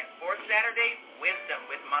Deborah. And fourth Saturday, Wisdom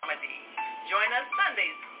with Mama D. Join us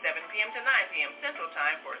Sundays, 7 p.m. to 9 p.m. Central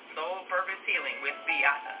Time for Soul Purpose Healing with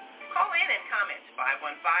Beata. Call in and comment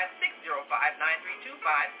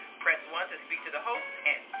 515-605-9325. Press 1 to speak to the host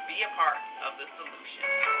and be a part of the solution.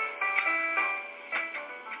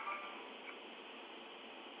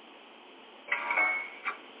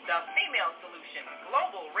 The Female Solution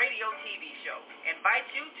Global Radio TV show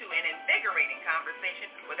invites you to an invigorating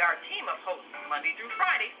conversation with our team of hosts Monday through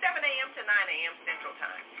Friday, 7 a.m. to 9 a.m. Central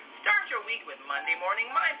Time. Start your week with Monday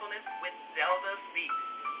Morning Mindfulness with Zelda Speaks.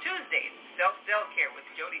 Tuesdays, Self-Care with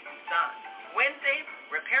Jody Susan. Wednesdays,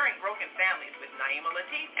 Repairing Broken Families with Naimah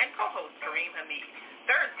Latif and co-host Kareem Hamid.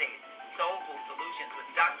 Thursdays, Soulful Solutions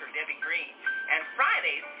with Dr. Debbie Green. And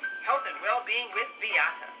Fridays, Health and Well-Being with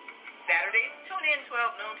Beata. Saturdays, tune in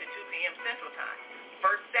 12 noon to 2 p.m. Central Time.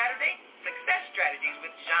 First Saturday, Success Strategies with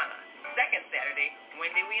Shauna. Second Saturday,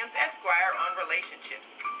 Wendy Williams Esquire on relationships.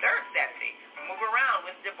 Third Saturday, Move Around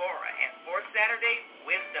with Deborah. And fourth Saturday,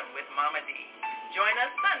 Wisdom with Mama D. Join us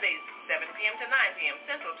Sundays, 7 p.m. to 9 p.m.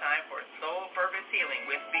 Central Time for Soul Purpose Healing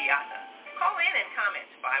with Beata. Call in and comment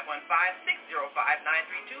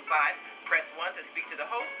 515-605-9325. Press 1 to speak to the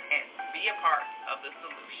host and be a part of the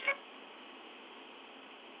solution.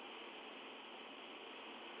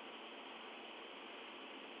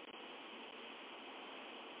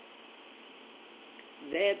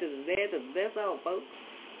 That's all, folks.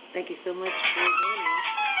 Thank you so much for joining us.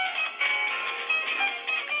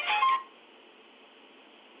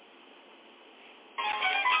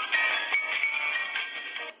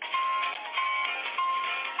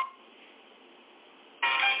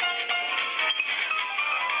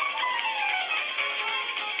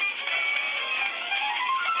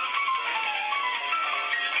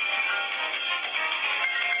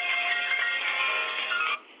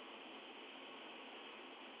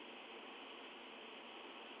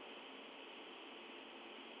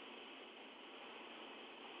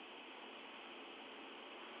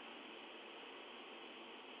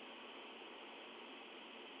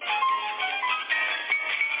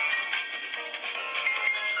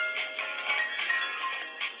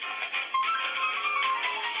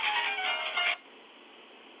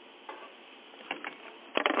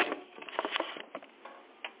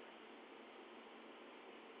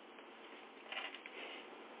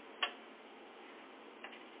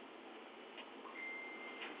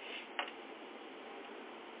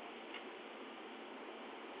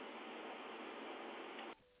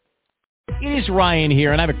 It is Ryan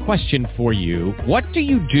here, and I have a question for you. What do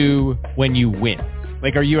you do when you win?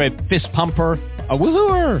 Like, are you a fist pumper, a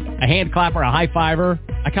woohooer, a hand clapper, a high fiver?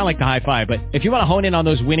 I kind of like the high five, but if you want to hone in on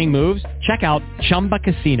those winning moves, check out Chumba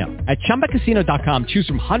Casino. At ChumbaCasino.com, choose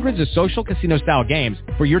from hundreds of social casino-style games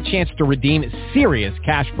for your chance to redeem serious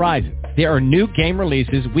cash prizes. There are new game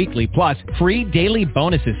releases weekly, plus free daily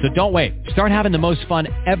bonuses, so don't wait. Start having the most fun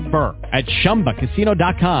ever at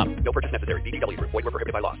ChumbaCasino.com. No purchase necessary. VGW. Void where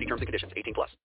prohibited by law. See terms and conditions. 18+.